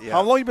course. Yeah.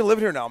 How long you been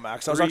living here now,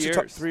 Max? 3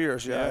 years. 3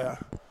 years, yeah.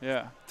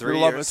 3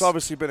 years. It's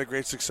obviously been a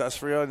great success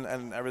for you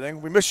and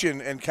everything. We miss you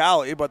in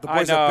Cali, but the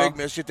boys have big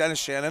miss you. Dennis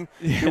Shannon,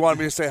 he wanted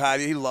me to say hi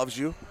to you. He loves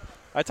you.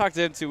 I talked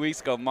to him 2 weeks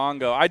ago.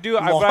 Mongo. I do.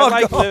 I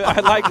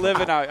like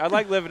living out. I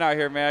like living out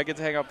here, man. I get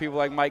to hang out with people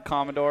like Mike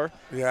Commodore.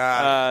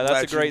 Yeah,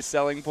 that's a great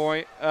selling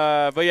point.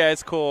 But yeah,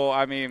 it's cool.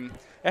 I mean,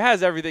 it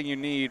has everything you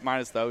need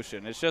minus the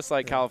ocean. It's just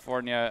like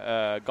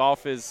California.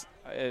 Golf is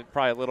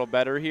probably a little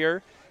better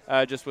here.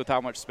 Just with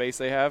how much space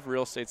they have.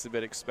 Real estate's a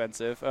bit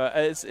expensive.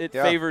 It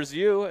favors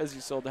you as you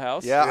sold the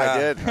house. Yeah, I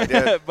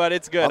did. But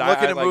it's good. I'm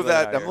looking to move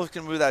that. I'm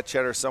looking to move that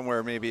cheddar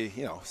somewhere, maybe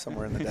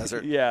somewhere in the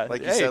desert. Yeah,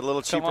 like you said, a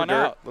little cheaper dirt.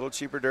 Out. A little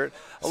cheaper dirt.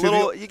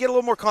 You get a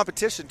little more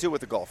competition too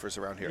with the golfers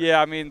around here.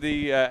 Yeah, I mean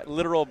the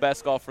literal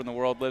best golfer in the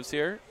world lives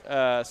here,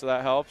 so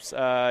that helps.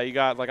 You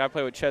got I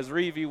play with Ches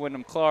Reavie,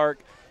 Wyndham Clark.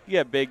 You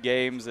get big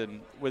games and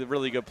with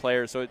really good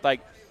players. So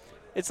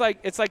it's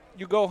like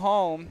you go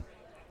home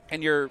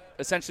and you're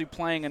essentially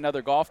playing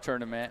another golf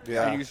tournament,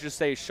 and you just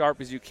stay as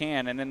sharp as you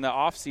can. And in the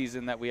off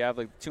season that we have,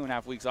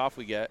 2.5 weeks off,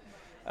 we get,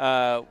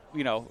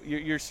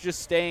 you're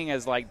just staying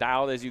as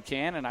dialed as you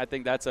can. And I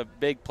think that's a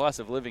big plus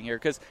of living here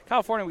because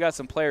California, we got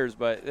some players,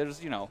 but there's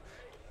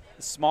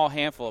a small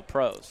handful of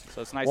pros.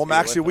 So it's nice. Well, to be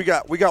Maxie, with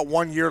we got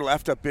 1 year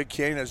left at Big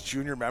Canyon as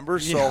junior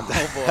members. So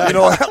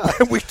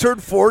when we turn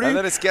 40, and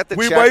then it's get the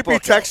we might be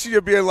texting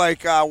you, being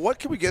like, "What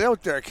can we get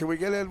out there? Can we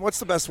get in? What's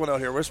the best one out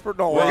here? Whisper?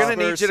 No, we're gonna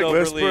need you to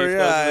whisper.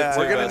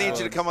 We're gonna need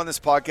you to come on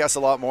this podcast a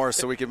lot more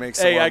so we can make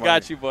some. Hey, more I money.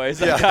 got you,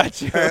 boys. I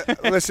got you.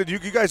 Listen, you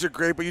guys are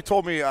great, but you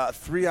told me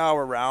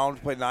 3-hour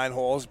round, play 9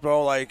 holes,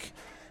 bro.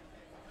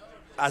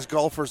 As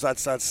golfers,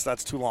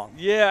 that's too long.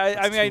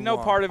 Yeah, I know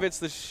part of it's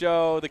the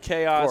show, the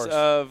chaos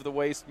of the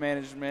waste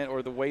management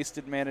or the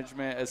wasted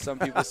management, as some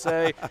people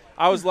say.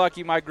 I was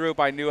lucky. My group,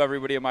 I knew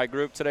everybody in my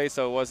group today,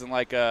 so it wasn't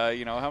like,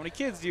 how many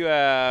kids do you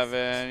have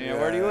and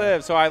where do you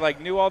live? So I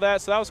knew all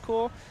that, so that was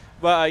cool.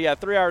 But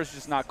 3 hours is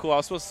just not cool. I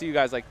was supposed to see you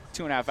guys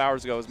 2.5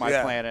 hours ago was my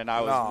plan, and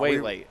I was way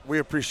late. We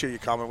appreciate you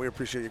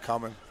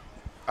coming.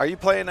 Are you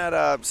playing at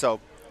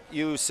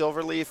you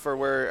Silverleaf, or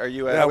where are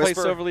you at? Yeah, I play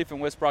Silverleaf and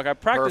Whisbrook. I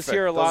practice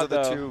here a lot, Those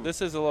are the though. two. This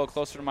is a little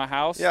closer to my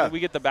house. Yeah. We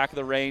get the back of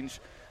the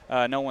range.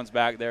 No one's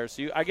back there.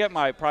 So I get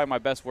probably my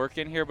best work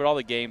in here, but all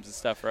the games and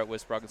stuff are at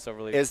Whisbrook and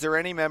Silverleaf. Is there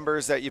any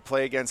members that you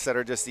play against that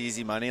are just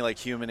easy money, like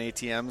human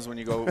ATMs when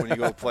you go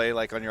play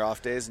on your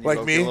off days? And you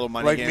go me? get a little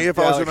money game? Me if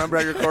I was a member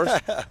at your course?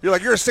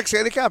 You're a 6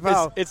 handicap?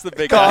 How? It's the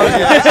big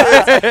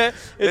guy.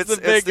 It's the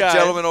big guy. The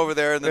gentleman over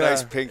there in the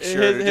nice pink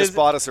shirt who just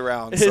bought us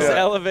around. His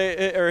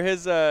elevator or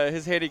his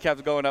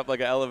handicap's going up like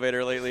an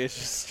elevator lately. It's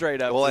just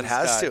straight up. Well, it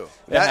has to.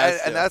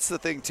 And that's the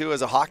thing too.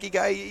 As a hockey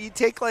guy, you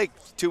take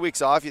 2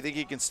 weeks off. You think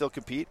you can still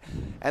compete,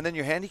 and then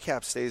your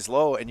handicap stays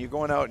low, and you're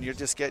going out and you're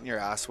just getting your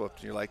ass whooped.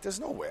 And you're like, "There's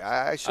no way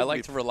I should." I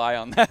like to rely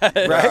on that,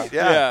 right?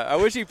 Yeah. I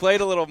wish he played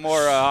a little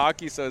more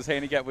hockey, so his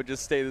handicap would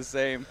just stay the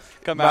same.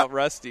 Out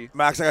rusty.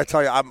 Max, I gotta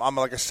tell you, I'm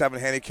like a 7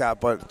 handicap,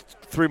 but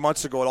 3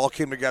 months ago it all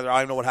came together. I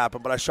don't know what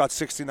happened, but I shot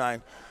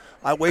 69.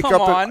 I wake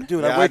up,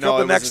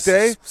 the next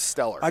day.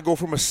 Stellar. I go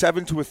from a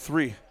 7 to a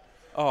 3.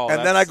 Oh,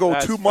 and then I go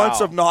that's 2 months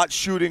foul. of not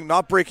shooting,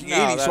 not breaking No,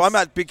 80. So that's- I'm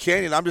at Big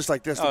Canyon. I'm just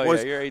like this. Oh,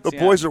 yeah, you're The 18.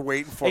 boys are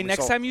waiting for Hey, me.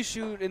 next so. time you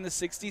shoot in the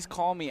 60s,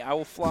 call me. I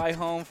will fly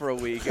home for a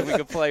week, and we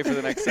can play for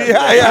the next 7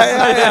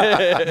 Yeah,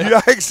 days.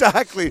 yeah,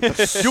 exactly.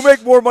 You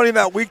make more money in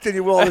that week than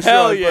you will this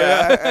Hell year.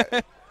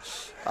 Yeah.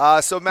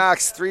 So,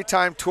 Max,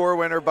 3-time tour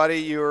winner, buddy.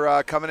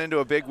 You're coming into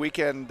a big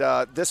weekend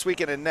this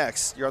weekend and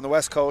next. You're on the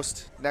West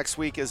Coast. Next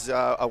week is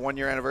a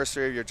one-year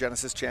anniversary of your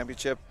Genesis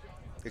Championship.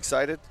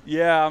 Excited?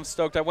 Yeah, I'm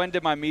stoked. I went and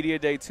did my media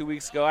day 2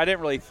 weeks ago. I didn't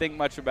really think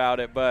much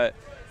about it, but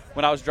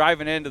when I was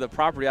driving into the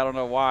property, I don't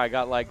know why, I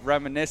got like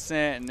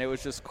reminiscent, and it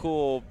was just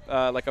cool.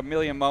 Like a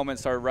million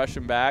moments started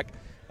rushing back.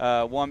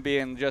 One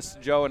being just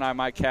Joe and I,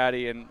 my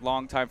caddy and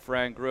longtime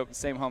friend, grew up in the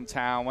same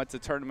hometown, went to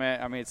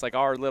tournament. I mean, it's like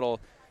our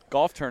little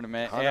golf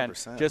tournament,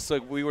 100%. and just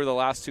like we were the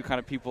last two kind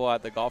of people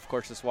at the golf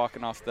course just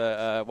walking into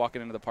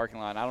the parking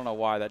lot. I don't know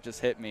why, that just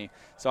hit me.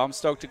 So I'm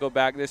stoked to go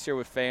back this year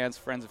with fans,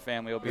 friends, and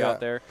family will be out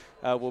there.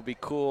 Will be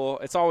cool.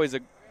 It's always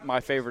my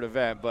favorite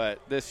event, but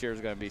this year is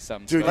going to be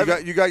something. Dude,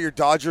 special. you got your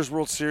Dodgers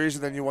World Series,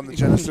 and then you won the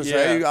Genesis.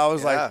 Yeah. I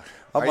was Yeah.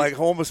 like,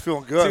 Homa's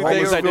feeling good. Two Homa's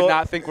things I did feeling-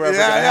 not think were ever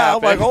yeah, going to yeah.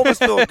 happen. I'm like, Homa's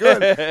feeling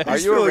good. Are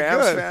He's you a feeling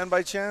Rams good. fan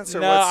by chance? Or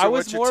No, what's I your, was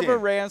what's your more of team? a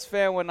Rams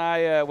fan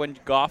when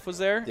Goff was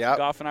there. Yeah.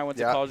 Goff and I went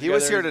to Yeah. college He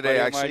was together. here today,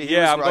 Buddy of mine. actually. He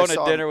Yeah, was I'm where I going to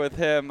saw dinner him. with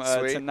him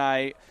Sweet.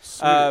 tonight.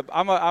 Sweet.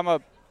 I'm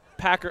a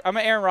Packer. I'm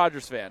an Aaron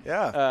Rodgers fan.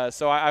 Yeah.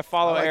 So I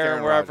follow I like Aaron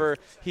Aaron wherever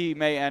he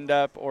may end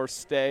up or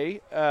stay.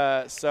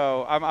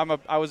 So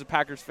I was a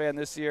Packers fan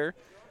this year.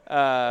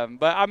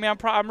 But I mean,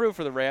 I'm rooting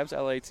for the Rams,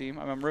 LA team.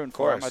 I'm rooting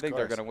for them. I think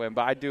they're going to win.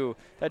 But I do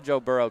that Joe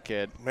Burrow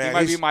kid. Man, he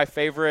might he's- be my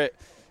favorite.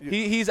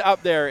 He's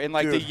up there in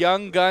like the Dude.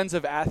 young guns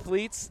of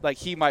athletes. Like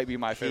he might be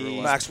my favorite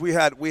one. Max, we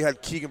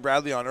had Keegan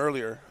Bradley on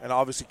earlier, and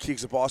obviously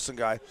Keegan's a Boston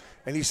guy,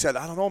 and he said,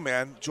 I don't know,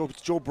 man,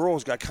 Joe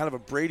Burrow's got kind of a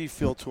Brady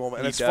feel to him,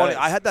 and He it's funny. does.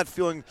 I had that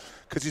feeling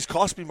because he's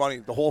cost me money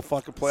the whole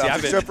fucking playoffs, I've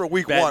been except for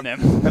week betting one,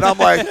 him. and I'm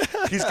like,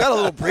 he's got a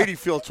little Brady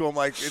feel to him.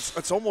 Like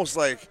it's almost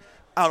like,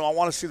 I don't know. I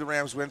want to see the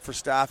Rams win for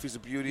Staff. He's a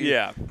beauty,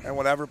 Yeah. and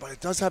whatever. But it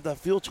does have that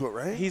feel to it,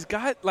 right? He's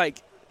got like,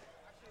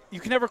 you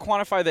can never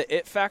quantify the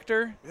it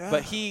factor, Yeah.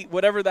 but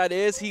whatever that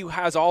is, he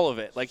has all of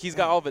it. Like he's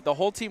got all of it. The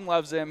whole team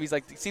loves him. He's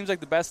like, seems like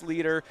the best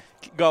leader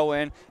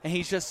going, and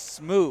he's just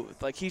smooth.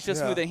 Like he's just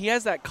Yeah. smooth, and he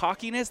has that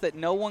cockiness that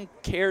no one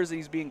cares that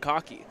he's being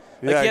cocky.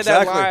 Like Yeah, he had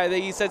exactly. that line that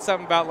he said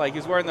something about like he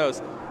was wearing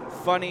those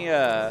funny.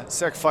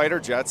 Sick fighter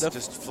jets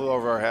just flew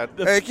over our head.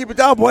 Hey, keep it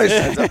down, boys.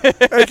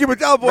 Hey, keep it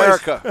down, boys.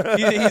 America.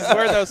 He's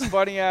wearing those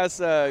funny ass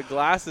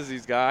glasses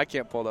he's got. I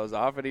can't pull those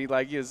off. And he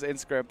like his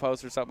Instagram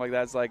post or something like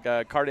that. It's like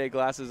Cartier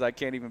glasses. I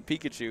can't even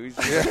Pikachu. He's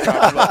just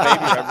talking about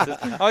baby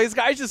references. Oh, this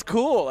guy's just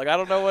cool. Like I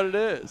don't know what it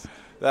is.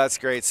 That's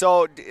great.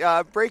 So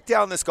break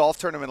down this golf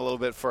tournament a little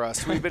bit for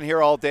us. We've been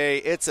here all day.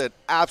 It's an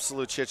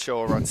absolute shit show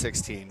over on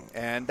 16,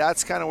 and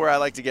that's kind of where I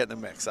like to get in the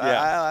mix.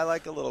 Yeah. I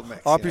like a little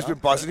mix. Oppie's been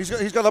buzzing.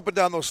 He's got up and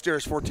down those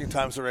stairs 14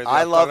 times already.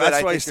 I love it. That's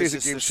I why he think stays in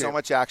there's game just shape. so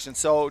much action.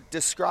 So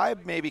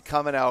describe maybe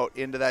coming out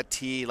into that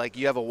tee, like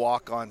you have a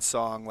walk-on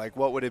song. Like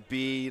what would it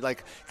be?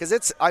 Like because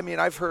it's. I mean,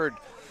 I've heard.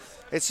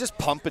 It's just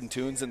pumping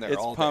tunes in there It's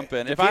all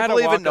pumping. day. If Do I had to people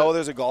even walk know up-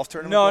 there's a golf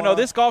tournament No, going no. on?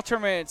 This golf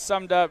tournament,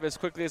 summed up as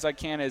quickly as I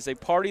can, is a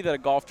party that a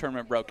golf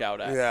tournament broke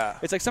out at. Yeah.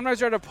 It's like sometimes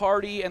you're at a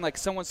party and like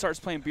someone starts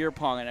playing beer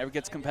pong and it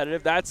gets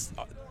competitive. That's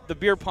the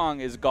beer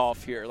pong is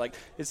golf here. Like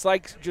it's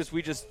like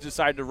we just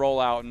decided to roll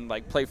out and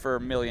like play for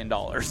 $1 million.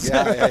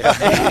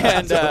 Yeah.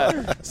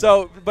 And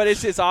so, but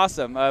it's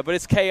awesome. But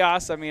it's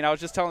chaos. I mean, I was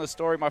just telling the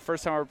story. My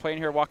first time I was playing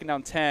here, walking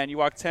down 10. You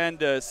walk 10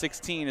 to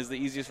 16 is the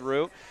easiest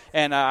route,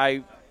 and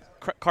I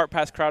cart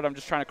past crowd. I'm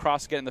just trying to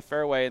cross to get in the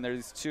fairway, and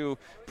there's two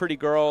pretty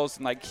girls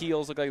and like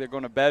heels look like they're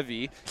going to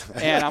bevy,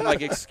 and I'm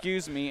like,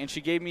 excuse me, and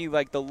she gave me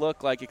like the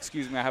look like,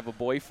 excuse me, I have a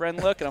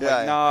boyfriend look, and I'm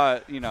like,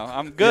 nah,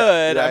 I'm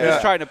good. I'm just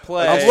trying to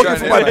play. I'm looking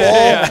for my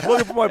ball. I'm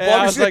looking for my And ball. I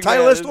You was see a like,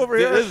 title man, list this- over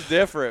here? This is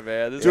different,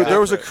 man. This Dude, is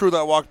there was a different. crew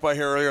that walked by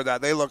here earlier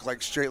that they looked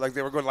like straight, like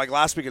they were going like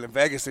last weekend in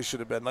Vegas. They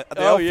should have been. Like, the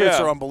Oh, outfits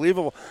yeah. are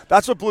unbelievable.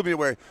 That's what blew me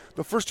away.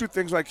 The first two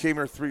things when I came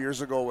here 3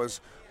 years ago was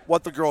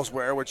what the girls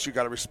wear, which you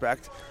got to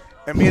respect.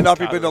 And me and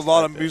Uppy Gotta been to a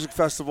lot of respect it. music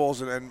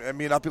festivals, and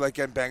me and Uppy like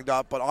getting banged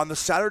up. But on the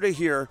Saturday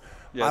here,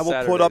 Yeah, I will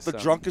put Saturday, up the so.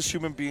 drunkest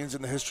human beings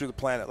in the history of the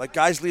planet. Like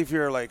guys leave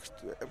here like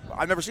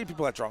I've never seen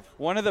people that drunk.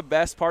 One of the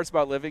best parts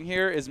about living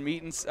here is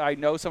meeting. I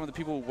know some of the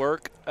people who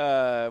work,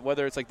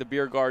 whether it's like the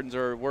beer gardens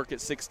or work at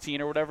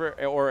 16 or whatever,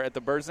 or at the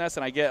Bird's Nest,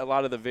 and I get a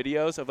lot of the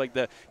videos of like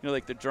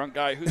like the drunk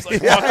guy who's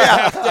like walking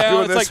half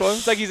down. Doing this one?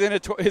 It's like he's in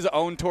his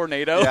own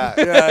tornado.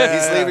 Yeah.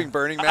 He's leaving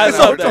Burning Man. I on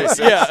love October that.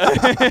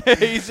 6th. Yeah,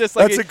 he's just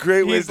like That's a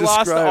great way he's to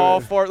lost describe all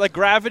it. four. Like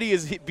gravity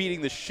is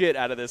beating the shit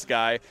out of this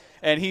guy,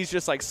 and he's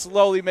just like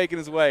slowly making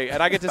his way.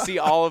 And I get to see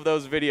all of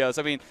those videos.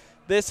 I mean,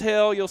 this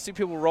hill, you'll see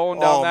people rolling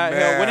down Oh, that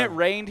hill. When man. it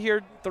rained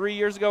here 3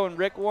 years ago and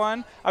Rick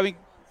won, I mean,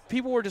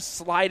 people were just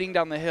sliding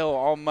down the hill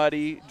all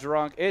muddy,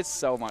 drunk. It's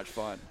so much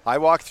fun. I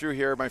walked through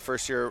here my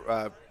first year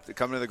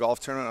coming to the golf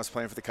tournament. I was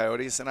playing for the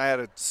Coyotes, and I had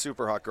a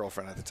super hot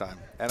girlfriend at the time.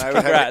 And I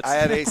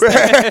had ace.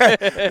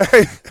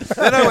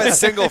 Then I went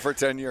single for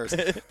 10 years.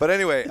 But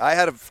anyway,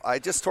 I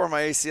just tore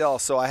my ACL,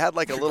 so I had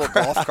like a little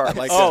golf cart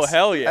like this. Oh,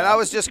 hell yeah. And I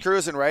was just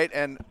cruising, right?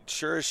 And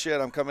sure as shit,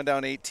 I'm coming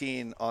down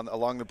 18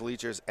 along the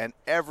bleachers, and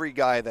every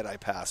guy that I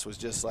passed was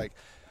just like,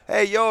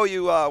 hey, yo,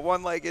 you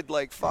one-legged,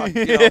 like, fuck,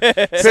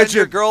 send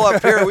your girl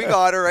up here. We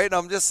got her, right? And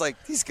I'm just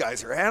like, these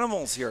guys are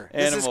animals here.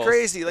 This is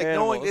crazy. Like,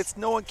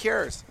 no one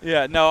cares.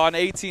 Yeah, no, on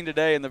 18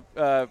 today in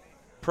the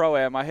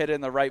Pro-Am, I hit it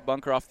in the right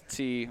bunker off the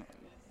tee,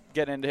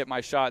 getting in to hit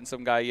my shot, and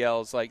some guy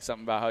yells, like,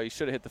 something about how he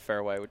should have hit the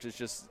fairway, which is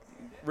just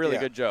really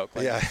good joke.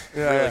 Like,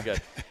 really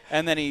good.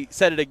 And then he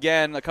said it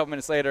again a couple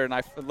minutes later, and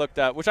I looked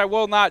up, which I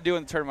will not do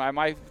in the tournament.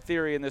 My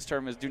theory in this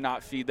tournament is do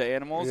not feed the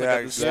animals. Yeah,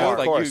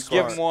 like, you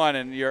give them one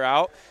and you're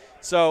out.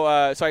 So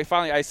I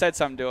said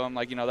something to him,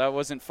 like, that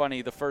wasn't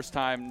funny the first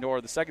time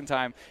nor the second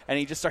time, and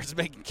he just starts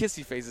making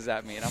kissy faces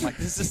at me, and I'm like,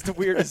 this is the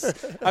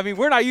weirdest. I mean,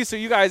 we're not used to,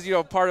 you guys,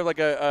 part of like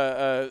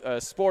a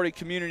sporty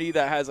community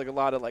that has like a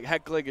lot of like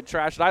heckling and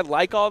trash, and I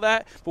like all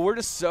that, but we're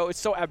just it's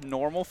so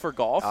abnormal for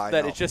golf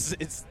that it's just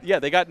it's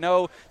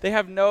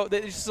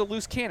just a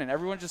loose cannon.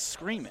 Everyone's just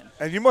screaming.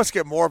 And you must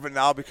get more of it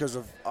now because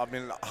of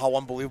how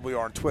unbelievable you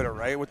are on Twitter,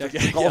 right? With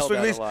the golf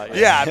swing leagues.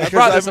 Yeah, I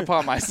brought this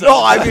upon myself.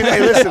 No, I mean, hey,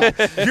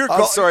 listen,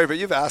 I'm sorry, but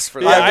you've asked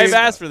for that. Yeah, I've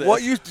asked for this.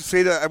 What you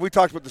say to, and we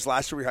talked about this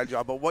last year we had you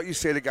on, but what you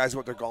say to guys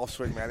about their golf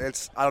swing, man,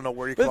 I don't know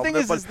where you come up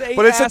with it,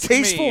 but it's a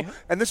tasteful,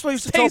 and this is what I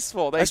used to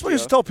tell. That's what I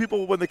used to tell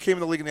people when they came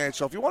in the league in the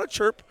NHL. If you want to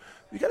chirp,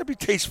 you got to be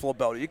tasteful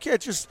about it. You can't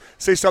just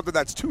say something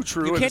that's too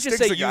true. You and can't just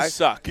say you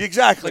suck.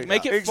 Exactly. Like,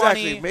 make it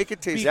funny. Make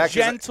it tasteful. Be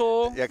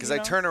gentle. Yeah, because I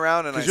turn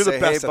around and I say,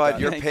 hey, bud,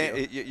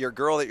 your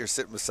girl that you're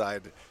sitting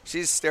beside,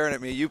 she's staring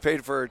at me. You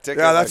paid for her ticket.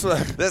 Yeah, that's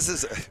like, what. This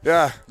is.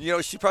 Yeah.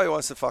 She probably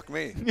wants to fuck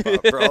me,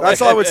 bro.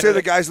 That's all I would say to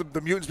the guys,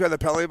 the mutants behind the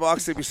penalty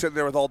box. They'd be sitting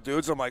there with all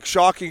dudes. I'm like,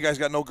 shocking, you guys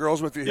got no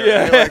girls with you here.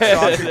 Yeah. Like,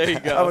 shocking. There you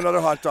go. Have another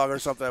hot dog or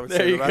something. I would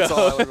there say. That's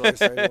all I would really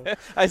say. To them.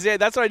 I say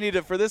that's what I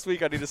need for this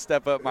week. I need to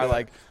step up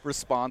my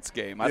response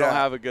game. I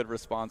don't have a good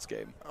response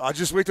game. I'll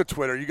just wait till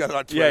Twitter. You got it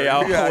on Twitter. Yeah,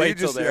 I'll wait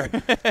till there.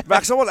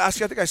 Max, I want to ask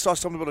you. I think I saw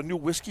something about a new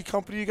whiskey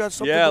company. You got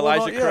something? Yeah, going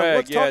Elijah on? Craig.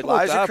 Let's talk about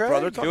Elijah that, Craig.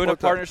 brother. Doing a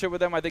partnership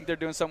with them. I think they're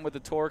doing something with the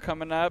tour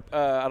coming up.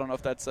 I don't know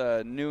if that's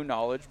new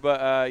knowledge,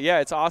 but yeah,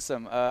 it's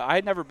awesome. I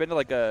had never been to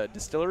like a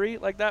distillery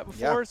like that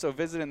before, so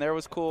visiting there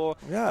was cool.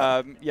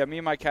 Yeah. Me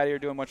and my caddy are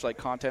doing much like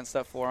content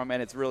stuff for them,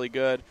 and it's really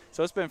good.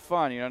 So it's been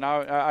fun.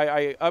 Now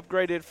I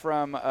upgraded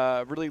from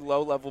really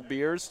low level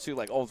beers to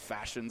like old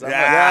fashions. I'm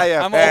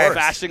an old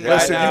fashioned guy.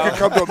 Listen, now. you can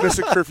come to a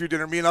Mystic Curfew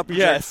dinner. Me and Uppy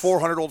drank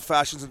 400 old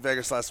fashions in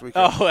Vegas last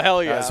weekend. Oh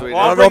hell yeah! Well,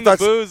 I'll bring the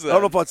booze. I don't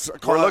know if that's.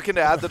 We're looking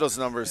to add to those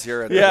numbers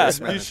here. At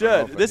you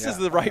should. This is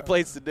the right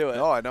place to do it.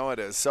 No, I know it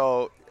is.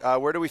 So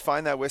where do we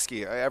find that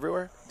whiskey?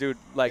 Everywhere? Dude,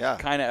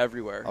 kind of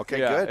everywhere. Okay,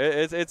 good.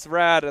 It's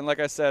rad, and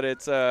like I said,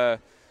 it's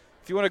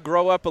if you want to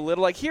grow up a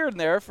little, like here and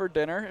there for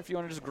dinner, if you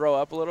want to just grow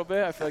up a little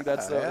bit, I feel like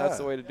that's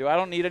the way to do it. I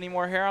don't need any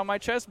more hair on my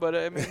chest, but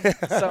I mean,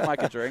 it's something I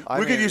could drink.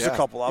 We could use a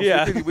couple of.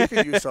 Yeah. We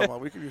could use someone.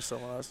 We could use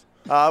someone else.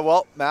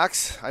 Well,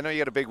 Max, I know you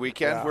had a big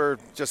weekend. Yeah. We're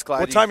just glad.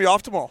 What time are you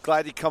off tomorrow?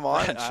 Glad you come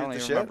on and I shoot don't the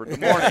even shit. remember. The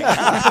morning.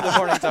 The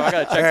morning time. I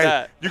got to check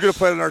that. You're going to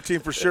play on our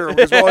team for sure.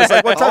 Because we're always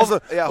like, what time's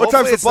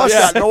the bus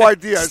at? No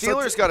idea.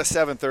 Steelers got a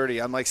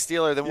 7:30. I'm like,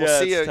 Steeler, then we'll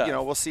see you.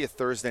 We'll see you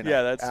Thursday night.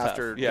 Yeah, that's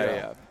after.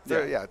 Tough.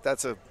 Yeah.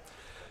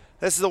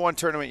 This is the one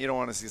tournament you don't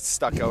want to get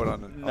stuck out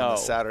on a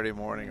Saturday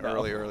morning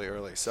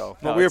early. So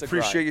we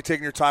appreciate you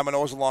taking your time. I know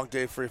it was a long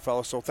day for you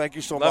fellas, so thank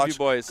you so much. Love you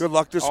boys. Good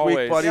luck this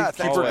week, buddy. Yeah,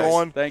 keep her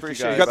going. Thank you, guys.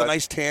 You got the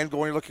nice tan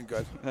going. You're looking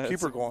good. Keep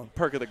her going.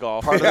 Perk of the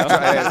golf. Part of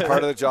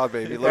the job,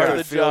 baby. Look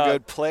good, feel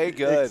good, play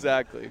good.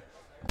 Exactly.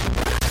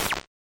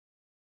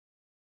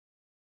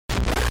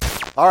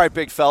 All right,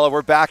 big fella,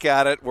 we're back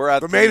at it. We're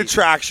at the main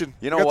attraction.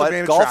 You know what?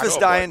 Golf is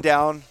dying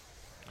down.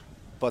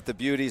 But the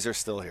beauties are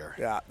still here.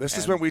 Yeah, this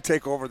is when we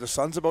take over. The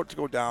sun's about to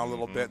go down a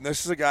little bit. And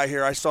this is a guy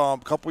here. I saw him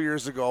a couple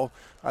years ago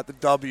at the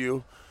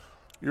W.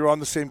 You're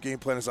on the same game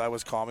plan as I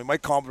was, Commie.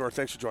 Mike Commodore,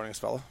 thanks for joining us,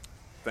 fella.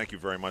 Thank you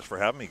very much for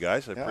having me,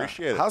 guys. I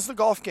appreciate it. How's the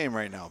golf game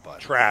right now, bud?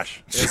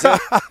 Trash. Is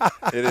it?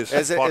 It is.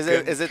 Is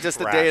it just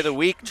trash. a day of the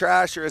week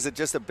trash, or has it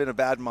just been a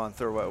bad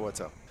month, or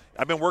what's up?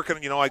 I've been working.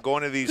 I go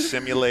into these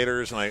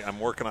simulators, and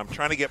I'm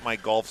trying to get my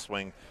golf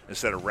swing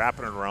instead of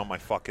wrapping it around my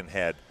fucking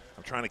head.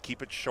 I'm trying to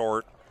keep it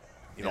short.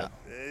 A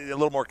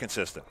little more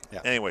consistent.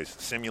 Yeah. Anyways,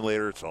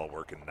 simulator, it's all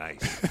working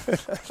nice.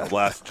 So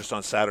just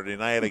on Saturday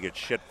night, I get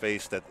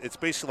shit-faced. It's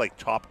basically like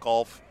Top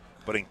Golf,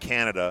 but in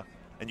Canada,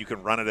 and you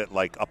can run it at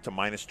like up to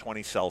minus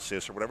 20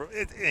 Celsius or whatever.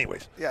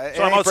 Anyways,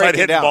 so I'm outside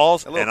hitting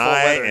balls,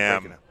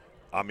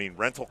 and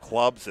rental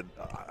clubs, and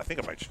I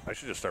think I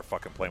should just start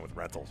fucking playing with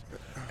rentals.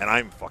 And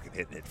I'm fucking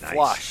hitting it nice.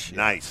 Flush.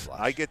 Nice. Flush.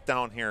 I get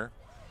down here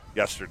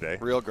yesterday.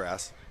 Real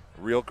grass.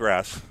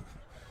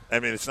 I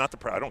mean, it's not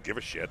I don't give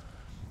a shit.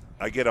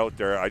 I get out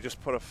there. I just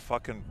put a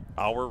fucking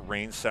hour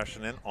range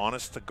session in.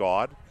 Honest to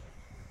God,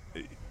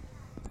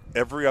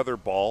 every other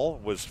ball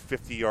was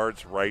 50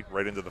 yards right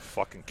into the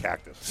fucking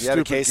cactus. You had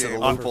a case of the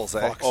loopholes,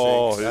 eh?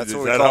 Oh, that's is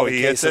what we that call how the he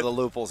case hits of it? the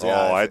loopholes. Oh,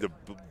 Yeah, I had to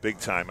big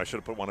time. I should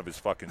have put one of his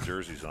fucking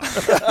jerseys on.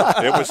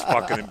 It was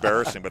fucking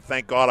embarrassing. But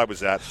thank God I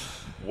was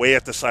way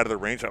at the side of the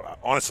range.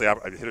 Honestly, I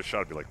hit a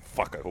shot. I'd be like,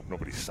 "Fuck! I hope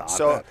nobody saw that."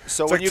 So It's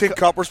when like you Tin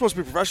Cup. We're supposed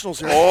to be professionals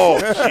here. Oh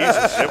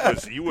Jesus!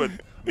 It was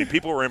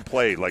people were in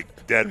play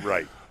like dead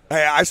right.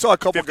 Hey, I saw a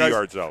couple 50 guys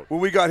yards out. when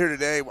we got here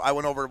today. I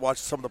went over and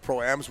watched some of the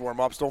pro-ams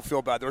warm-ups. Don't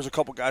feel bad. There was a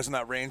couple guys in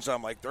that range that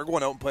I'm like, they're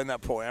going out and playing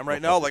that pro-am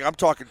right now. Like, I'm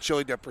talking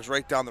chili dippers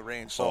right down the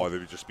range. So They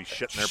would just be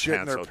shitting their Shitting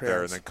pants their out there and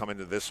pants. then come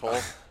into this hole.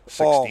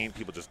 16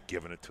 people just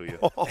giving it to you.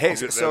 Hey,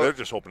 they're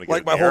just hoping to get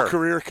like in my the whole air.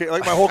 career,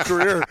 like my whole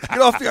career. Get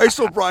off the ice,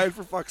 O'Brien,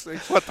 for fuck's sake.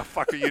 What the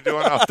fuck are you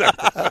doing out there?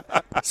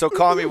 So,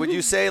 Commie, would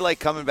you say, like,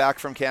 coming back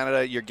from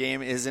Canada, your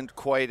game isn't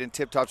quite in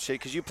tip-top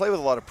shape? Because you play with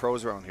a lot of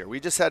pros around here. We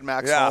just had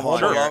Max Homa Homa,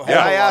 here. sure. And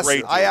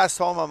Yeah, I asked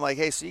Homa, I'm like,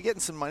 hey, so you getting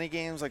some money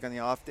games, like, on the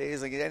off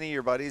days? Like, any of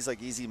your buddies,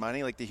 like, easy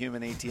money, like the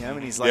human ATM?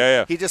 And he's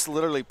like, he just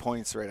literally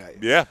points right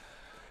at you. Yeah.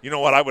 You know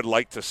what? I would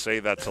like to say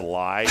that's a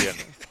lie, and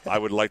I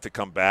would like to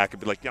come back and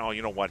be like,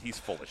 you know what? He's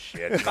full of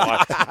shit. You know,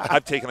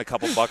 I've taken a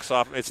couple bucks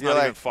off. It's not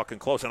even fucking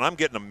close, and I'm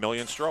getting 1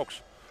 million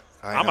strokes.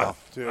 I know.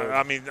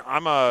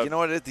 You know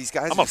what? These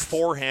guys. I'm a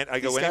forehand. I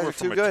go anywhere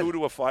from a 2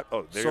 to a 5.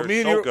 Oh, they're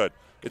so good.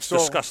 It's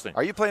disgusting.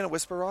 Are you playing at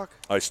Whisper Rock?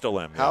 I still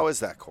am. Yeah. How is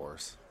that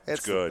course?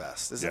 It's good. The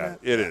best, isn't it?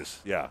 It is.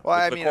 Yeah.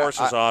 Well, the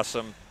course is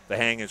awesome. The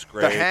hang is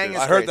great. The hang is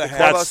I heard great. the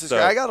clubhouse is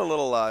great. I got a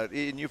little,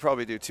 and you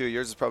probably do too.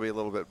 Yours is probably a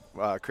little bit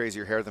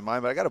crazier hair than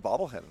mine, but I got a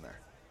bobblehead in there.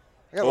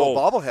 I got a little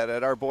bobblehead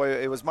at our boy.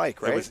 It was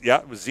Mike, right?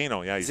 It was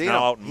Zeno. Yeah, he's Zeno.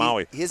 now out in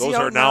Maui. Those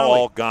are now Maui?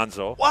 all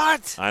gonzo.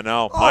 What? I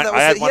know. Oh,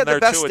 I had one there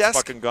best too. desk. It's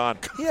fucking gone.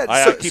 Yeah,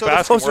 I keep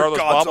asking where are those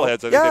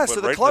bobbleheads. I think they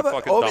put the right club, in the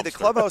fucking dumpster. the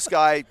clubhouse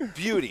guy,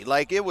 beauty.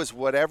 Like, it was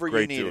whatever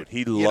Great you needed.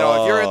 Dude. You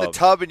know, if you're in the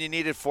tub and you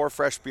needed 4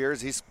 fresh beers,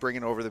 he's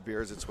bringing over the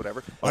beers. It's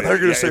whatever. I thought you were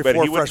going to say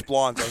 4 fresh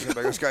blondes. I was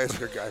like, this guy is a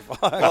good guy.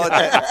 Well,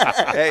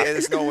 hey,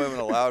 there's no women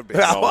allowed. Baby.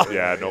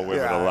 No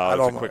women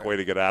allowed. It's a quick way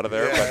to get out of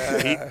there.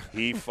 But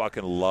he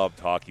fucking loved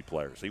hockey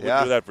players. He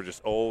would do that for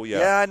just,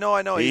 Yeah, I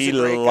know. He's he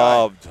a great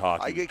loved guy.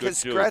 hockey.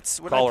 Because Gretz,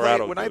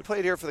 when I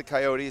played here for the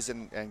Coyotes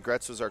and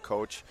Gretz was our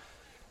coach,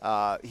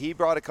 he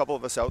brought a couple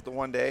of us out the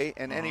one day.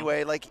 And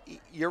anyway, like,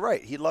 you're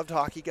right. He loved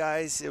hockey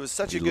guys. It was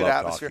such a good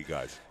atmosphere. Hockey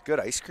guys. Good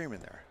ice cream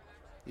in there.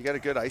 You got a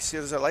good ice.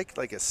 Was it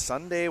like a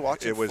Sunday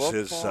watching football?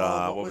 It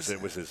was his,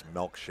 It was his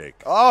milkshake.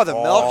 Oh, the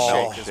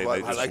milkshake is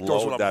what I like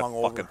those when I'm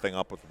hungover. Fucking thing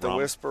up with the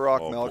Whisper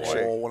Rock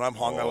milkshake. Oh, when I'm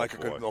hung, I like a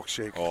good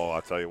milkshake. Oh,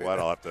 I'll tell you what.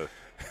 I'll have to.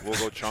 We'll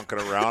go chunking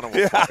around and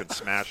we'll fucking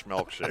smash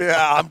milkshakes.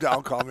 Yeah, I'm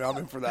down, Commie. I'm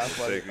in for that.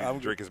 I'm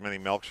drink as many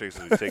milkshakes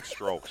as it takes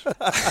strokes.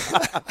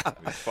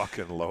 He's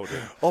fucking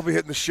loaded. I'll be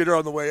hitting the shitter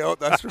on the way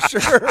out, that's for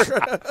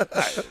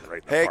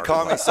sure. Hey,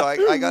 Commie, so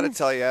I got to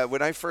tell you,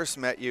 when I first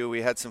met you,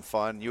 we had some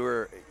fun. You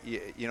were,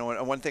 you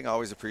know, one thing I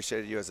always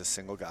appreciated you as a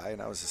single guy,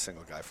 and I was a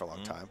single guy for a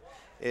long time,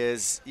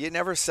 is you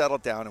never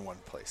settled down in one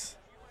place.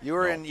 You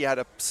were you had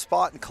a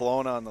spot in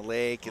Kelowna on the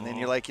lake, and then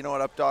you're like, you know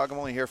what, up dog, I'm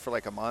only here for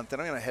like a month,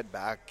 and I'm going to head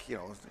back, you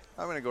know,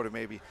 I'm going to go to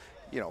maybe,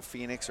 you know,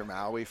 Phoenix or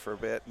Maui for a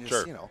bit. And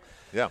just, you know.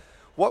 Yeah.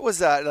 What was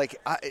that? Like,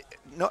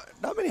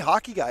 not many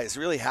hockey guys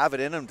really have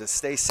it in them to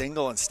stay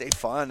single and stay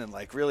fun and,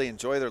 like, really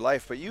enjoy their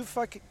life. But you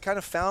fucking kind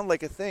of found,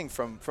 like, a thing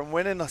from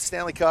winning a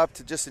Stanley Cup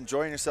to just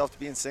enjoying yourself to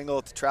being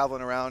single to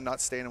traveling around, not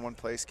staying in one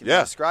place. Can you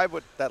describe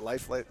what that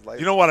life like?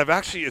 You know what? I've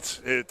actually,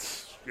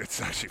 it's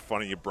actually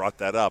funny you brought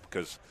that up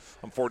because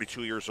I'm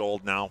 42 years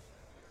old now.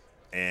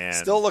 And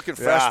still looking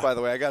fresh, by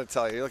the way. I got to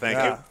tell you. Thank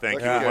you.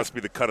 It must be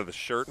the cut of the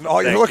shirt. No,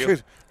 you're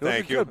looking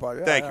good,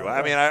 buddy. Thank you.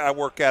 I mean, I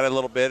work at it a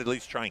little bit, at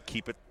least try and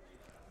keep it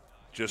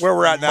just where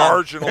we're at now.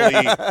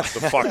 Marginally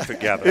the fuck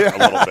together a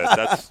little bit.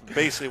 That's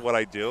basically what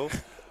I do.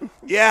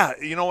 Yeah,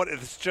 you know what?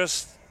 It's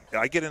just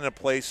I get in a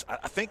place.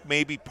 I think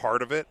maybe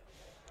part of it.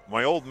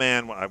 My old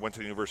man, when I went to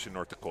the University of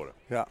North Dakota.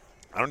 Yeah.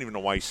 I don't even know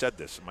why he said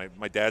this.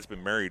 My dad's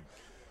been married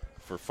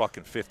for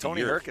fucking 50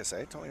 Tony years. Herkus,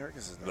 eh? Tony Herkus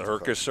is the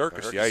Herkus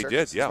Circus. Yeah, he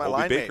did. Yeah,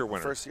 Obi Baker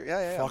winner. First year.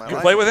 Yeah. You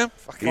play with him?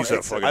 He's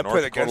a fucking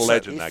North Dakota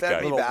legend, that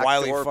guy. Little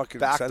wily fucking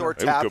backdoor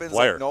tap-ins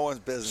like no one's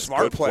business.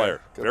 Smart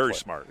player. Very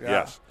smart,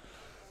 yes.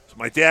 So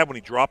my dad, when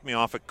he dropped me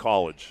off at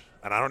college,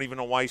 and I don't even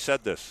know why he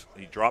said this,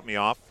 he dropped me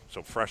off,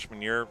 so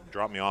freshman year,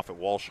 dropped me off at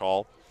Walsh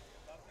Hall.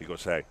 He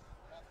goes, hey,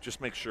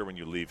 just make sure when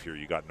you leave here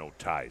you got no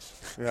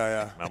ties.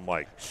 Yeah. And I'm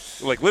like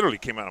literally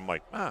came out, I'm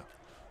like, I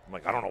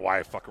don't know why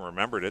I fucking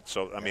remembered it.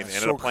 So, I mean,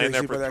 ended up playing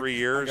there for 3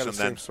 years, and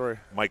then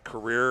my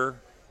career,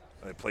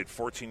 I played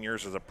 14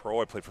 years as a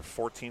pro. I played for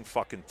 14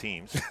 fucking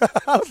teams.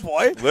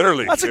 Boy.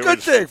 Literally. That's a good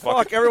thing.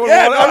 Fuck, everyone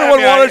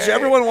wanted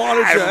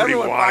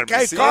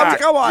you.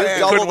 Come on. You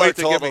doubled our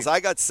totals. I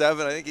got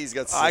 7. I think he's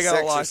got 6 I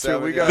got a lot, or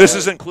 7. too. This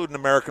is including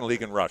American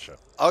League and Russia.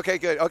 Okay,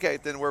 good. Okay,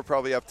 then we're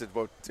probably up to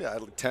about 10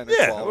 or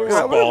 12.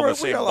 We're all in the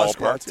same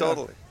ballpark.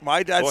 Totally.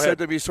 My dad said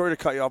to me, sorry to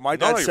cut you off. My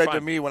dad said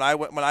to me when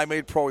I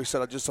made pro, he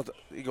said,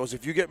 he goes,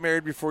 if you get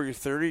married before you're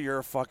 30, you're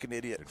a fucking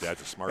idiot. Your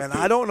dad's a smart And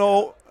dude. I don't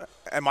know,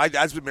 and my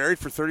dad's been married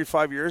for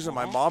 35 years, and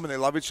my mom, and they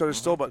love each other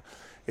still, but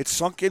it's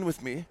sunk in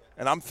with me,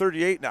 and I'm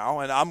 38 now,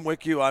 and I'm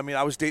with you. I mean,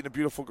 I was dating a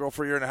beautiful girl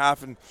for a year and a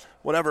half and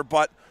whatever,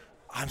 but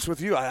I'm just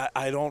with you. I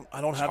don't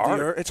have hard.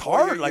 the urge. It's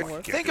hard.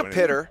 Think of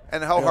Pitter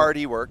and how hard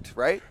he worked,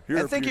 right? You're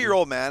and think of your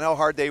old man, how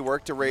hard they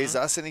worked to raise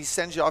us, and he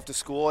sends you off to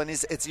school, and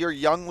it's your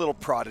young little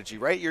prodigy,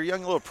 right? Your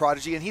young little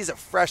prodigy, and he's a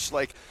fresh,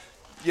 like,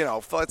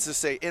 let's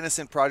just say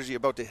innocent prodigy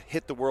about to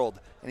hit the world,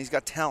 and he's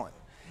got talent,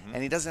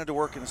 and he doesn't have to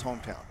work in his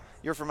hometown.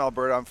 You're from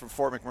Alberta. I'm from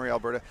Fort McMurray,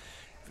 Alberta.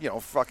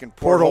 Fucking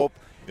Port Hope.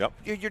 Yep.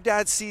 Your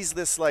dad sees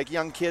this like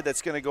young kid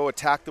that's going to go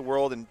attack the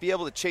world and be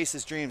able to chase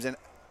his dreams, and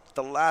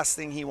the last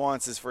thing he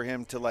wants is for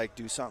him to like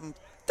do something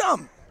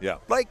dumb. Yeah.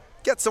 Like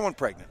get someone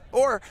pregnant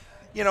or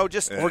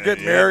just or get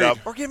married.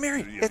 Or get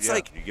married. It's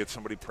like like you get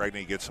somebody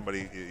pregnant, you get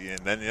somebody, and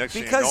then the next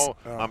because, thing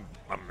you know,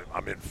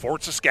 I'm in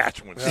Fort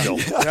Saskatchewan still.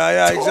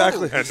 Yeah,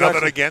 exactly. And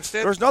nothing against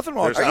it. There's nothing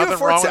wrong with Are that. you a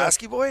Fort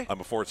Saskatchewan boy?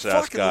 I'm a Fort Sask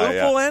Fucking guy.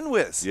 Loophole and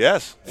Whiz.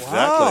 Yes, exactly.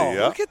 Wow,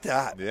 Yeah. look at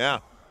that. Yeah.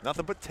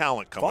 Nothing but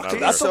talent coming out of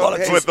that's there. a lot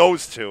of with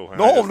those two.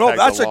 No,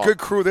 that's a good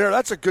crew there.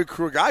 That's a good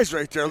crew of guys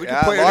right there. You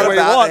can play it a lot any way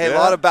you want. A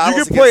lot of battles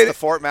you can play against the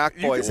Fort Mac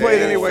boys. You can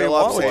play it any way you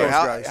want with those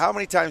how, guys. How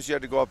many times you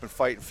had to go up and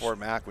fight in Fort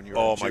Mac when you were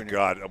Oh, a my junior?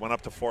 God. I went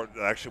up to Fort.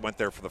 I actually went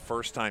there for the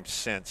first time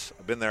since.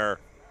 I've been there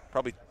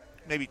probably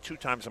maybe 2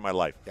 times in my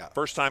life. Yeah.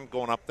 First time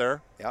going up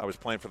there, Yeah. I was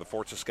playing for the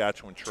Fort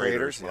Saskatchewan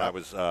Traders when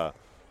yeah.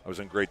 I was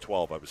in grade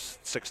 12. I was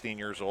 16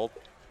 years old,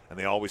 and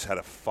they always had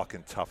a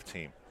fucking tough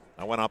team.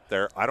 I went up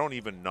there. I don't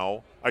even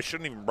know. I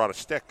shouldn't even brought a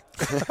stick.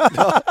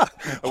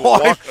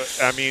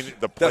 I mean,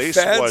 the place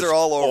fans was. are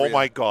all over oh you.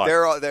 my God!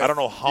 They're I don't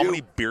know how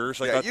many beers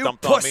I got you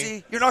dumped pussy. on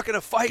me. You're not going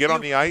to fight. Get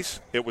on the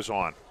ice. It was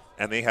on.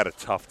 And they had a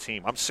tough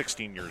team. I'm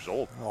 16 years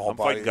old. I'm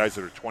fighting guys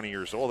that are 20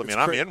 years old. I mean,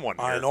 I'm in one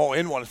here. I know,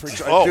 in one.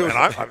 And I'm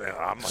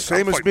like,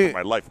 Same I'm as fighting me. for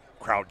my life.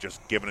 Crowd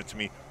just giving it to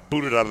me.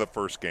 Booted out of the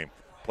first game.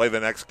 Play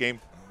the next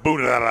game.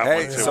 Booted out of that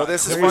one, too. So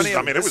this is It was- funny.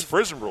 I mean, it was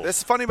prison rules. This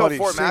is funny about Buddy,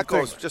 Fort same Mac thing.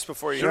 goes just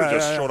before you. Should have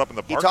just showed up in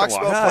the parking talks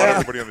lot about and playing-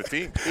 everybody on the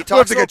team. He You have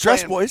talks to about get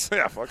dressed, playing- boys.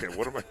 Yeah, fucking,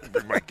 what am I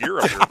bring my gear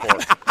up here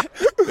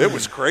for? It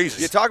was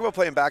crazy. You talk about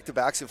playing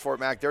back-to-backs in Fort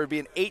Mac. There would be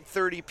an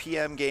 8:30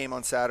 p.m. game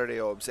on Saturday,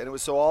 Obes, and it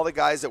was so all the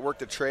guys that worked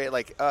the trade,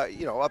 like up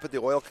at the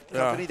oil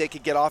company, they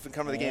could get off and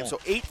come to the game. So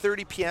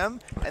 8:30 p.m.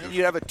 and then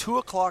you'd have a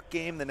 2:00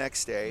 game the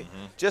next day,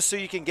 just so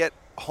you can get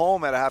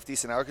home at a half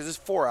decent hour because it's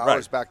 4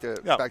 hours back to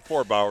back.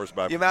 4 hours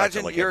back. You imagine back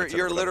to, like, you're Edmonton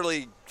or whatever.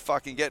 literally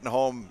fucking getting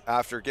home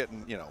after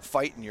getting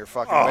fighting your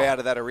fucking way out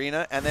of that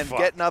arena, and then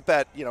getting up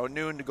at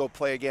noon to go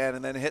play again,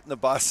 and then hitting the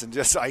bus and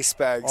just ice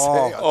bags. It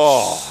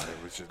was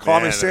just,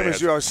 Commie, man, same they as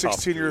had you. I was some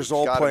 16 tough years dudes.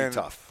 old Gotta be playing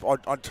tough.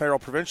 Ontario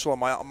Provincial.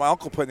 My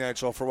uncle played in the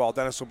NHL for a while,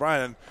 Dennis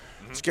O'Brien, and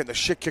he's getting the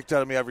shit kicked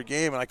out of me every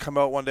game. And I come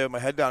out one day with my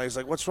head down. He's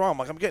like, "What's wrong?" I'm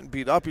like, "I'm getting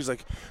beat up." He's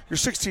like, "You're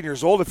 16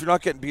 years old. If you're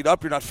not getting beat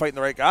up, you're not fighting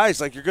the right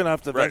guys. Like, you're going to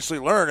have to eventually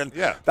learn." And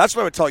that's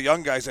what I would tell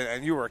young guys.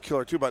 And you were a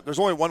killer too. But there's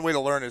only one way to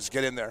learn is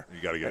get in there.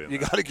 You got to get in. You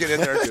got to get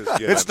in there.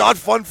 Get It's in not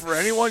fun for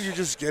anyone. You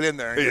just get in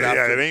there. And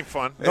it ain't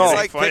fun. No, It it's ain't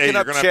like fun. picking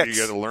up you're gonna chicks.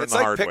 You got to learn It's the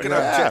like hard way. picking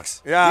up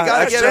chicks. Yeah, you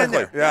got to get in exactly.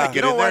 there. Yeah. Get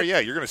You know in there. what? Yeah,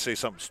 you're going to say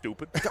something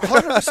stupid.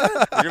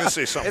 100%. You're going to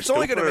say something It's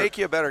only stupid. going to make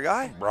you a better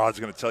guy. Rod's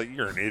going to tell you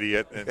you're an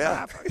idiot. And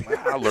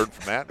I learned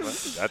from that.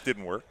 That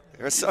didn't work.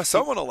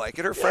 Someone will like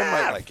it. Her friend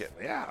might like it.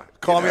 Yeah.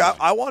 Commie,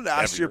 I wanted to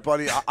ask you,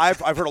 buddy. I've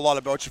heard a lot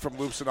about you from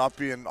Loops and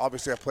Uppy, and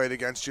obviously I played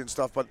against you and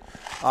stuff. But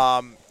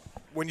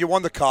when you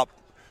won the Cup,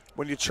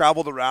 when you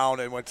traveled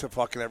around and went to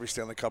fucking every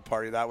Stanley Cup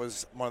party, that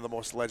was one of the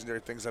most legendary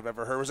things I've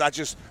ever heard. Was that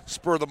just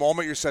spur of the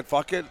moment? You said,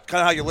 fuck it?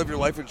 Kind of how you live your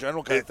life in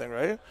general kind of thing,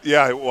 right?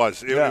 Yeah, it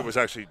was. It was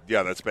actually,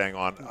 that's bang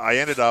on. I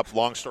ended up,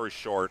 long story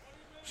short,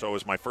 so it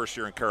was my first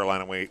year in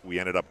Carolina. We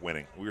ended up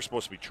winning. We were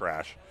supposed to be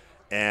trash.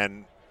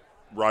 And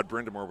Rod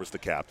Brindamore was the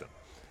captain.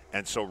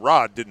 And so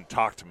Rod didn't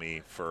talk to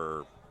me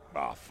for,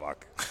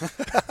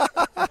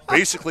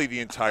 basically the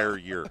entire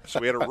year. So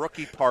we had a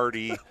rookie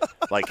party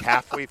like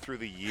halfway through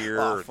the year,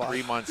 or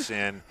 3 months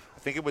in. I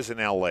think it was in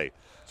L.A.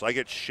 So I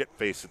get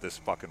shit-faced at this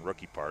fucking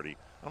rookie party.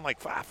 I'm like,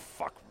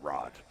 fuck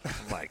Rod.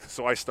 I'm like,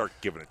 so I start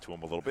giving it to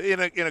him a little bit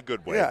in a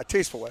good way. Yeah, a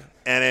tasteful way.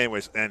 And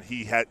anyways,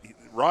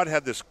 Rod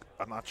had this,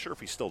 I'm not sure if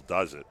he still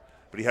does it,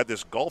 but he had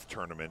this golf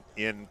tournament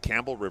in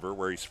Campbell River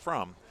where he's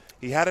from.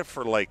 He had it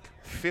for like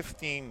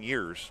 15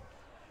 years.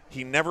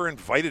 He never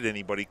invited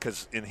anybody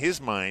because in his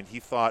mind he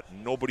thought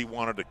nobody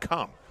wanted to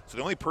come. So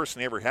the only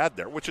person he ever had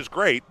there, which is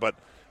great, but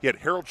he had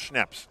Harold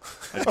Schneps.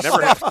 I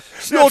never had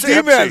The old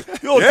D-man.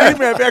 The old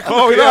D-man, Vancouver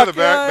Oh, yeah, Canuck. the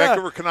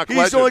Vancouver Canuck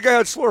legend. He's the only guy that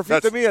had slower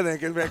feet than me, I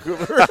think, in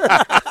Vancouver.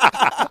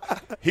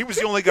 He was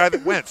the only guy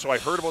that went. So I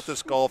heard about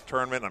this golf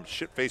tournament. I'm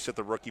shit-faced at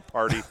the rookie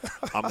party.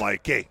 I'm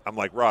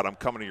like, Rod, I'm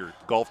coming to your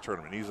golf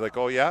tournament. He's like,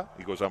 oh, yeah?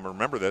 He goes, I'm going to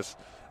remember this.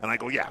 And I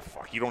go, yeah,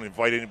 fuck, you don't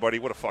invite anybody.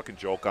 What a fucking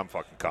joke. I'm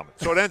fucking coming.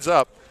 So it ends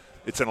up,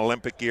 it's an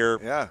Olympic year.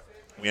 Yeah.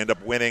 We end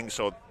up winning.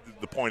 So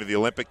the point of the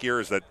Olympic year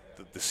is that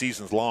the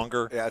season's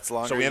longer. Yeah, it's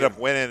longer. So we end up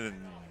winning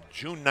in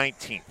June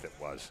 19th it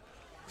was.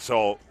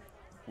 So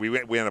we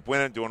end up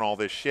winning, doing all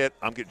this shit.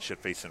 I'm getting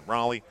shit-faced in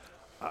Raleigh.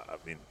 I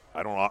mean,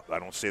 I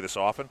don't say this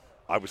often.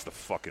 I was the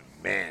fucking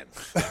man.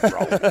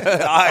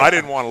 I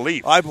didn't want to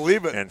leave. I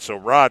believe it. And so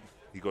Rod,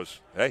 he goes,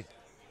 hey,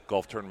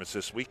 golf tournaments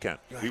this weekend.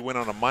 We went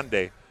on a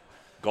Monday.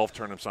 Golf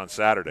tournaments on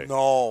Saturday.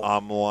 No.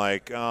 I'm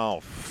like, oh,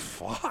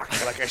 fuck.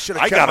 Like I should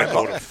have kept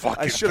my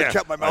fucking I should have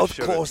kept my mouth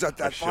closed at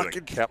that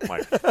fucking. kept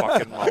my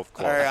fucking mouth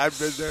closed. Hey, I've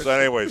been there. So,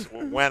 anyways,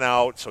 went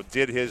out, so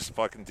did his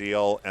fucking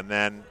deal, and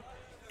then,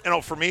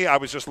 for me, I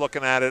was just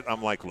looking at it.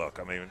 I'm like, look,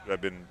 I mean,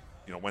 I've been,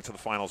 went to the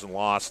finals and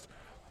lost.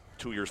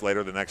 2 years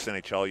later, the next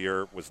NHL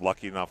year, was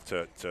lucky enough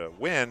to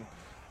win,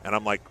 and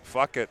I'm like,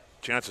 fuck it.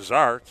 Chances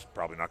are it's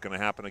probably not going to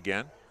happen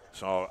again.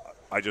 So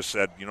I just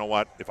said, you know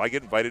what? If I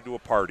get invited to a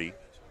party.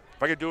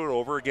 If I could do it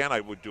over again, I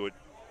would do it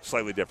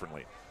slightly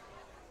differently.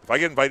 If I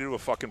get invited to a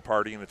fucking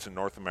party and it's in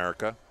North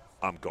America,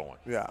 I'm going.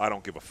 Yeah. I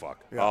don't give a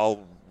fuck. Yeah.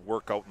 I'll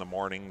work out in the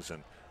mornings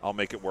and I'll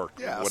make it work.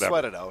 Yeah, whatever.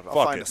 sweat it out. I'll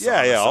fuck find it. a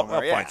sauna I'll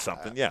somewhere. find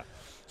something. Yeah.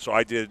 So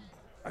I did,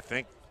 I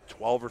think,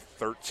 12 or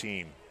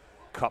 13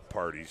 cup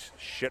parties.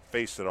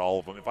 Shit-faced at all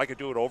of them. If I could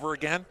do it over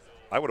again,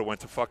 I would have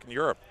went to fucking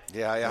Europe.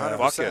 Yeah, 100%.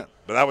 Fuck it.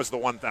 But that was the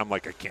one thing I'm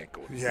like, I can't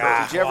go.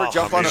 Yeah. Did you ever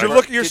jump on a you're bird?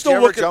 looking- you're Did still you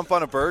ever looking- jump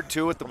on a bird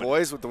too with the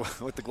boys with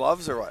the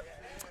gloves or what?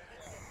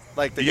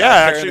 Like the Yeah, guy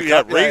carrying actually, the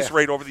yeah, cup? Ray's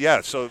right over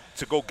the So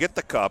to go get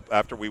the cup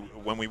after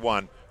when we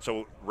won.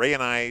 So Ray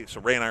and I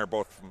are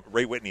both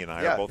Ray Whitney and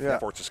I are both from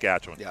Fort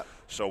Saskatchewan. Yeah.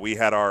 So we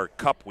had our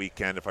cup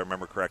weekend, if I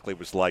remember correctly,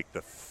 was like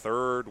the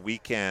third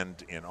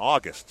weekend in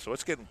August. So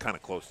it's getting kind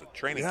of close to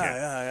training camp.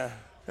 Yeah.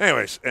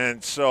 Anyways,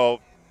 and so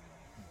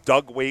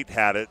Doug Waite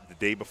had it the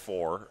day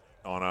before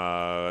on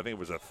I think it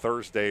was a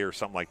Thursday or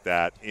something like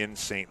that in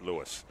St.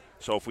 Louis.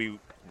 So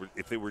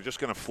if they were just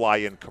going to fly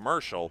in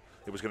commercial,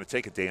 it was going to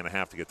take a day and a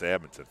half to get to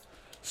Edmonton.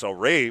 So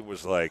Ray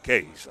was like,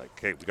 hey,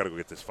 we got to go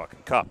get this fucking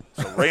cup.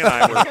 So Ray and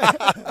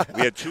I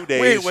we had 2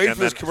 days, Wait and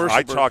for this then commercial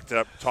I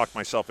break. talked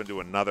myself into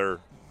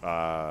another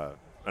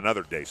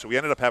day. So we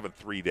ended up having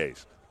 3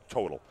 days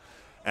total.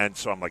 And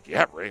so I'm like,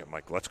 yeah, Ray. I'm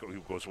like, let's go. He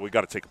goes, well, we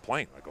got to take a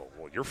plane. I go,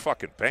 well, you're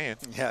fucking paying.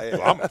 Yeah.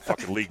 Well, I'm a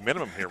fucking league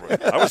minimum here.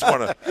 I was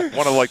one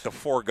of like the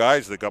 4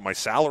 guys that got my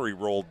salary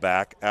rolled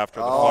back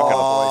after the fucking. boys,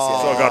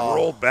 So I got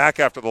rolled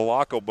back after the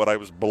lockout, but I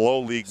was below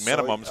league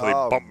minimum, so they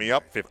oh, bumped me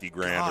up $50,000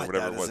 God, or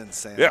whatever that it was. is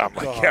insane. Yeah, I'm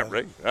like, God. yeah,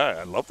 Ray.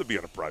 I'd love to be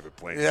on a private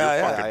plane. Yeah,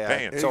 You're yeah, fucking yeah.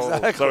 paying.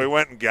 Exactly. So we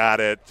went and got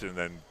it, and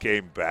then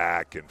came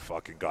back and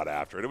fucking got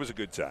after it. It was a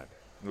good time.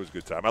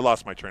 I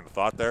lost my train of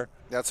thought there.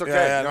 That's okay.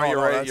 Yeah, no, no, you're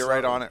no, right. that's You're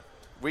right not- on it.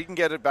 We can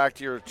get it back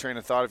to your train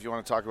of thought if you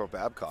want to talk about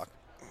Babcock.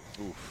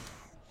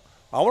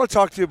 I want to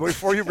talk to you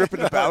before you rip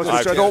into Bowers,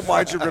 which I don't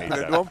mind you I hate ripping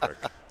that into him. prick.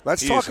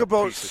 Let's He talk is a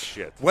about piece of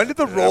shit. when did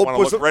the I robe want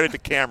was to look right at the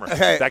camera.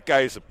 Hey. That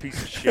guy is a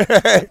piece of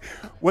shit.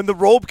 when the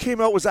robe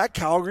came out. Was that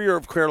Calgary or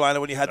Carolina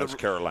when you had That was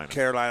Carolina.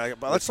 Carolina.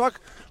 But let's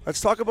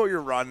talk about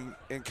your run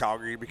in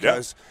Calgary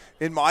because,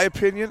 in my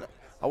opinion,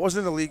 I wasn't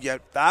in the league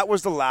yet. That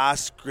was the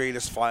last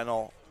greatest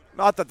final.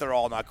 Not that they're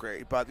all not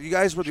great, but you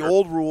guys were the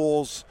old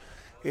rules.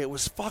 It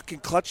was fucking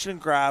clutching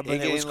and grabbing.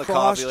 Iggy It was and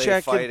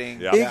cross-checking. fighting.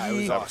 Yeah, Iggy. it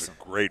was awesome.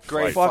 Great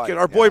Great fight. Fucking fight.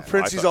 our boy Yeah,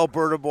 Princey's I thought-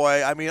 Alberta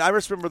boy. I mean, I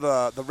just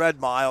remember the Red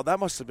Mile. That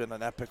must have been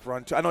an epic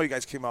run too. I know you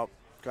guys came out,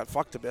 got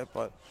fucked a bit,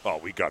 but Oh,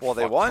 we got Well,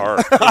 they fucked won. hard.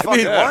 They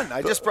fucking won.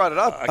 I just brought it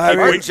up. I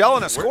Martin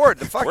Jelena scored.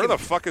 The Where fucking the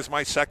fuck is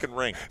my second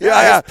ring?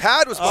 Yeah. His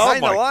pad was behind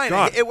the my line.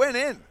 God. It went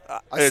in. I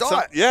It's saw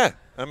a- it. Yeah.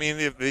 I mean,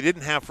 if they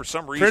didn't have, for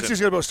some reason. Princey's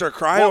gonna start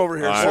crying Well, over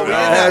here. I So know.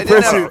 I didn't,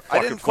 Princey, have, I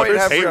didn't Fucking quite flip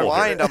have table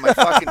rewind here. on my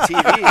fucking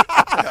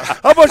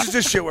TV. how much is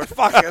this shit worth?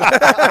 Fucking.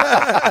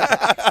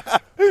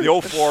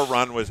 The 04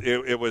 run was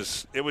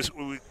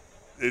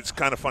it's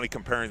kind of funny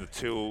comparing the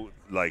two,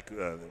 like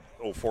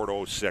 04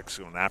 to 06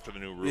 and after the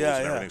new rules Yeah,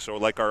 and yeah. everything. So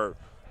like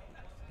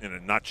in a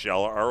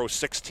nutshell, our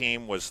 06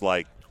 team was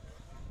like,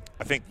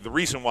 I think the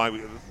reason why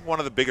one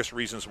of the biggest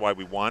reasons why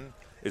we won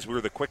is we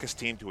were the quickest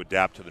team to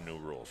adapt to the new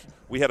rules.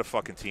 We had a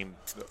fucking team.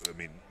 I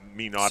mean,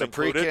 me not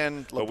included,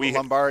 Saprikan, but we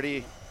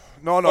Lombardi.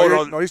 No, Oh,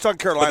 no. no, he's talking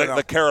Carolina.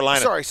 the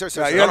Carolina. Sorry.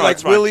 Yeah, you No, had no, like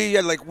it's fine. Willie. You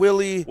had like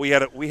Willie. We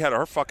had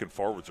our fucking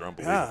forwards are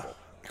unbelievable.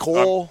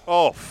 Cole.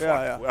 Fuck.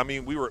 Yeah, yeah. I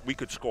mean, we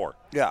could score.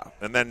 Yeah.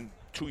 And then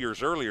 2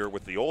 years earlier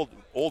with the old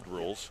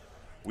rules,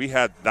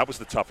 that was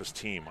the toughest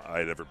team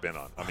I'd ever been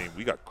on. I mean,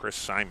 we got Chris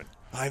Simon.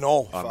 I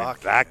know. I mean,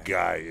 that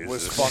guy is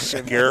Was the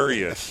fucking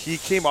scariest. He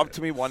came up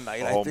to me one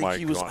night. Oh I think my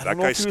he was. God. I That don't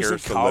know guy if he was in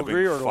scares the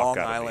Calgary or living fuck Long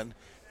out of me. Island.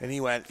 And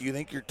he went, "You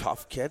think you're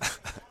tough, kid?"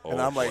 Oh,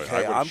 And I'm like, boy, "Hey, I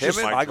would've I'm shit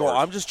just." my I go, pants.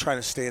 "I'm just trying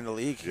to stay in the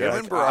league." Yeah. Like, Him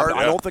and Berard,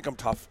 I yeah. don't think I'm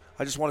tough.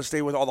 I just want to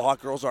stay with all the hot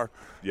girls are.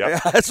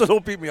 Yep. Yeah, so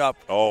don't beat me up.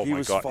 Oh He my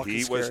was God, fucking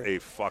he was scary. a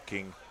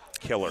fucking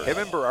killer. Him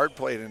and Berard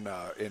played in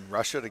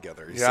Russia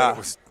together. He Yeah. said it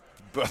was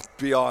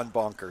beyond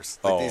bonkers.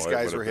 Like Oh, these it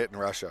guys would've were been- hitting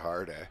Russia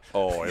hard.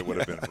 Oh, it would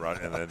have been run.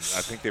 And then I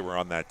think they were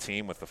on that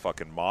team with the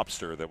fucking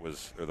mobster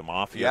or the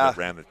mafia Yeah. that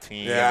ran the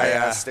team.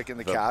 Yeah. Sticking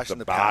the cash in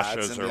the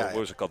bashes, pads. or And, what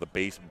was it called? The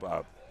base.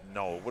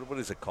 No, what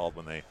is it called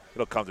when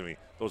it'll come to me.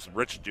 Those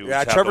rich dudes. Yeah,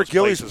 have Trevor those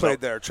Gillies places played out.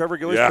 there. Trevor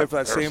Gillies Yeah, played for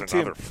that there's same team.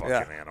 another fucking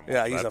Yeah, animal,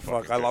 yeah, he's that a fuck.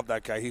 fucking I dude. love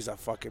that guy. He's a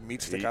fucking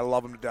meat stick. He- I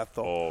love him to death,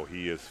 though. Oh,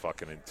 he is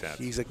fucking intense.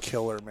 He's a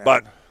killer, man.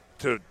 But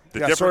the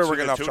Yeah, difference sorry we're in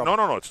getting the off two, topic.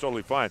 no, it's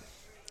totally fine.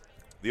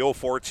 The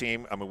 04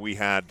 team, I mean, we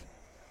had,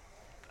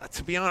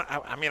 to be honest,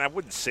 I mean, I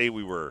wouldn't say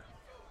we were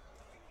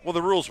Well,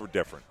 the rules were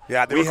different.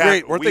 Yeah, they were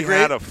great. Weren't they great?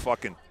 We had a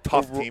fucking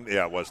tough team.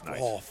 Yeah, it was nice.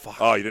 Oh, fuck.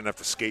 Oh, you didn't have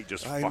to skate.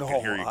 Just here you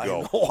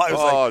go. I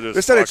was like,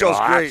 this NHL's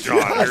great.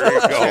 John,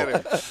 here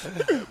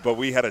you go. But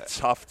we had a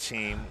tough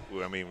team.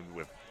 I mean,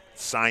 with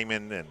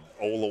Simon and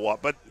Olawa,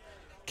 but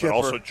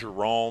also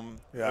Jerome.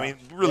 Yeah. I mean,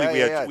 really,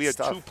 we had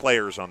two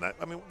players on that.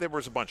 I mean, there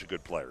was a bunch of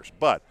good players,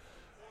 but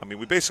I mean,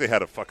 we basically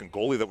had a fucking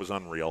goalie that was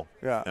unreal.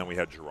 Yeah. And we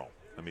had Jerome.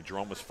 I mean,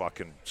 Jerome was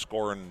fucking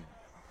scoring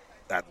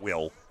at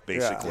will.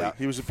 Basically, yeah.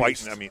 He was a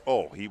fighting. beast. I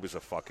mean, he was a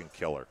fucking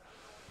killer.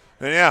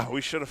 And yeah, we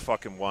should have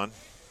fucking won.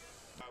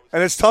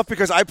 And it's tough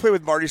because I play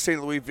with Marty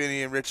St. Louis,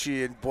 Vinny, and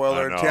Richie, and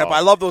Boiler, and Tampa. I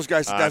love those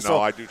guys to death.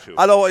 I do too.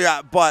 I know,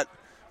 yeah, but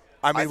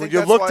I mean, when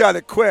you looked at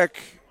it quick.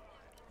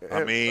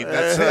 I mean,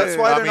 that's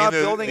why they're not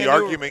building the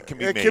argument can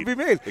be made. It can be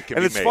made.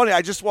 And it's funny.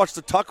 I just watched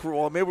the Tuck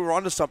rule. Maybe we're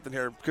onto something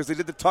here because they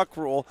did the Tuck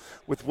rule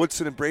with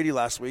Woodson and Brady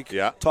last week.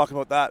 Yeah. Talking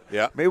about that.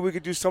 Yeah. Maybe we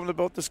could do something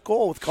about this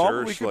goal with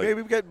Commie.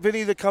 Maybe we get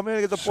Vinny to come in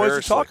and get the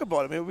boys to talk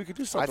about it. Maybe we could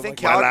do something. I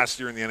think my last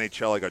year in the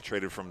NHL, I got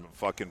traded from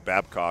fucking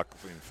Babcock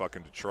in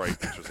fucking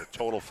Detroit, which was a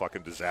total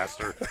fucking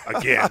disaster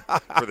again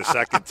for the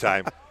second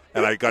time.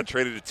 And I got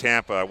traded to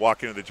Tampa. I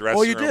walk into the dressing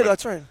room. Oh, you did?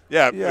 That's right.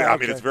 Yeah, I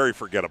mean, it's very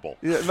forgettable.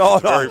 Yeah, no.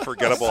 Very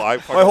forgettable. I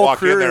fucking walk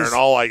in there, and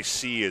all I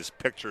see is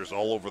pictures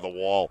all over the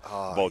wall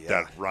about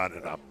that run.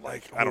 And I'm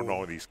like, I don't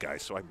know these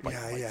guys, so I bite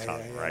my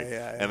tongue, right?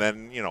 And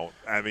then,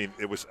 I mean,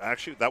 it was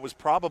actually, that was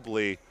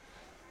probably,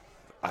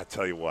 I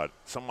tell you what,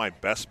 some of my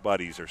best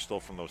buddies are still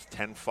from those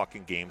 10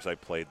 fucking games I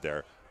played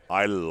there.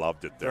 I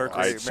loved it there.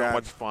 I had so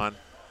much fun.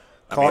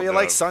 You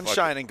like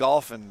sunshine and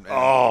golf and women.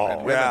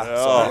 And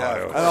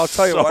I'll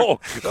tell you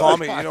what,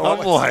 Commie,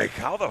 I'm like,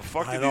 how the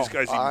fuck do these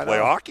guys even play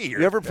hockey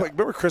here? You ever play?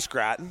 Remember Chris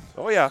Gratton?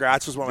 Oh yeah,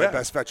 Gratz was one of my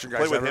best veteran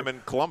guys. Play with him in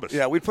Columbus.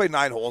 Yeah, we'd play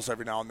 9 holes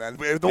every now and then.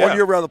 The 1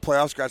 year we were out of the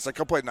playoffs, Gratz like,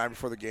 I'll play 9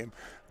 before the game.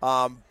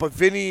 But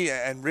Vinny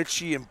and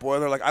Richie and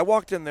Boiler, like I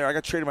walked in there, I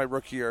got traded my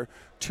rookie year,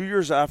 2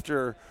 years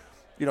after.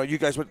 You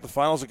guys went to the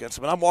finals against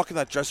them, and I'm walking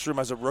that dressing room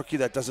as a rookie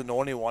that doesn't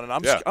know anyone, and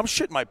I'm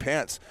shitting my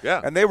pants. Yeah.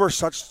 And they were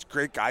such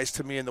great guys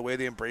to me in the way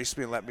they embraced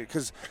me and let me.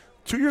 Because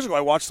 2 years ago, I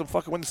watched them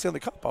fucking win the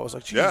Stanley Cup. I was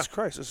like, Jesus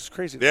Christ, this is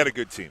crazy. They had a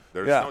good team.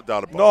 There's no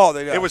doubt about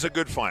it. It was a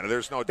good final.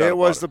 There's no doubt about it. It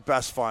was the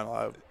best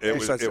final. It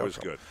was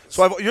good.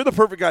 So you're the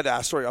perfect guy to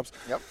ask. Sorry, Ups.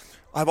 Yep.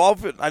 I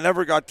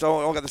never got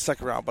the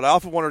second round, but I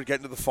often wanted to get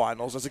into the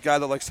finals. As a guy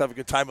that likes to have a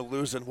good time and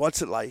losing,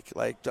 what's it like?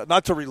 Like,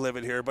 not to relive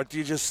it here, but do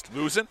you just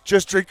losing?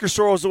 Just drink your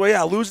sorrows away.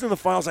 Yeah, losing in the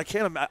finals. I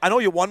can't imagine. I know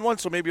you won one,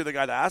 so maybe you're the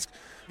guy to ask.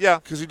 Yeah,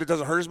 because it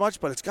doesn't hurt as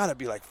much. But it's got to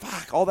be like,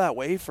 fuck, all that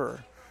way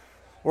for,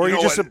 or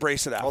you just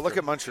embrace it after. Well, look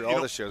at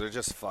Montreal this year. They're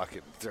just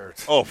fucking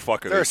dirt. Oh,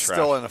 fuck it. They're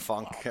still in a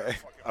funk.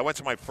 I went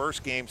to my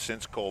first game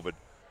since COVID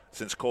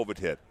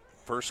hit.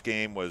 First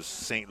game was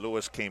St.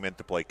 Louis came in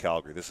to play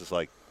Calgary. This is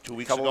like 2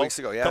 weeks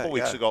ago. A couple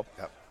weeks ago.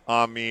 Yep.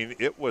 I mean,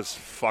 it was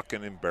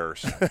fucking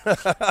embarrassing.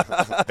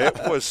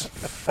 It was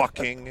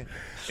fucking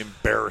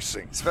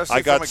embarrassing.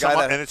 Especially from a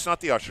guy and it's not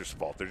the ushers'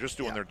 fault. They're just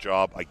doing their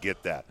job. I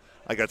get that.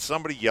 I got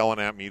somebody yelling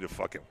at me to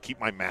fucking keep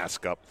my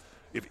mask up.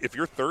 If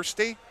you're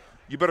thirsty,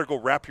 you better go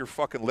wrap your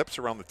fucking lips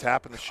around the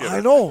tap and the shit. I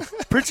know.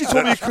 Princey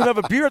told me you couldn't have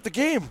a beer at the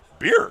game.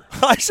 Beer?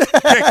 I said.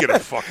 You can't get a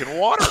fucking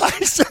water.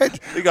 I said.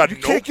 You got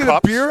can't get a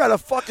beer at a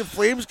fucking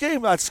Flames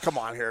game? Come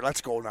on here.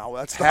 Let's go now.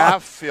 That's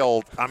half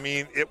filled. I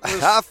mean, it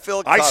was half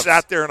filled. I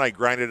sat there and I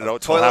grinded it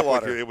out. Toilet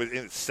water. It was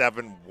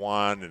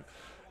 7-1,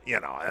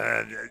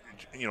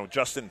 and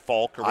Justin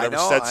Falk or whatever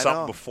said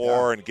something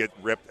before and get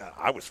ripped.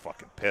 I was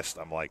fucking pissed.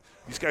 I'm like,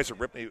 these guys are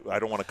ripping me. I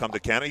don't want to come to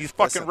Canada. He's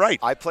fucking right.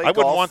 I wouldn't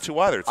want to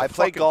either. I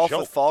played golf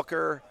with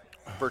Falker,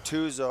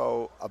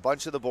 Bertuzzo, a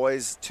bunch of the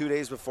boys. 2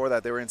 days before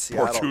that, they were in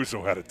Seattle.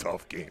 Bertuzzo had a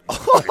tough game.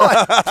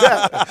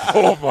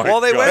 Oh my well,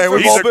 they God.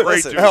 went He's a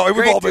great dude.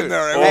 We've all been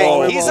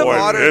there.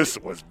 This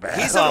was bad.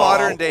 He's a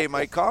modern-day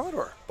Mike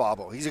Commodore,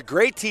 Bobo. He's a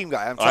great team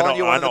guy. I'm telling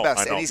you, one of the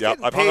best. And he's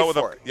getting paid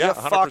for it. Yeah,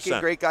 he's a 100%. fucking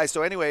great guy.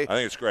 So anyway, I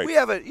think it's great. We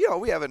have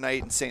a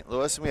night in St.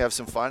 Louis, and we have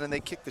some fun, and they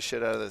kick the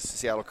shit out of the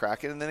Seattle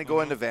Kraken, and then they go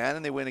into Van,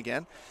 and they win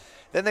again.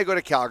 Then they go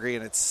to Calgary,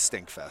 and it's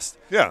stinkfest.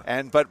 Yeah.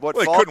 But what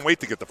they couldn't wait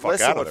to get the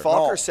fuck out of there.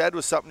 What Falker said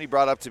was something he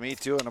brought up to me,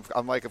 too, and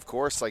I'm like, of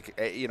course, like,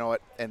 you know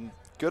what, and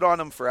good on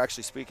him for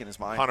actually speaking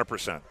his mind.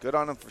 100%. Good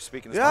on him for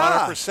speaking his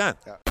mind. 100%.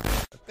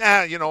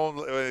 Yeah,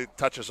 it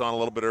touches on a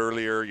little bit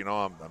earlier.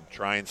 I'm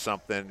trying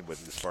something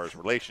as far as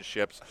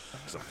relationships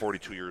because I'm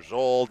 42 years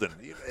old, and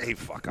hey,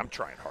 fuck, I'm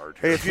trying hard.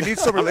 Hey, if you need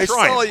some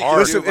relationship,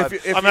 listen,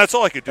 that's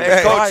all I could do.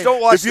 Hey, Coach,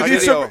 don't watch the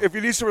video. If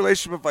you need some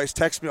relationship advice,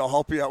 text me. I'll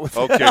help you out with it.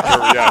 Okay,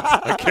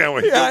 I can't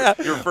wait.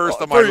 You're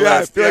first on my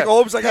list. Be like,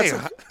 Holmes, I got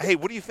some. Hey,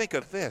 what do you think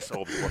of this?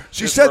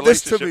 She said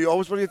this to me.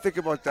 Holmes, what do you think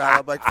about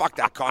that? I'm like, fuck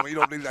that, Commie. You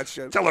don't need that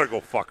shit. Tell her to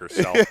go fuck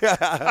herself.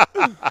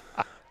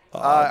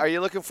 Are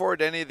you looking forward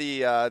to any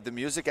of the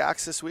music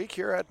acts this week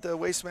here at the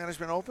Waste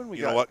Management Open?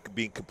 You know what?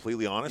 Being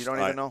completely honest, you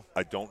don't even know.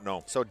 I don't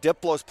know. So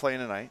Diplo's playing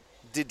tonight.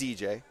 The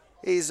DJ.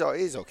 He's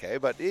okay,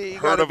 but you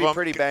got to be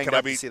pretty banged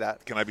up to see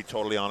that. Can I be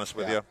totally honest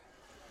with you?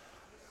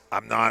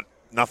 I'm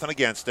nothing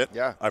against it.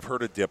 Yeah. I've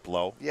heard of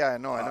Diplo. Yeah, I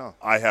know.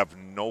 I have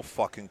no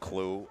fucking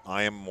clue.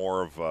 I am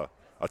more of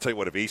a I'll tell you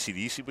what, if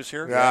AC/DC was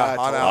here, Yeah,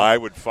 totally. I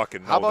would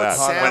fucking know How about that.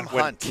 Sam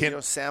When Hunt? Kin- You know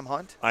Sam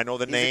Hunt? I know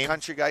the He's name. a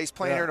country guy. He's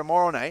playing here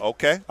tomorrow night.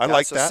 Okay, I Yeah,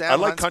 like so that. Sam I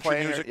like Hunt's country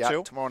playing music here,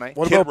 too. tomorrow night.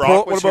 What Kid about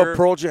Rock was here.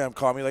 Pearl Jam,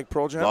 Commie? Like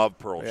Pearl Jam? Love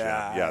Pearl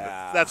Jam.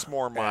 Yeah. That's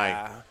more my.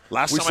 Yeah.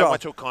 Last We time saw- I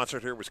went to a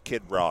concert here was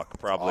Kid Rock,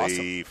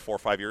 probably 4 or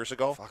 5 years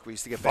ago. Fuck, we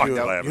used to get Fuck, banged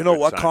I out. have You a know good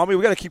what, time. Commie?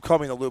 We got to keep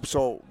Commie in the loop.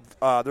 So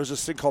there's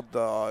this thing called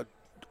the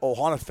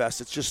Ohana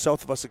Fest. It's just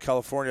south of us in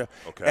California.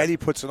 Okay. Eddie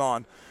puts it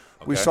on.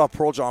 We Okay. saw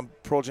Pearl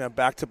Jam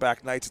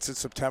back-to-back nights. It's in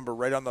September,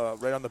 right on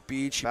the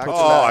beach. He Back puts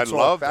to it back. on. I So-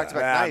 love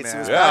Back-to-back Yeah, nights. man. It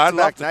was Yeah, I'd love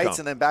back-to-back to nights come.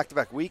 and then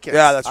back-to-back weekends.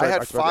 Yeah, that's I right, had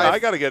back-to-back. five. I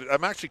got to get.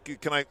 I'm actually.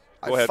 Can I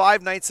I go had ahead?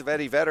 5 nights of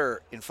Eddie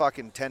Vedder in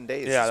fucking 10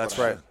 days. Yeah, is that's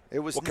what I right. had. It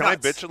was Well, can I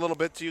nuts. bitch a little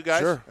bit to you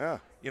guys? Sure. Yeah.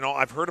 You know,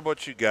 I've heard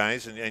about you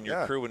guys and your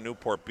Yeah. crew in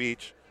Newport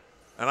Beach,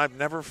 and I've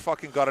never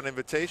fucking got an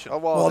invitation. Oh,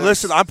 Well, there's-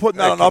 listen, I'm putting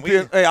that Hey, on can up we-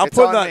 here. Hey, I'm It's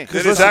putting on that me.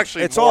 because It is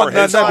actually it's more on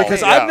them his now fault.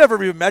 because Yeah. I've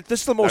never even met. This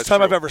is the most That's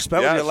time I've true. ever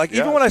spent with Yes, you. Like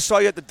even yes. when I saw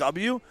you at the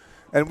W.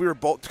 And we were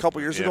both a couple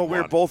years In ago. We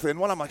were one. both in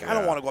one. I'm like, I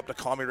don't Yeah. want to go up to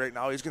Commie right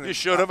now. He's gonna. You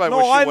should have. I no,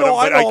 wish you I would have, know,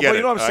 I but I know. get But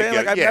you know it. what I'm I saying? get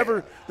Like it. I've Yeah.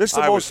 never. This is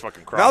the I was most.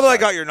 fucking Now that I cross-eyed.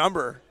 got your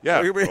number,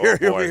 Yeah. you'll be Oh, here.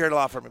 You'll boy. be here a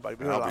lot from me, buddy.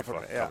 You'll be I'll here a be lot from me.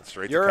 fucking Yeah. coming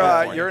straight to You're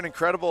California. you're an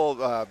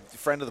incredible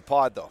friend of the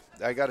pod, though.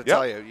 I got to Yeah.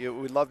 tell you,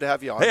 we'd love to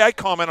have you on. Hey, I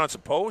comment on some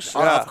posts.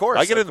 Of course,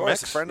 I get of in the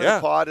course. mix. A friend Yeah.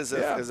 of the pod is a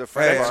Yeah. is a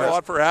friend Thanks of a ours.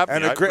 lot for having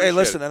And me. a I great, hey, appreciate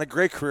listen, it. and a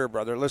great career,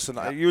 brother. Listen,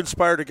 you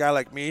inspired a guy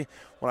like me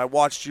when I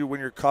watched you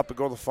win your cup and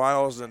go to the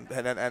finals and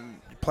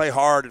play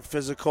hard and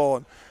physical.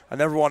 And I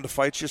never wanted to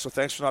fight you, so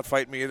thanks for not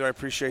fighting me either. I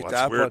appreciate Well, that.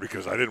 that's weird but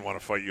because I didn't want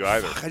to fight you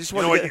either. I just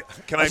You know wanted to what?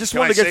 get- Can I I just can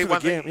wanted I to get say through the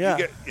one thing? game, yeah. You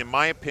get, in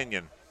my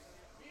opinion,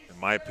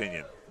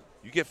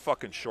 you get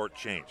fucking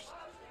shortchanged.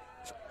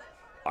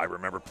 I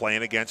remember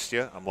playing against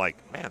you. I'm like,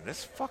 man,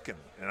 this fucking,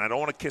 and I don't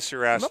want to kiss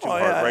your ass too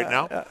hard right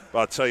now, but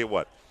I'll tell you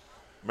what.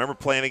 Remember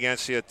playing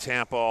against you at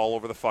Tampa all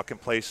over the fucking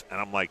place, and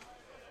I'm like,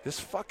 this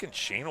fucking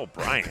Shane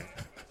O'Brien,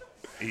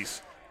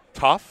 he's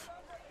tough.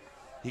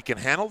 He can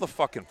handle the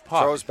fucking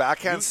puck. Throws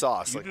backhand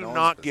sauce. You like do no one's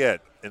not business.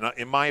 get,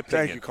 in my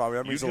opinion, Thank you, Commie.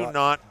 That means a do lot.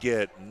 not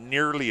get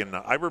nearly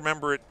enough. I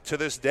remember it to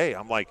this day.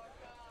 I'm like,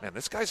 man,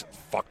 this guy's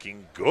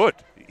fucking good.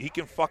 He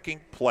can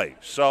fucking play.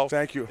 So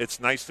Thank you. It's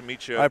nice to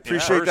meet you. I in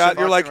appreciate person. that.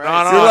 You're like, No, you're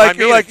I like, mean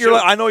you're like, it you're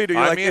like, too. I know you do.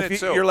 You're I like, mean it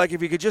too. you're like,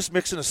 if you could just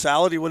mix in a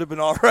salad, he would have been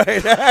all right.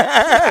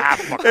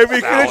 If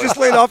he could have just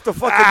laid off the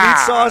fucking meat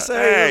sauce,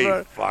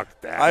 Hey, fuck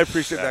that. I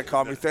appreciate that,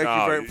 Commie. Thank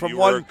you very From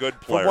from good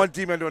player. from one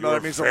D-man to You another were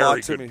a means a very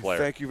lot to good me. player.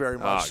 Thank you very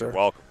much, sir. You're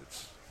welcome.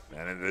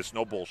 And there's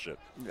no bullshit.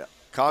 Yeah.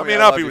 Commie, I mean,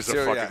 love Uppy you was a too,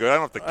 fucking yeah. good. I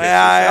don't have to kiss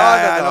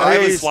Yeah,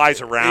 He he's- flies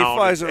around. He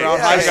flies around. Yeah, I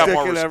high got stick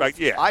more and respect.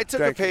 everything. Yeah. I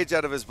took Thank a page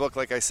out of his book,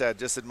 like I said,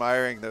 just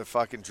admiring the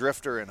fucking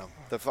drifter in him.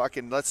 The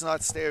fucking let's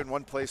not stay in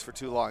one place for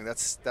too long.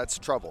 That's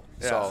trouble.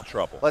 Yeah, so it's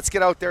trouble. Let's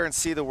get out there and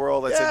see the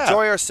world. Let's Yeah.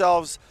 enjoy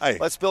ourselves. Hey.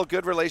 Let's build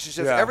good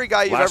relationships. Yeah. Every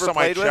guy you've Last ever time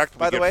I played checked, with,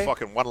 by we the get way.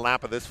 fucking one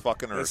lap of this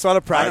fucking earth. It's not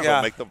a practice. Might as well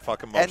Yeah. make them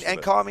fucking most And of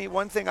it. Commie,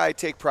 one thing I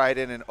take pride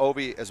in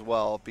Obi as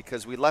well,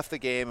 because we left the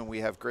game and we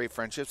have great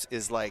friendships,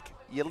 is like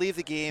you leave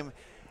the game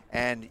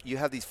and you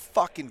have these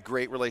fucking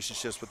great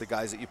relationships with the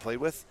guys that you played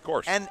with. Of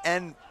course.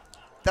 And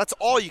that's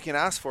all you can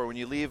ask for when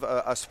you leave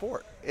a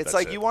sport. It's That's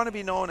like it. you want to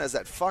be known as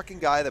that fucking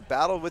guy that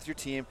battled with your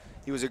team.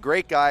 He was a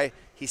great guy.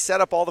 He set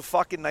up all the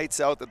fucking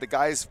nights out that the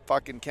guys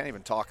fucking can't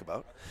even talk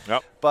about.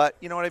 Yep. But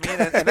you know what I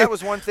mean? And that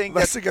was one thing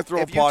Let's that get through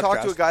a if you talk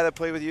to podcast. a guy that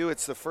played with you,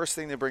 it's the first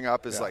thing they bring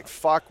up is like,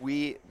 fuck,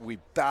 we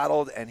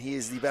battled and he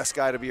is the best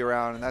guy to be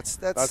around. And that's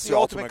the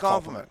ultimate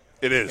compliment.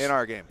 It is. In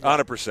our game.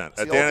 100%.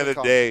 the At the end of the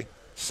ultimate day,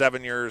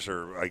 7 years,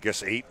 or I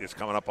guess 8, it's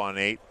coming up on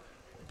 8,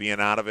 being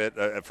out of it,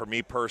 for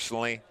me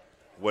personally,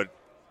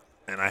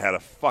 and I had a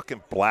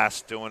fucking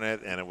blast doing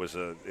it, and it was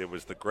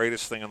the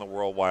greatest thing in the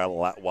world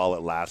while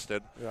it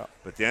lasted. Yeah.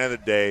 But at the end of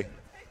the day,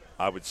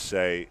 I would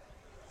say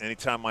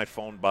anytime my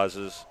phone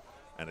buzzes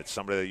and it's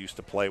somebody that I used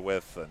to play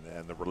with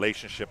and the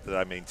relationship that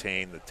I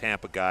maintain, the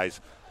Tampa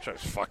guys, I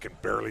was fucking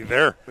barely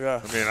there.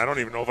 Yeah. I mean, I don't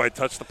even know if I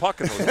touched the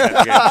puck in those 10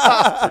 games.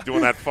 We're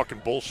doing that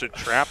fucking bullshit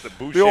trap that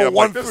Boucher. old I'm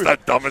one like, this is through- the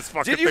dumbest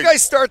fucking Did you thing.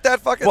 guys start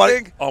that fucking But-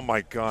 thing? Oh,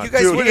 my God. You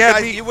guys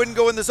Dude, you wouldn't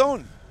go in the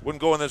zone.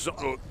 wouldn't go in the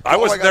zone. I Oh,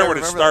 wasn't my God, there I when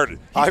it remember started.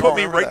 that. He I put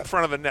me remember right that. in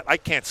front of the net. I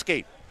can't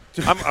skate.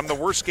 I'm the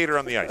worst skater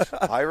on the ice.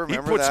 I He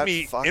remember puts that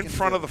me fucking in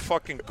front of thing. the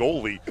fucking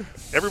goalie.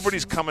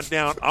 Everybody's coming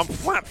down. I'm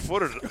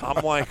flat-footed.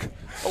 I'm like,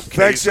 okay.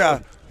 Thanks, so yeah.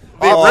 the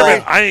Oh.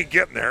 ribbon, I ain't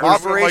getting there.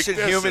 Operation I'm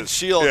like, this Human is-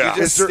 Shield. Yeah.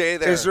 You just stay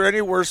there. Is there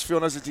any worse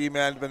feeling as a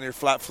D-man when you're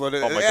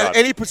flat-footed? Oh, my God.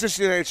 Any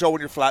position in the NHL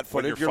when you're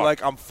flat-footed, When you're you're like,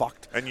 fucked. I'm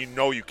fucked. And you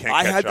know you can't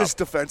I catch had up. this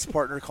defense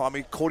partner call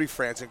me Cody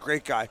Franson,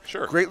 great guy,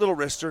 Sure. great little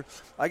wrister.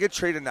 I get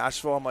traded to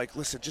Nashville. I'm like,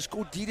 listen, just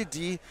go D to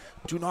D.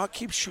 Do not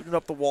keep shooting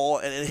up the wall,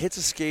 and it hits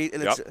a skate,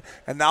 and Yep.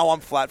 and now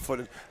I'm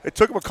flat-footed. It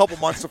took him a couple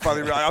months to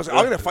finally realize. I was like,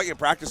 I'm going to fight you in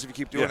practice if you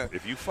keep doing Yeah, it.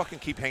 if you fucking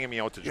keep hanging me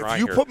out to dry If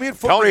you here, put me in I'm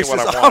foot telling you races,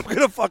 what I I'm want. going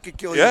to fucking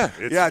kill you.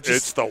 Yeah, just,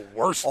 it's the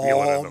worst. Oh,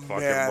 arguing in the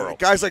fucking world.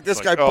 Guys like this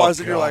It's guy like,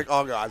 buzzing, oh, you're God. like,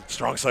 oh, God.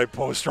 Strong side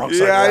post, strong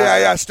side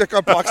Yeah. Stick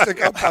up puck,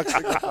 stick up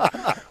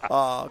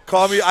puck.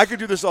 Commie, I could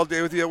do this all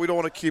day with you. We don't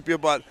want to keep you,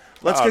 but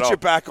let's get you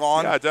back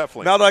on. Yeah,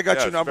 definitely. Now that I got Yeah,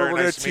 your it's number, very we're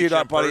going nice to to tee meet it you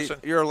up, in buddy. person.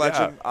 You're a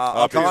legend.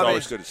 Yeah. It's Commie,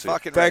 always good to see you.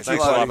 Fucking Thank you,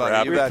 thanks a lot, buddy.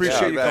 buddy. We You appreciate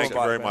betcha. you Yeah, coming Thank you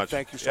by, very man. much.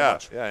 Thank you so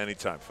much. Yeah,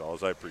 anytime,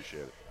 fellas. I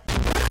appreciate it.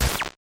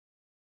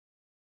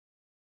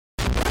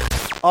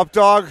 Up,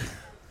 dog.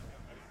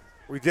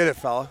 We did it,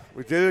 fella.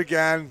 We did it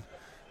again.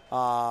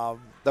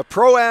 The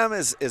Pro-Am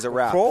is a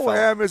wrap.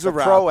 Pro-Am is a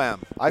wrap.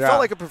 Pro-Am. I Yeah. felt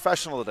like a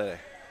professional today.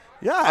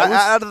 Yeah,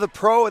 Out of the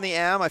Pro and the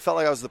Am, I felt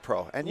like I was the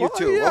Pro. And you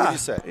too. Yeah. What would you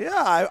say?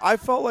 Yeah, I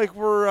felt like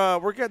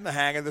we're getting the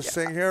hang of this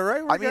thing here,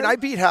 right? I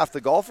beat half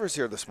the golfers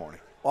here this morning.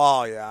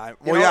 Oh, yeah.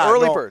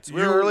 Early birds.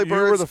 We were early You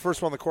were birds. the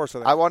first one on the course, I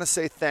think. I want to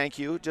say thank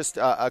you. Just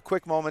a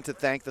quick moment to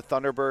thank the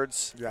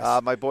Thunderbirds.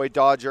 Yes. My boy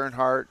Dodge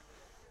Earnhardt,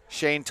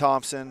 Shane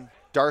Thompson,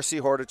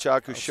 Darcy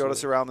Hordichuk, who showed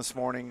us around this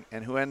morning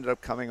and who ended up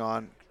coming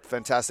on.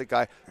 Fantastic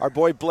guy. Our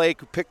boy Blake,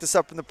 who picked us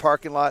up in the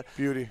parking lot.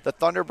 Beauty. The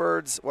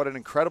Thunderbirds, what an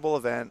incredible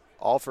event.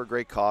 All for a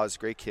great cause,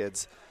 great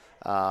kids.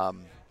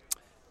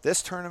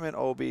 This tournament,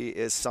 Obi,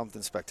 is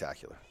something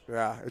spectacular.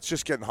 Yeah, it's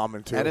just getting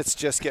humming, too. And it's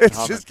just getting It's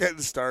humming. just getting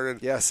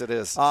started. Yes, it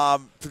is. To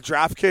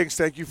DraftKings,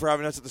 thank you for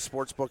having us at the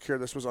Sportsbook here.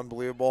 This was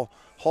unbelievable.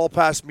 Hall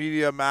Pass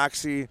Media,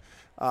 Maxi,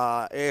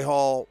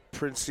 A-Hall,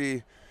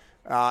 Princey,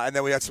 and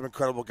then we had some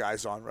incredible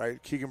guys on,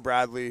 right? Keegan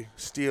Bradley,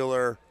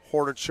 Steele,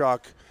 Hordichuk,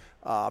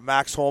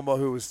 Max Homa,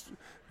 who was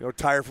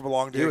tired from a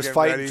long day. He was getting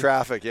fighting ready.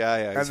 traffic, yeah.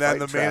 He And was then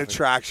the fighting main traffic.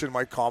 attraction,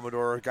 Mike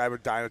Commodore, a guy we're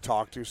dying to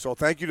talk to. So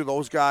thank you to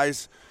those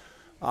guys.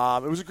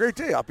 It was a great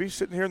day, Uppy,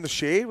 sitting here in the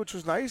shade, which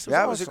was nice. It was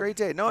a awesome. great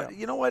day. No, Yeah.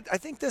 You know what? I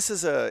think this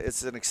is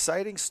it's an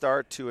exciting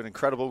start to an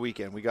incredible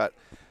weekend. We got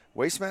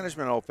Waste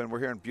Management Open. We're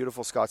here in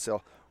beautiful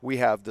Scottsdale. We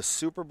have the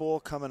Super Bowl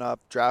coming up.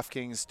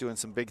 DraftKings doing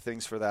some big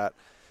things for that.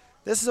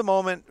 This is a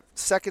moment,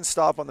 second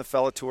stop on the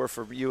Fella Tour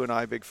for you and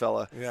I, big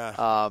fella.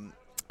 Yeah.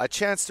 A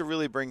chance to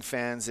really bring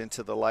fans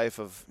into the life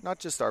of not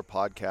just our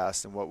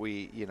podcast and what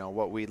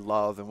we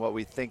love and what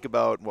we think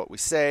about and what we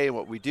say and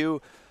what we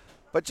do,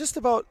 but just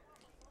about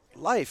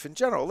life in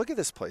general. Look at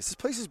this place. This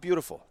place is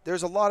beautiful.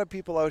 There's a lot of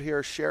people out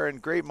here sharing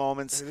great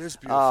moments. It is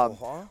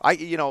beautiful,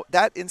 huh?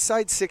 That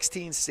inside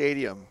 16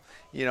 stadium,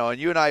 and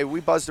you and I, we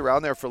buzzed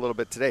around there for a little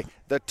bit today.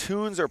 The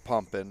tunes are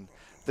pumping.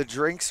 The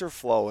drinks are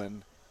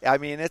flowing. I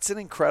mean, it's an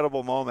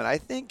incredible moment. I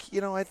think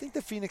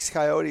the Phoenix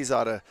Coyotes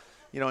ought to,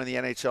 in the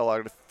NHL,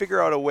 ought to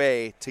figure out a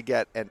way to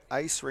get an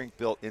ice rink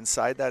built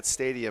inside that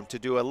stadium to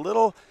do a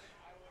little,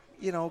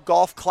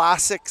 golf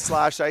classic /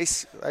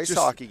 ice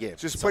hockey game.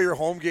 Just play your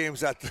home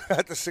games at the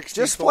 16th.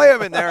 Just play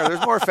them in there.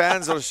 There's more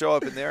fans that'll show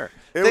up in there.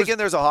 Thinking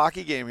there's a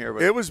hockey game here.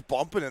 But it was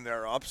bumping in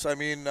there, Ups. I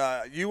mean,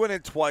 you went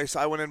in twice.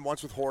 I went in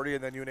once with Hordy,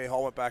 and then you and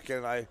A-Hall went back in,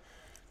 and I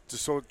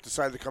just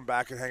decided to come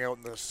back and hang out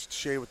in the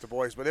shade with the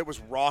boys. But it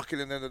was rocking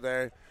in there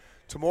today.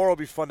 Tomorrow will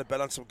be fun to bet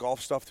on some golf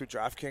stuff through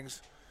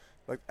DraftKings.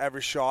 Like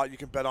every shot you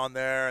can bet on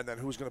there, and then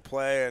who's going to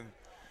play. And,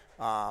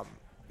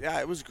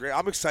 it was great.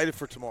 I'm excited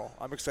for tomorrow.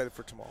 I'm excited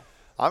for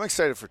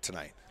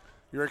tonight.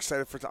 You're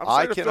excited for tonight.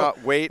 I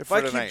cannot wait for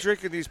tonight. If I keep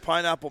drinking these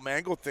pineapple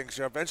mango things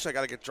here, eventually I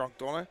got to get drunk,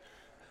 don't I?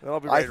 Then I'll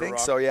be I ready to think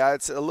rock. so, yeah.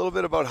 It's a little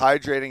bit about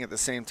hydrating at the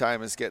same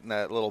time as getting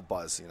that little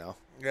buzz,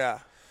 Yeah.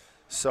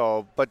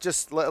 So, but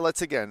just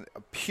let's again,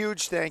 a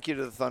huge thank you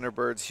to the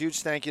Thunderbirds,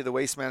 huge thank you to the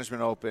Waste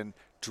Management Open,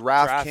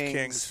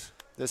 DraftKings.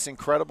 This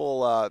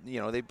incredible,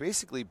 they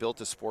basically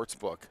built a sports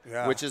book,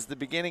 which is the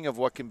beginning of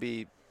what can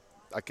be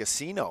a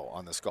casino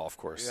on this golf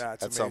course it's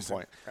at amazing. some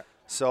point.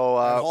 So,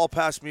 Hall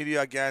Pass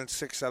Media, again,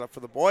 6 setup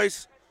for the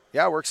boys.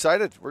 Yeah, we're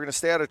excited. We're going to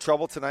stay out of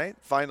trouble tonight,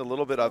 find a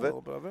little bit of it.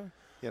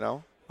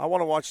 I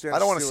want to watch Dan. I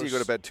don't want to see you go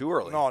to bed too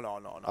early. No,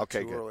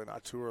 okay,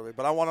 not too early.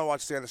 But I want to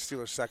watch Dan the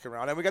Steelers second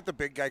round, and we got the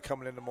big guy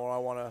coming in tomorrow. I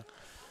want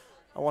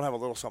to have a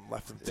little something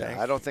left in the tank.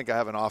 I don't think I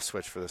have an off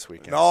switch for this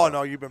weekend.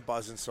 No, you've been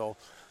buzzing. So,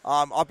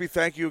 Uppy,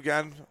 thank you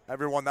again,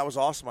 everyone. That was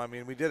awesome. I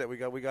mean, we did it. We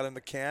got in the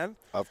can.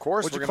 Of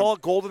course. Would you call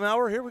it golden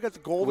hour here? We got the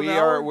golden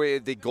hour. hour.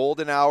 The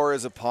golden hour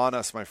is upon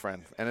us, my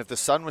friend. And if the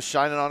sun was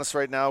shining on us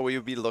right now, we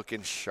would be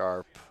looking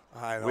sharp.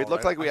 I know, We'd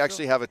look right? like we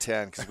actually have a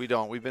tan because we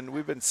don't. We've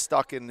been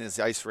stuck in these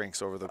ice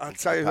rinks over the. I'll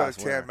tell you who had a past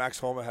tan. winter. Max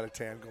Homa had a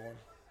tan going.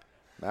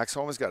 Max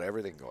Homa's got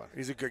everything going.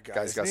 He's a good guy.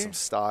 Guy's got some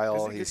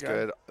style. He's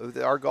good.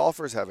 Guy? Our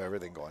golfers have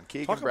everything going.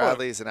 Keegan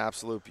Bradley is an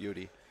absolute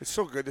beauty. It's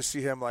so good to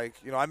see him. I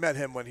met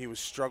him when he was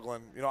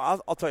struggling.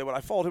 I'll tell you what. I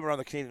followed him around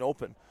the Canadian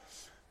Open,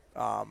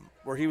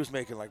 where he was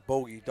making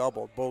bogey,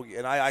 double, bogey,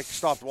 and I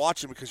stopped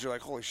watching because you're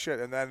like, holy shit.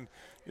 And then,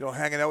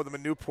 hanging out with him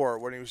in Newport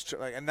when he was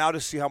and now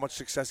to see how much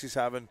success he's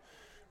having.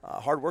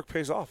 Hard work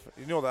pays off.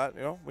 You know that,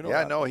 we know that.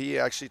 Yeah, no, he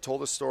actually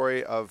told a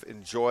story of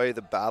enjoy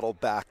the battle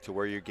back to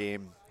where your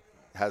game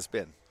has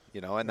been,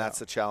 and that's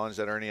the challenge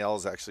that Ernie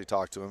Els actually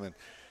talked to him. And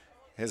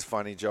his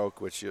funny joke,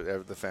 which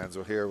the fans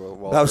will hear,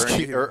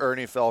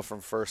 Ernie fell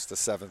from first to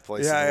seventh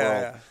place in the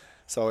world. Yeah.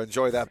 So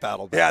enjoy that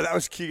battle back. Yeah, that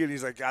was Keegan.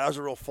 He's like, that was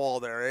a real fall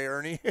there, eh,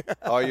 Ernie?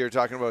 Oh, you're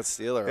talking about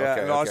Steele. Yeah,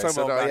 okay, no, I was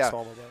talking about Max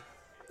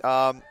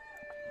Homa.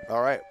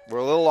 All right, we're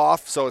a little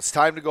off, so it's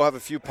time to go have a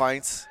few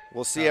pints.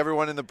 We'll see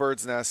everyone in the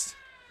Bird's Nest.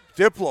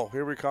 Diplo,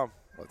 here we come.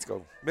 Let's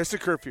go.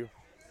 Mystic Curfew.